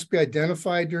funding must be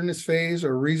identified during this phase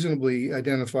or reasonably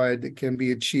identified that can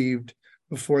be achieved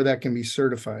before that can be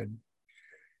certified.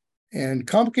 And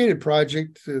complicated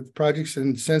projects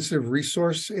in sensitive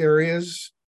resource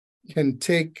areas can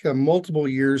take multiple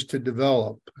years to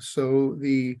develop. So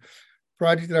the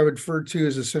project that I would refer to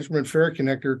as the Central Marin Ferry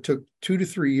Connector took 2 to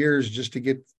 3 years just to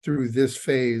get through this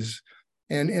phase.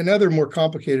 And other more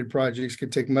complicated projects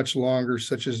could take much longer,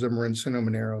 such as the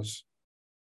Marin-Sonoma Narrows.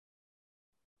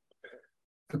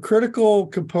 A critical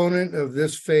component of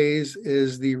this phase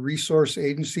is the resource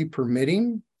agency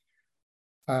permitting.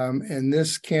 And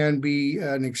this can be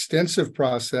an extensive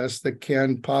process that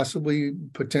can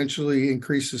potentially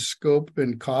increase the scope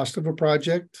and cost of a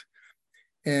project.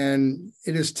 And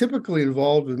it is typically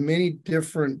involved with many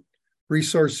different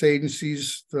resource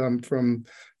agencies from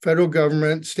federal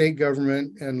government, state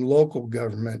government, and local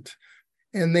government.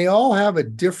 And they all have a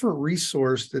different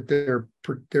resource that they're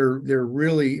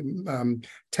really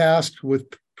tasked with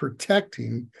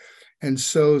protecting. And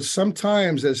so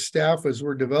sometimes as staff, as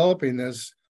we're developing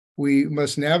this, we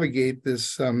must navigate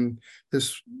this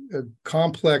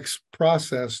complex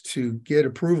process to get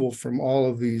approval from all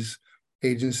of these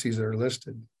agencies that are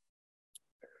listed.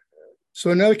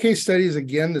 So another case study is,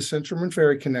 again, the Central Marin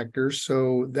Ferry Connector.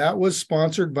 So that was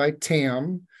sponsored by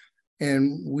TAM,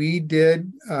 and we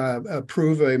did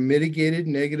approve a mitigated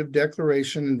negative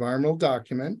declaration environmental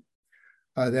document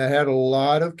that had a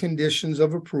lot of conditions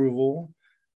of approval,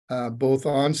 both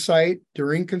on site,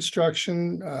 during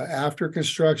construction, after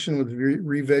construction with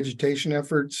revegetation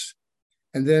efforts.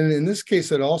 And then in this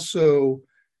case, it also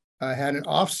had an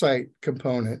off-site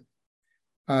component.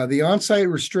 The on-site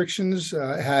restrictions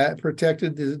had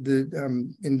protected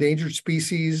the endangered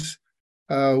species,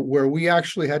 where we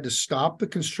actually had to stop the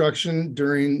construction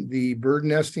during the bird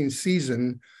nesting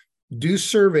season, do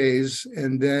surveys,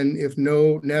 and then if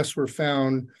no nests were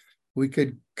found, we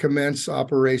could commence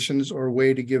operations or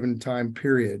wait a given time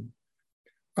period.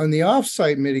 On the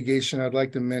off-site mitigation, I'd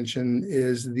like to mention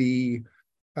is the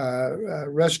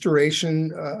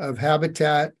restoration of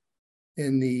habitat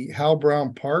in the Hal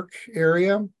Brown Park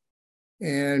area.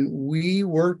 And we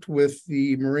worked with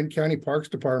the Marin County Parks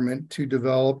Department to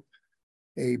develop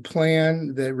a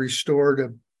plan that restored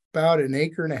about 1.5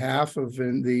 acres of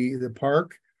the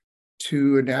park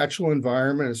to a natural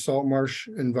environment, a salt marsh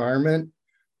environment.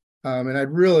 And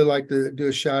I'd really like to do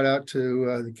a shout out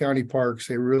to the county parks.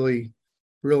 They really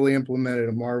implemented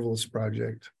a marvelous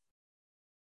project.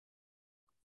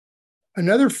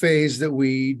 Another phase that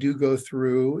we do go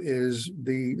through is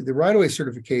the right-of-way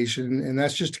certification, and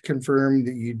that's just to confirm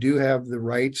that you do have the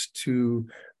rights to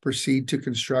proceed to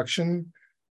construction.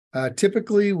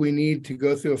 Typically, we need to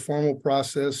go through a formal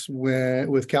process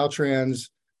with Caltrans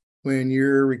when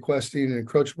you're requesting an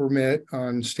encroachment permit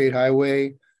on state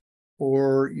highway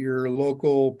or your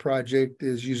local project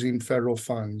is using federal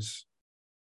funds.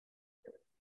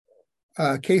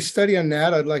 Case study on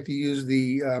that, I'd like to use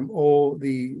the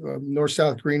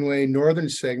North-South Greenway northern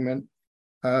segment.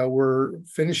 We're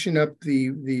finishing up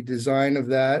the design of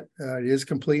that. It is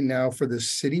complete now for the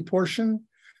city portion.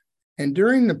 And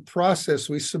during the process,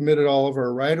 we submitted all of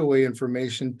our right-of-way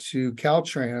information to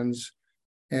Caltrans,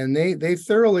 and they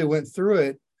thoroughly went through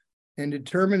it and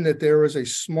determined that there was a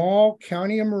small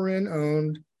County of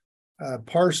Marin-owned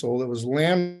parcel that was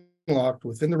landlocked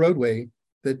within the roadway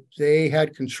that they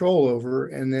had control over,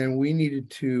 and then we needed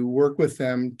to work with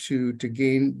them to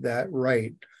gain that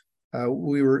right.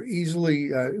 We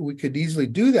could easily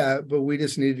do that, but we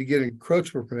just needed to get an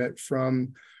encroachment permit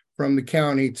from the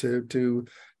county to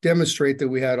demonstrate that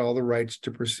we had all the rights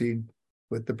to proceed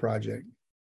with the project.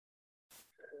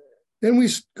 Then we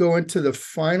go into the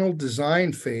final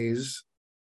design phase,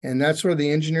 and that's where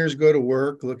the engineers go to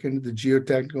work, look into the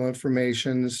geotechnical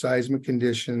information, the seismic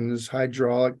conditions,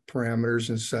 hydraulic parameters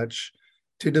and such,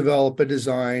 to develop a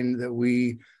design that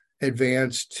we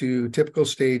advance to typical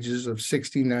stages of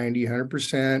 60, 90,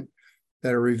 100%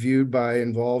 that are reviewed by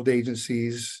involved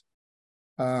agencies.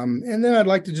 And then I'd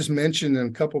like to just mention a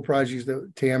couple of projects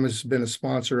that TAM has been a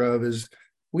sponsor of is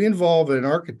we involve an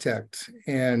architect,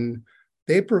 and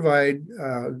they provide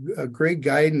a great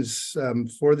guidance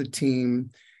for the team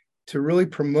to really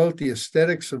promote the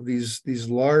aesthetics of these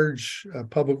large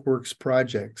public works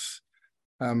projects.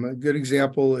 A good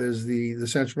example is the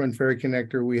Central Marin Ferry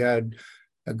Connector. We had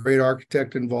a great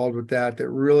architect involved with that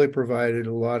really provided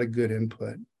a lot of good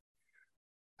input.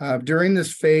 During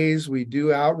this phase, we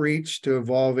do outreach to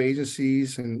involve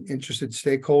agencies and interested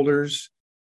stakeholders.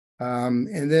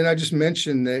 And then I just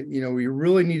mentioned that, we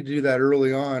really need to do that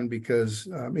early on because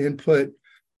input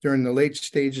during the late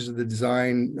stages of the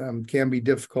design can be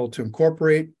difficult to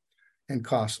incorporate and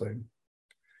costly.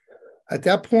 At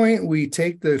that point, we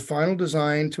take the final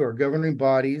design to our governing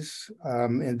bodies,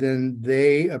 and then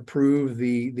they approve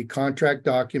the contract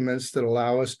documents that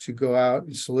allow us to go out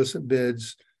and solicit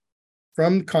bids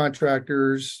from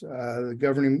contractors. The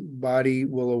governing body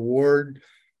will award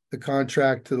the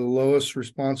contract to the lowest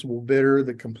responsible bidder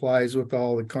that complies with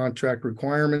all the contract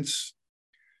requirements.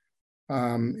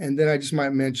 And then I just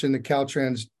might mention that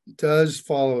Caltrans does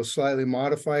follow a slightly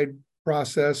modified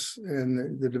process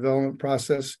in the development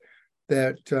process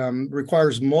that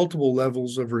requires multiple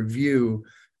levels of review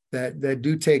that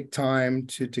do take time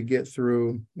to get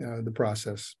through the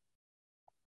process.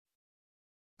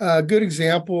 A good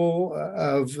example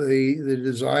of the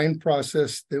design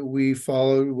process that we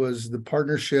followed was the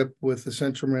partnership with the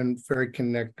Central Marin Ferry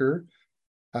Connector.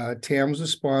 TAM was a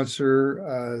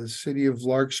sponsor. The city of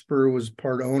Larkspur was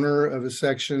part owner of a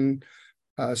section.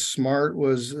 SMART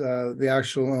was the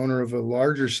actual owner of a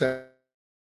larger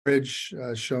bridge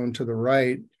shown to the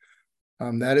right.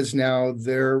 That is now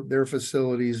their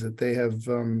facilities that they have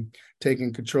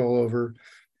taken control over.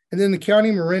 And then the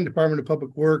County Marin Department of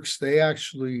Public Works, they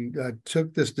actually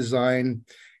took this design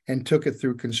and took it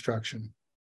through construction.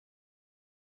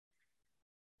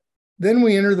 Then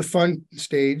we enter the fun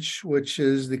stage, which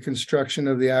is the construction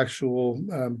of the actual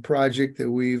project that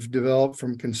we've developed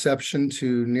from conception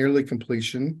to nearly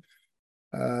completion.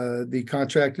 The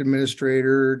contract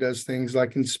administrator does things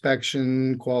like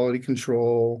inspection, quality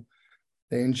control.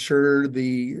 They ensure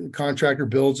the contractor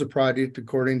builds a project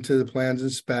according to the plans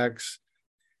and specs.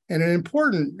 And an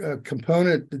important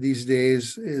component these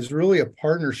days is really a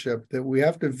partnership, that we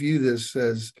have to view this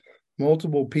as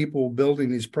multiple people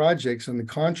building these projects, and the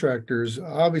contractor's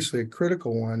obviously a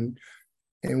critical one.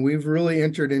 And we've really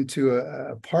entered into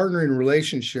a partnering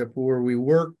relationship where we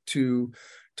work to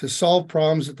solve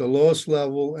problems at the lowest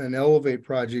level and elevate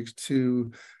projects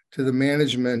to the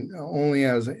management only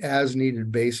as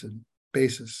needed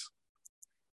basis.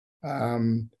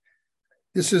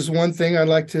 This is one thing I'd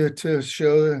like to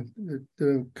show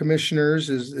the commissioners.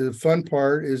 Is the fun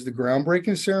part is the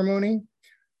groundbreaking ceremony.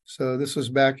 So this was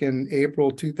back in April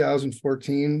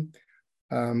 2014,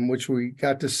 which we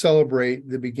got to celebrate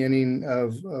the beginning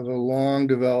of a long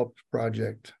developed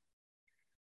project.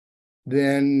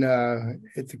 Then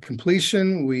at the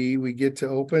completion, we get to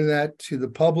open that to the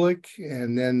public,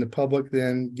 and then the public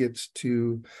then gets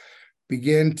to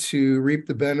begin to reap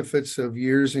the benefits of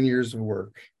years and years of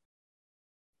work.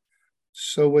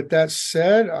 So with that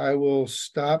said, I will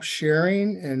stop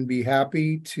sharing and be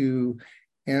happy to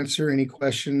answer any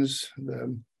questions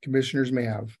the commissioners may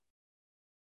have.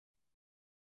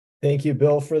 Thank you,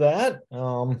 Bill, for that.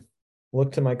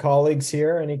 Look to my colleagues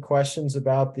here. Any questions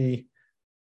about the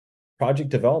project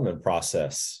development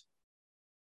process?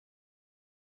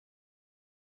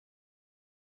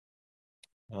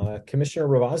 Commissioner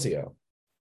Ravazio.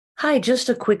 Hi, just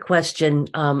a quick question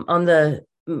on the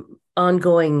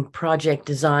ongoing project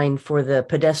design for the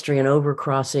pedestrian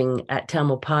overcrossing at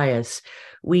Tamalpais.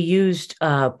 We used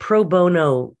pro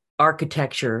bono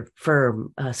architecture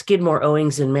firm Skidmore,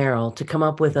 Owings and Merrill to come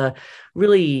up with a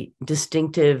really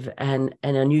distinctive and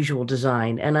unusual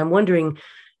design. And I'm wondering,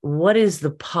 what is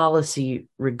the policy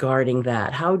regarding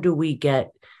that? How do we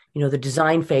get, the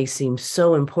design phase seems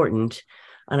so important.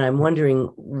 And I'm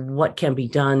wondering what can be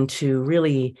done to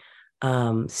really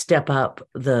step up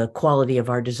the quality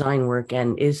of our design work.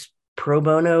 And is pro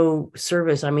bono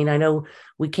service, I mean, I know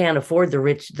we can't afford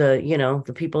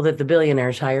the people that the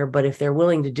billionaires hire, but if they're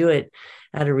willing to do it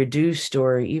at a reduced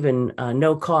or even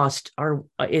no cost,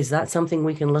 is that something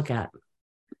we can look at?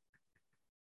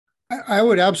 I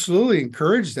would absolutely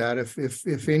encourage that.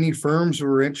 If any firms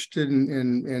were interested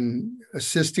in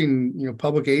assisting,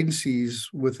 public agencies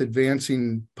with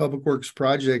advancing public works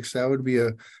projects, that would be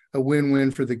a win-win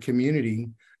for the community.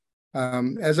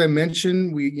 As I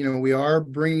mentioned, we are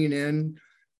bringing in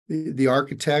the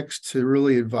architects to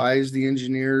really advise the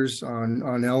engineers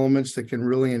on elements that can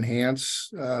really enhance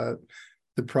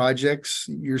the projects.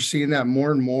 You're seeing that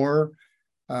more and more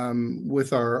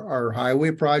with our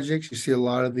highway projects. You see a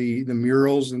lot of the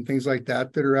murals and things like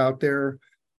that are out there.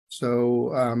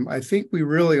 So I think we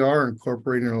really are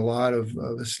incorporating a lot of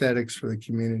aesthetics for the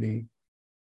community.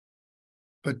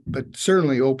 But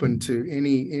certainly open to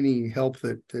any help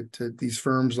that these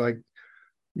firms like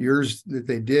yours that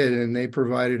they did, and they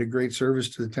provided a great service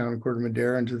to the town of Corte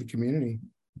Madera and to the community.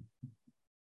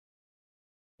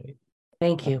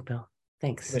 Thank you, Bill.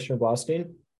 Thanks. Commissioner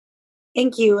Blostein.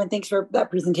 Thank you, and thanks for that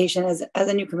presentation. As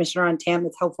a new commissioner on TAM,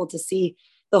 it's helpful to see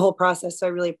the whole process. So I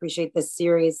really appreciate this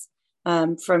series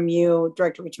from you,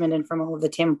 Director Richmond, and from all of the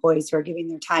TAM employees who are giving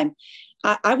their time.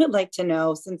 I would like to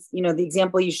know, since the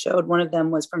example you showed, one of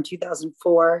them was from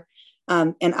 2004,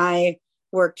 and I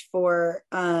worked for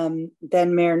then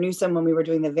Mayor Newsom when we were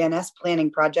doing the Van Ness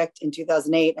planning project in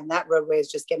 2008, and that roadway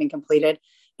is just getting completed.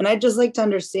 And I'd just like to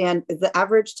understand, is the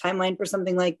average timeline for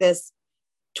something like this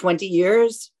 20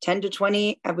 years, 10 to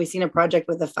 20? Have we seen a project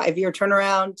with a 5-year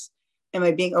turnaround? Am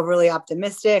I being overly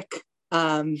optimistic?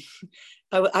 I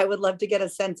would love to get a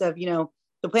sense of,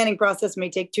 the planning process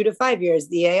may take 2 to 5 years,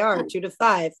 the AR 2 to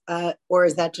 5, or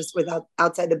is that just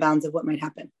outside the bounds of what might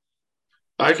happen?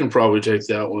 I can probably take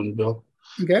that one, Bill.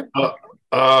 Okay.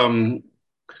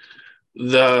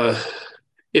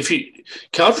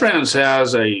 Caltrans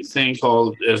has a thing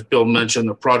called, as Bill mentioned,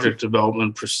 the Project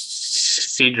Development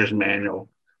Procedures Manual,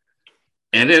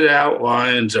 and it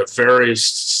outlines a very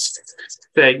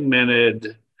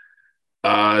segmented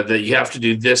that you have to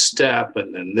do this step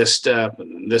and then this step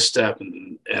and then this step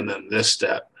and then this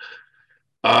step.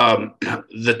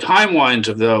 The timelines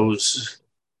of those,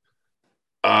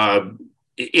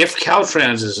 if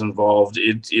Caltrans is involved,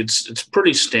 it's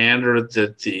pretty standard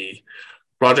that the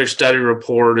project study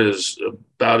report is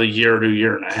about a year to a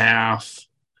year and a half.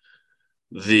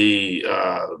 The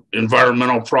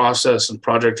environmental process and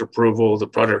project approval, the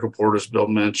project report, as Bill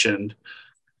mentioned,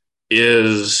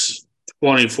 is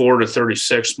 24 to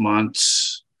 36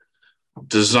 months.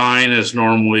 Design is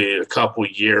normally a couple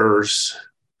years.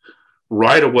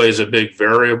 Right of way is a big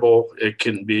variable. It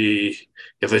can be,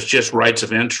 if it's just rights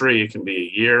of entry, it can be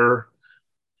a year.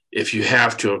 If you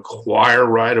have to acquire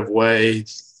right of way,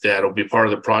 that'll be part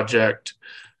of the project.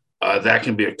 That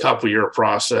can be a couple year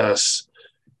process.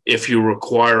 If you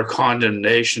require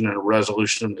condemnation and a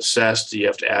resolution of necessity, you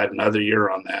have to add another year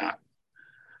on that.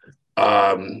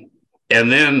 And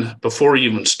then before you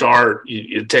even start,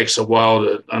 it takes a while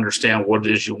to understand what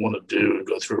it is you want to do and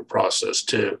go through a process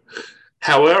too.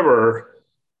 However,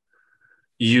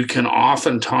 you can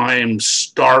oftentimes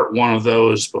start one of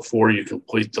those before you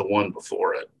complete the one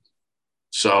before it.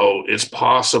 So it's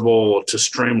possible to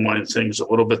streamline things a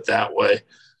little bit that way.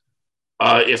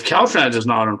 If Caltrans is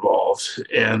not involved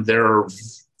and they're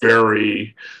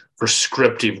very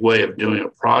prescriptive way of doing a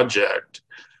project,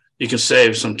 you can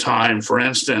save some time. For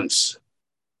instance,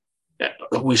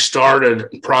 we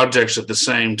started projects at the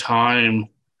same time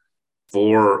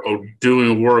for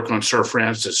doing work on Sir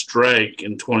Francis Drake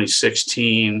in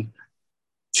 2016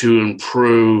 to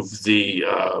improve the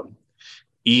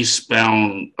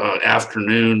eastbound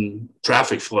afternoon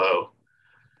traffic flow.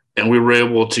 And we were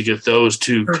able to get those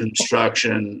to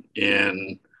construction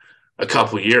in a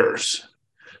couple of years.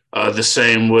 The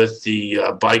same with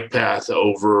the bike path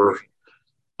over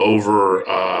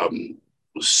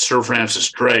Sir Francis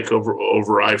Drake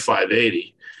over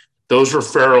I-580. Those were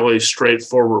fairly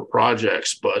straightforward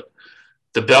projects, but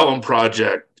the Bellum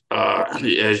project,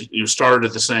 as you started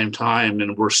at the same time,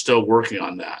 and we're still working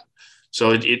on that.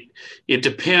 So it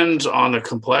depends on the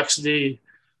complexity.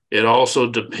 It also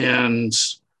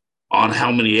depends on how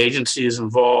many agencies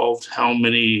involved, how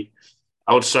many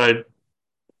outside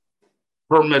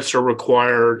permits are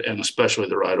required, and especially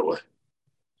the right of way.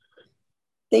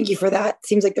 Thank you for that.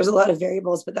 Seems like there's a lot of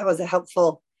variables, but that was a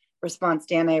helpful response,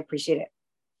 Dan. I appreciate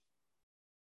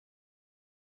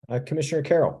it. Commissioner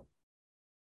Carroll.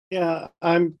 Yeah,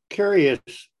 I'm curious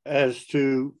as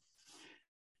to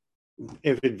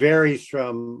if it varies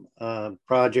from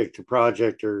project to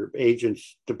project or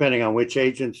agents, depending on which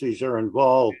agencies are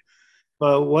involved.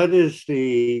 But what is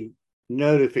the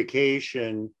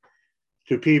notification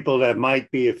to people that might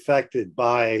be affected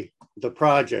by the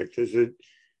project? Is it,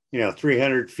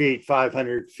 300 feet,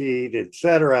 500 feet, et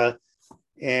cetera?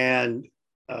 And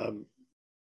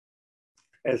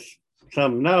as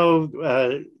some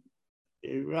know,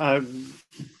 a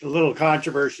little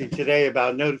controversy today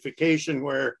about notification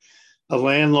where a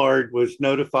landlord was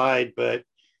notified, but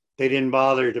they didn't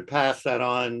bother to pass that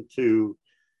on to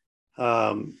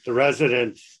the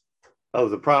residents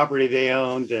of the property they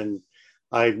owned. And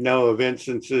I know of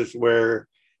instances where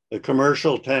the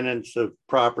commercial tenants of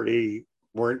property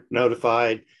weren't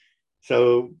notified.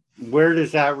 So where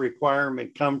does that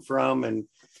requirement come from, and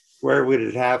where would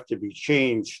it have to be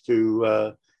changed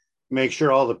to make sure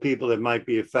all the people that might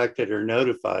be affected are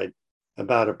notified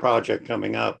about a project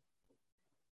coming up?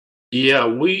 Yeah,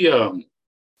 we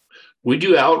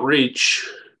do outreach.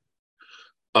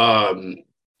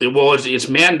 It's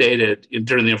mandated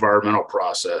during the environmental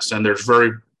process, and there's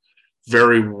very,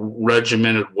 very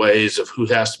regimented ways of who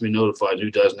has to be notified,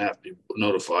 who doesn't have to be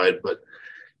notified. But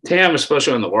TAM,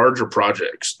 especially on the larger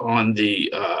projects, on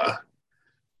the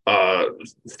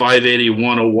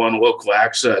 580-101 local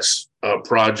access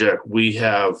project, we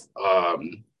have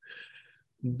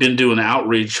been doing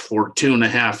outreach for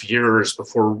 2.5 years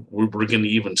before we were going to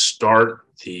even start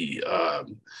the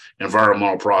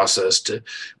environmental process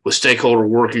with stakeholder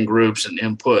working groups and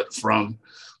input from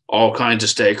all kinds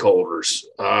of stakeholders.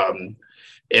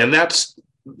 And that's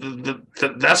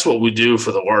that's what we do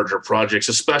for the larger projects,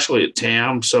 especially at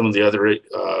TAM. Some of the other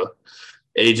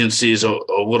agencies a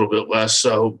little bit less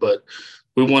so, but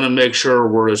we want to make sure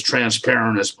we're as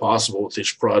transparent as possible with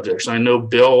these projects. I know,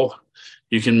 Bill,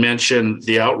 you can mention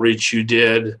the outreach you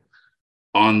did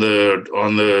on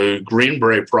the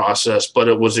Greenbrae process, but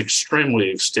it was extremely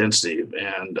extensive,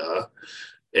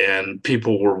 and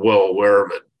people were well aware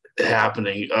of it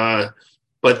happening.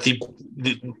 But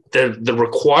the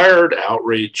required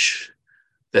outreach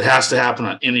that has to happen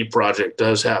on any project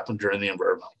does happen during the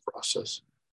environmental process.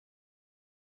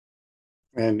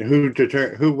 And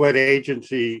what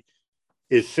agency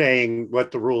is saying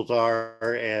what the rules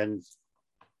are and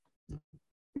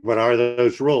what are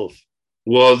those rules?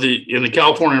 Well, in the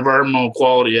California Environmental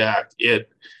Quality Act,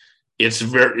 it's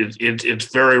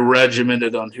very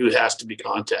regimented on who has to be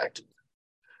contacted.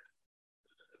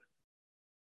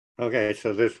 Okay,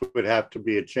 so this would have to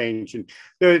be a change. And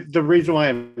the reason why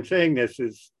I'm saying this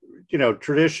is,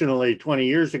 traditionally 20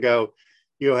 years ago,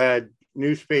 you had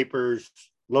newspapers,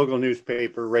 local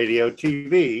newspaper, radio,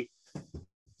 TV,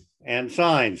 and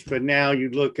signs. But now you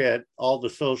look at all the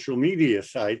social media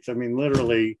sites, I mean,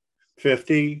 literally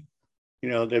 50,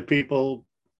 the people,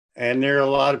 and there are a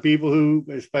lot of people who,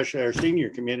 especially our senior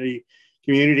community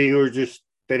who are just,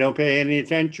 they don't pay any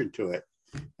attention to it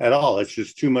at all. It's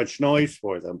just too much noise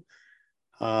for them.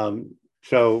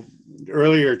 So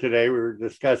earlier today, we were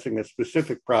discussing a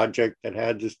specific project that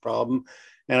had this problem.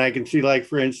 And I can see, like,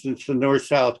 for instance, the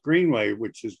North-South Greenway,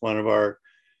 which is one of our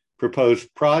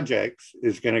proposed projects,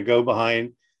 is going to go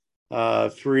behind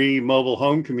 3 mobile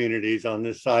home communities on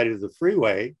this side of the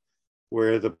freeway,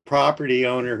 where the property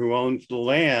owner who owns the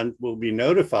land will be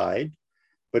notified,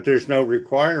 but there's no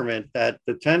requirement that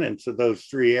the tenants of those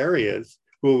 3 areas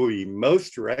who will be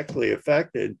most directly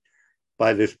affected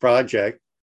by this project.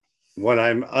 What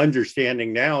I'm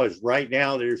understanding now is right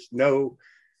now there's no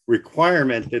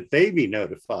requirement that they be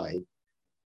notified,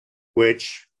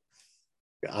 which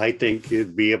I think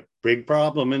could be a big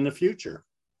problem in the future.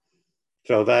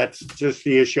 So that's just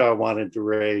the issue I wanted to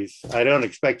raise. I don't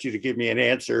expect you to give me an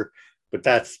answer, but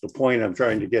that's the point I'm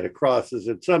trying to get across. Is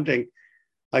it something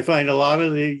I find a lot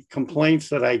of the complaints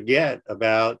that I get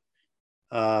about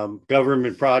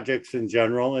government projects in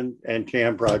general and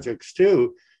TAM projects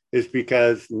too, is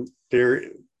because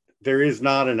there is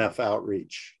not enough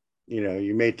outreach.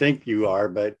 You may think you are,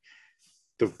 but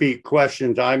the big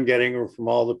questions I'm getting are from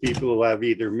all the people who have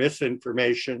either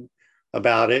misinformation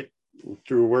about it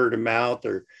through word of mouth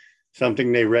or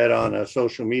something they read on a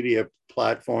social media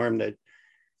platform that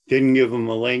didn't give them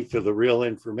a link to the real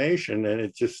information. And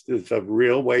it's a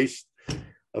real waste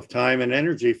of time and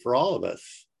energy for all of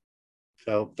us.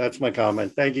 So that's my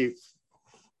comment. Thank you.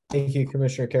 Thank you,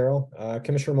 Commissioner Carroll.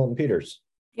 Commissioner Moulton Peters.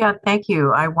 Yeah, thank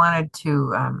you. I wanted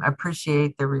to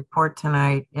appreciate the report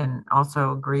tonight and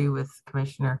also agree with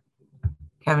Commissioner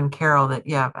Kevin Carroll that,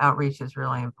 outreach is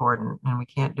really important and we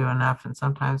can't do enough. And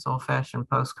sometimes old-fashioned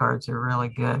postcards are really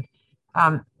good.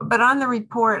 But on the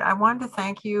report, I wanted to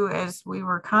thank you as we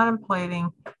were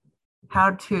contemplating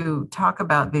how to talk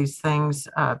about these things.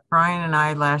 Brian and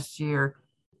I last year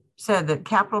said that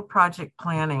capital project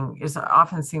planning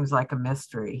often seems like a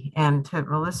mystery. And to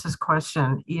Melissa's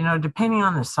question, depending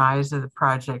on the size of the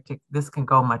project, this can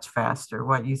go much faster.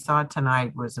 What you saw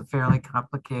tonight was a fairly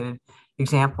complicated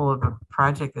example of a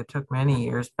project that took many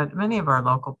years, but many of our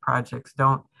local projects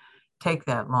don't take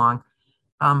that long.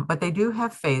 But they do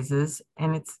have phases,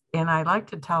 and I like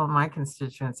to tell my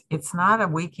constituents, it's not a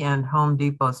weekend Home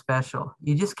Depot special.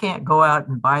 You just can't go out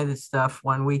and buy the stuff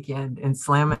one weekend and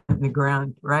slam it in the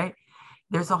ground, right?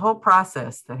 There's a whole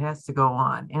process that has to go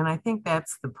on. And I think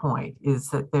that's the point, is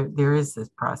that there is this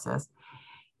process.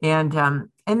 And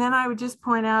then I would just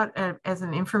point out as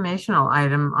an informational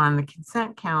item on the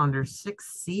consent calendar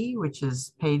 6C, which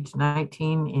is page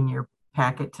 19 in your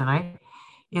packet tonight,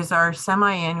 is our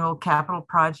semi-annual capital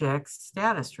projects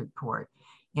status report.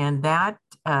 And that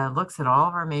looks at all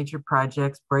of our major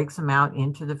projects, breaks them out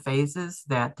into the phases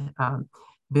that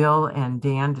Bill and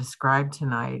Dan described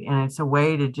tonight. And it's a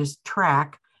way to just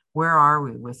track where are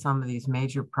we with some of these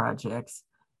major projects.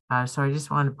 So I just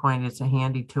wanted to point, it's a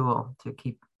handy tool to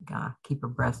keep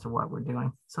abreast of what we're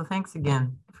doing. So thanks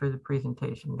again for the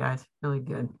presentation, guys. Really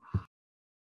good.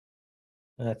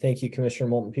 Thank you, Commissioner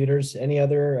Moulton Peters. Any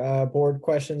other board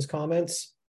questions,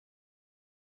 comments?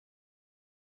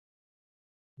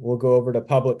 We'll go over to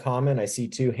public comment. I see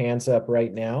 2 hands up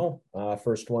right now.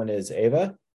 First one is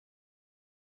Ava.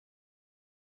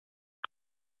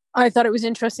 I thought it was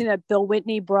interesting that Bill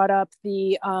Whitney brought up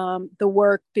the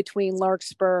work between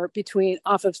Larkspur,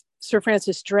 off of Sir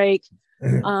Francis Drake.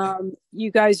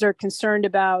 You guys are concerned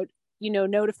about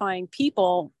notifying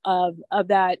people of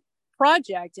that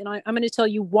project. And I'm going to tell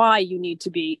you why you need to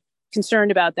be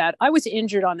concerned about that. I was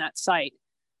injured on that site.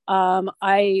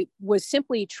 I was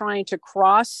simply trying to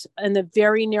cross in the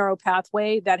very narrow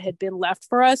pathway that had been left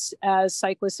for us as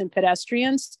cyclists and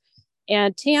pedestrians.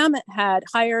 And TAM had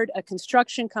hired a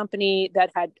construction company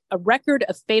that had a record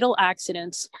of fatal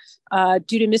accidents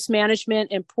due to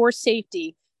mismanagement and poor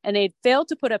safety. And they failed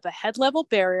to put up a head level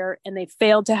barrier, and they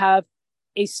failed to have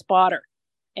a spotter.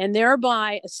 And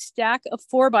thereby a stack of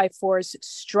 4x4s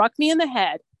struck me in the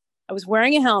head. I was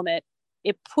wearing a helmet.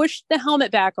 It pushed the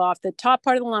helmet back off. The top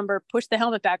part of the lumber pushed the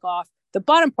helmet back off. The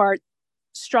bottom part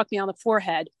struck me on the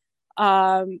forehead.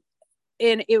 And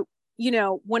it,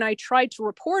 when I tried to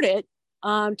report it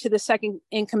to the second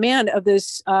in command of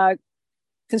this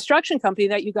construction company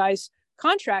that you guys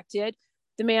contracted,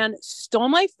 the man stole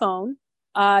my phone,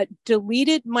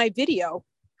 deleted my video,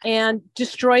 and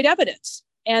destroyed evidence.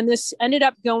 And this ended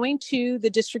up going to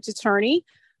the district attorney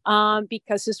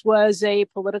because this was a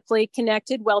politically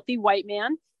connected, wealthy white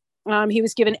man. He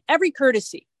was given every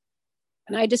courtesy.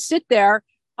 And I had to sit there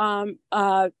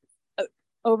over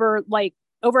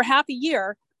half a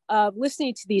year of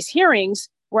listening to these hearings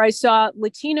where I saw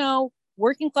Latino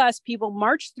working class people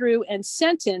march through and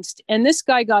sentenced. And this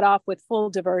guy got off with full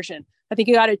diversion. I think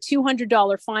he got a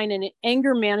 $200 fine and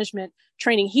anger management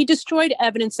training. He destroyed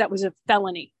evidence that was a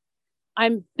felony.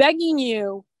 I'm begging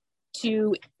you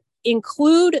to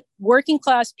include working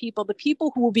class people, the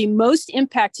people who will be most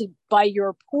impacted by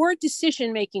your poor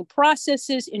decision-making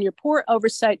processes and your poor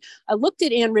oversight. I looked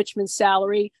at Ann Richmond's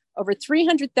salary, over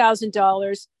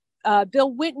 $300,000.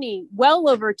 Bill Whitney, well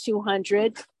over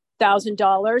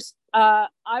 $200,000.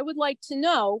 I would like to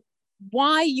know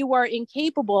why you are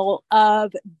incapable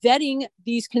of vetting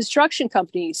these construction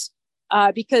companies,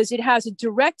 because it has a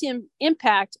direct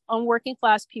impact on working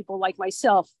class people like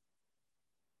myself.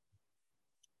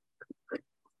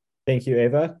 Thank you,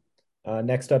 Ava.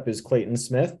 Next up is Clayton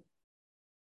Smith.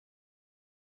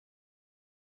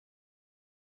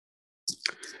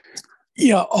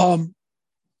 Yeah,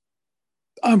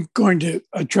 I'm going to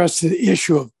address the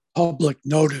issue of public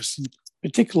notice, in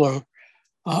particular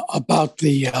about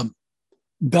the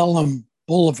Bellum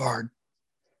Boulevard,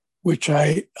 which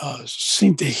I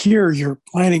seem to hear you're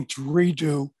planning to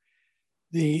redo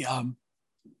the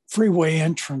freeway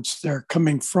entrance there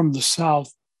coming from the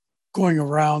south, going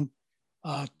around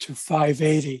to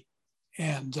 580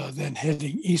 and then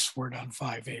heading eastward on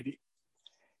 580.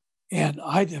 And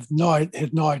I had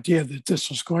no idea that this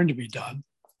was going to be done.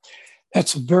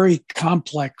 That's a very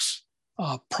complex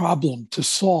problem to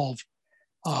solve,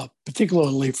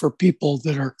 particularly for people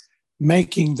that are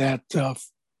making that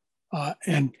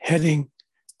and heading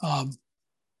to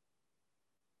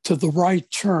the right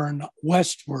turn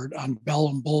westward on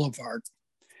Bellum Boulevard.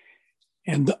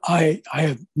 And I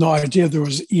had no idea there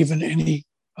was even any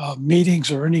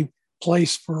meetings or any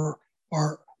place for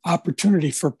or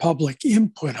opportunity for public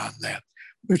input on that,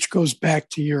 which goes back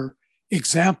to your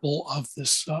example of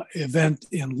this event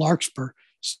in Larkspur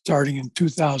starting in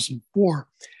 2004.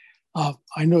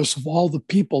 I noticed of all the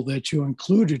people that you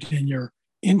included in your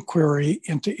inquiry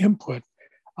into input,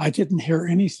 I didn't hear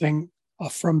anything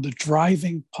from the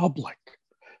driving public,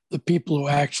 the people who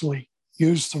actually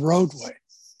use the roadway.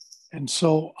 And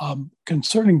so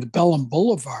concerning the Bellum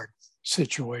Boulevard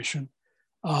situation,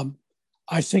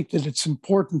 I think that it's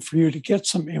important for you to get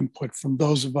some input from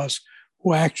those of us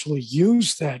who actually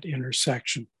use that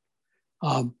intersection,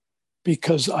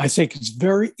 because I think it's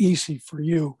very easy for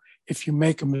you, if you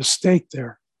make a mistake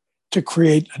there, to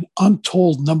create an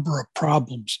untold number of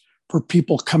problems for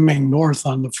people coming north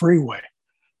on the freeway,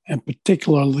 and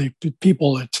particularly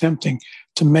people attempting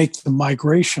to make the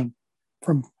migration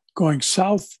from going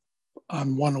south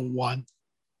on 101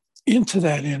 into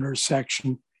that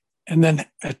intersection and then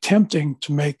attempting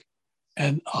to make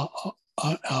a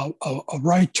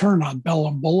right turn on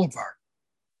Bellum Boulevard.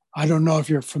 I don't know if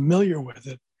you're familiar with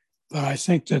it, but I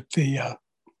think that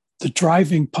the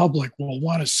driving public will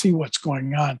want to see what's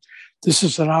going on. This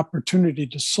is an opportunity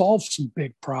to solve some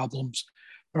big problems,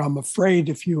 but I'm afraid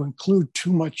if you include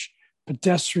too much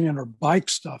pedestrian or bike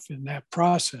stuff in that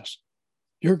process,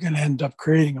 you're going to end up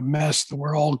creating a mess that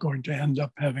we're all going to end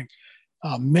up having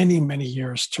many, many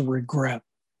years to regret.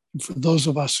 And for those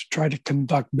of us who try to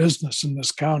conduct business in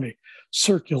this county,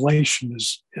 circulation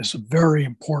is a very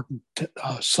important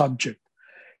subject.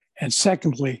 And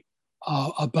secondly,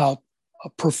 about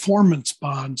performance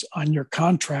bonds on your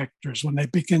contractors when they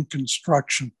begin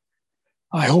construction.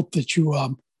 I hope that you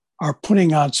are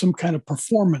putting on some kind of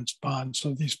performance bond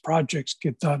so these projects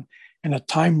get done in a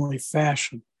timely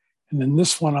fashion. And in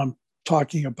this one, I'm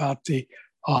talking about the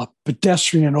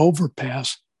pedestrian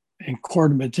overpass in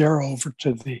Corte Madera over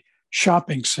to the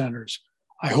shopping centers.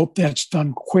 I hope that's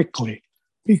done quickly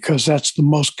because that's the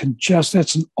most congested,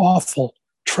 that's an awful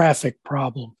traffic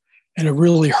problem. And it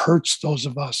really hurts those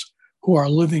of us who are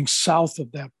living south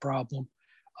of that problem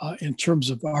in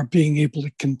terms of our being able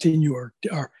to continue or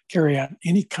carry out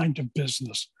any kind of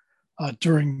business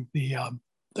during the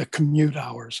commute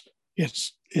hours.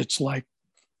 It's like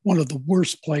one of the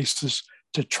worst places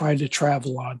to try to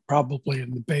travel on, probably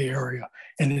in the Bay Area,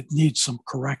 and it needs some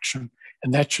correction.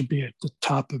 And that should be at the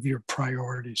top of your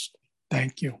priorities.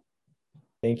 Thank you.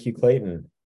 Thank you,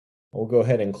 Clayton. We'll go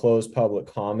ahead and close public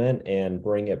comment and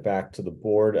bring it back to the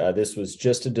board. This was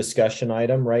just a discussion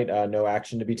item, right? No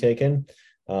action to be taken.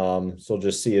 So we'll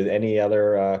just see any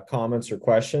other comments or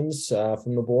questions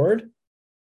from the board.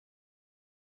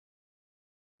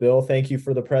 Bill, thank you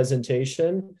for the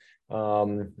presentation. I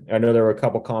know there were a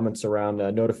couple comments around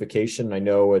notification. I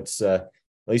know it's at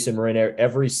least in Marin,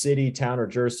 every city, town, or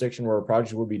jurisdiction where a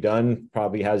project will be done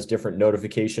probably has different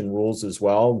notification rules as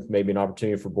well. Maybe an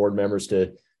opportunity for board members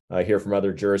to hear from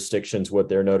other jurisdictions what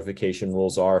their notification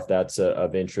rules are, if that's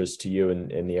of interest to you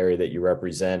in the area that you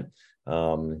represent.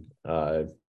 I'm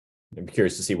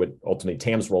curious to see what ultimately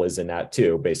TAM's role is in that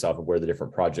too, based off of where the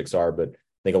different projects are. But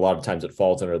I think a lot of times it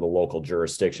falls under the local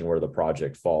jurisdiction where the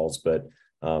project falls. But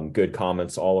good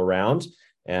comments all around.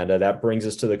 And that brings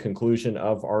us to the conclusion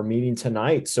of our meeting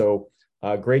tonight. So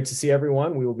great to see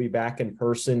everyone. We will be back in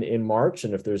person in March.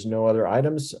 And if there's no other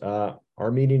items,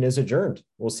 our meeting is adjourned.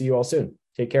 We'll see you all soon.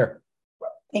 Take care.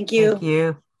 Thank you. Thank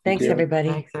you. Thanks, everybody.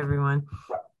 Thanks, everyone.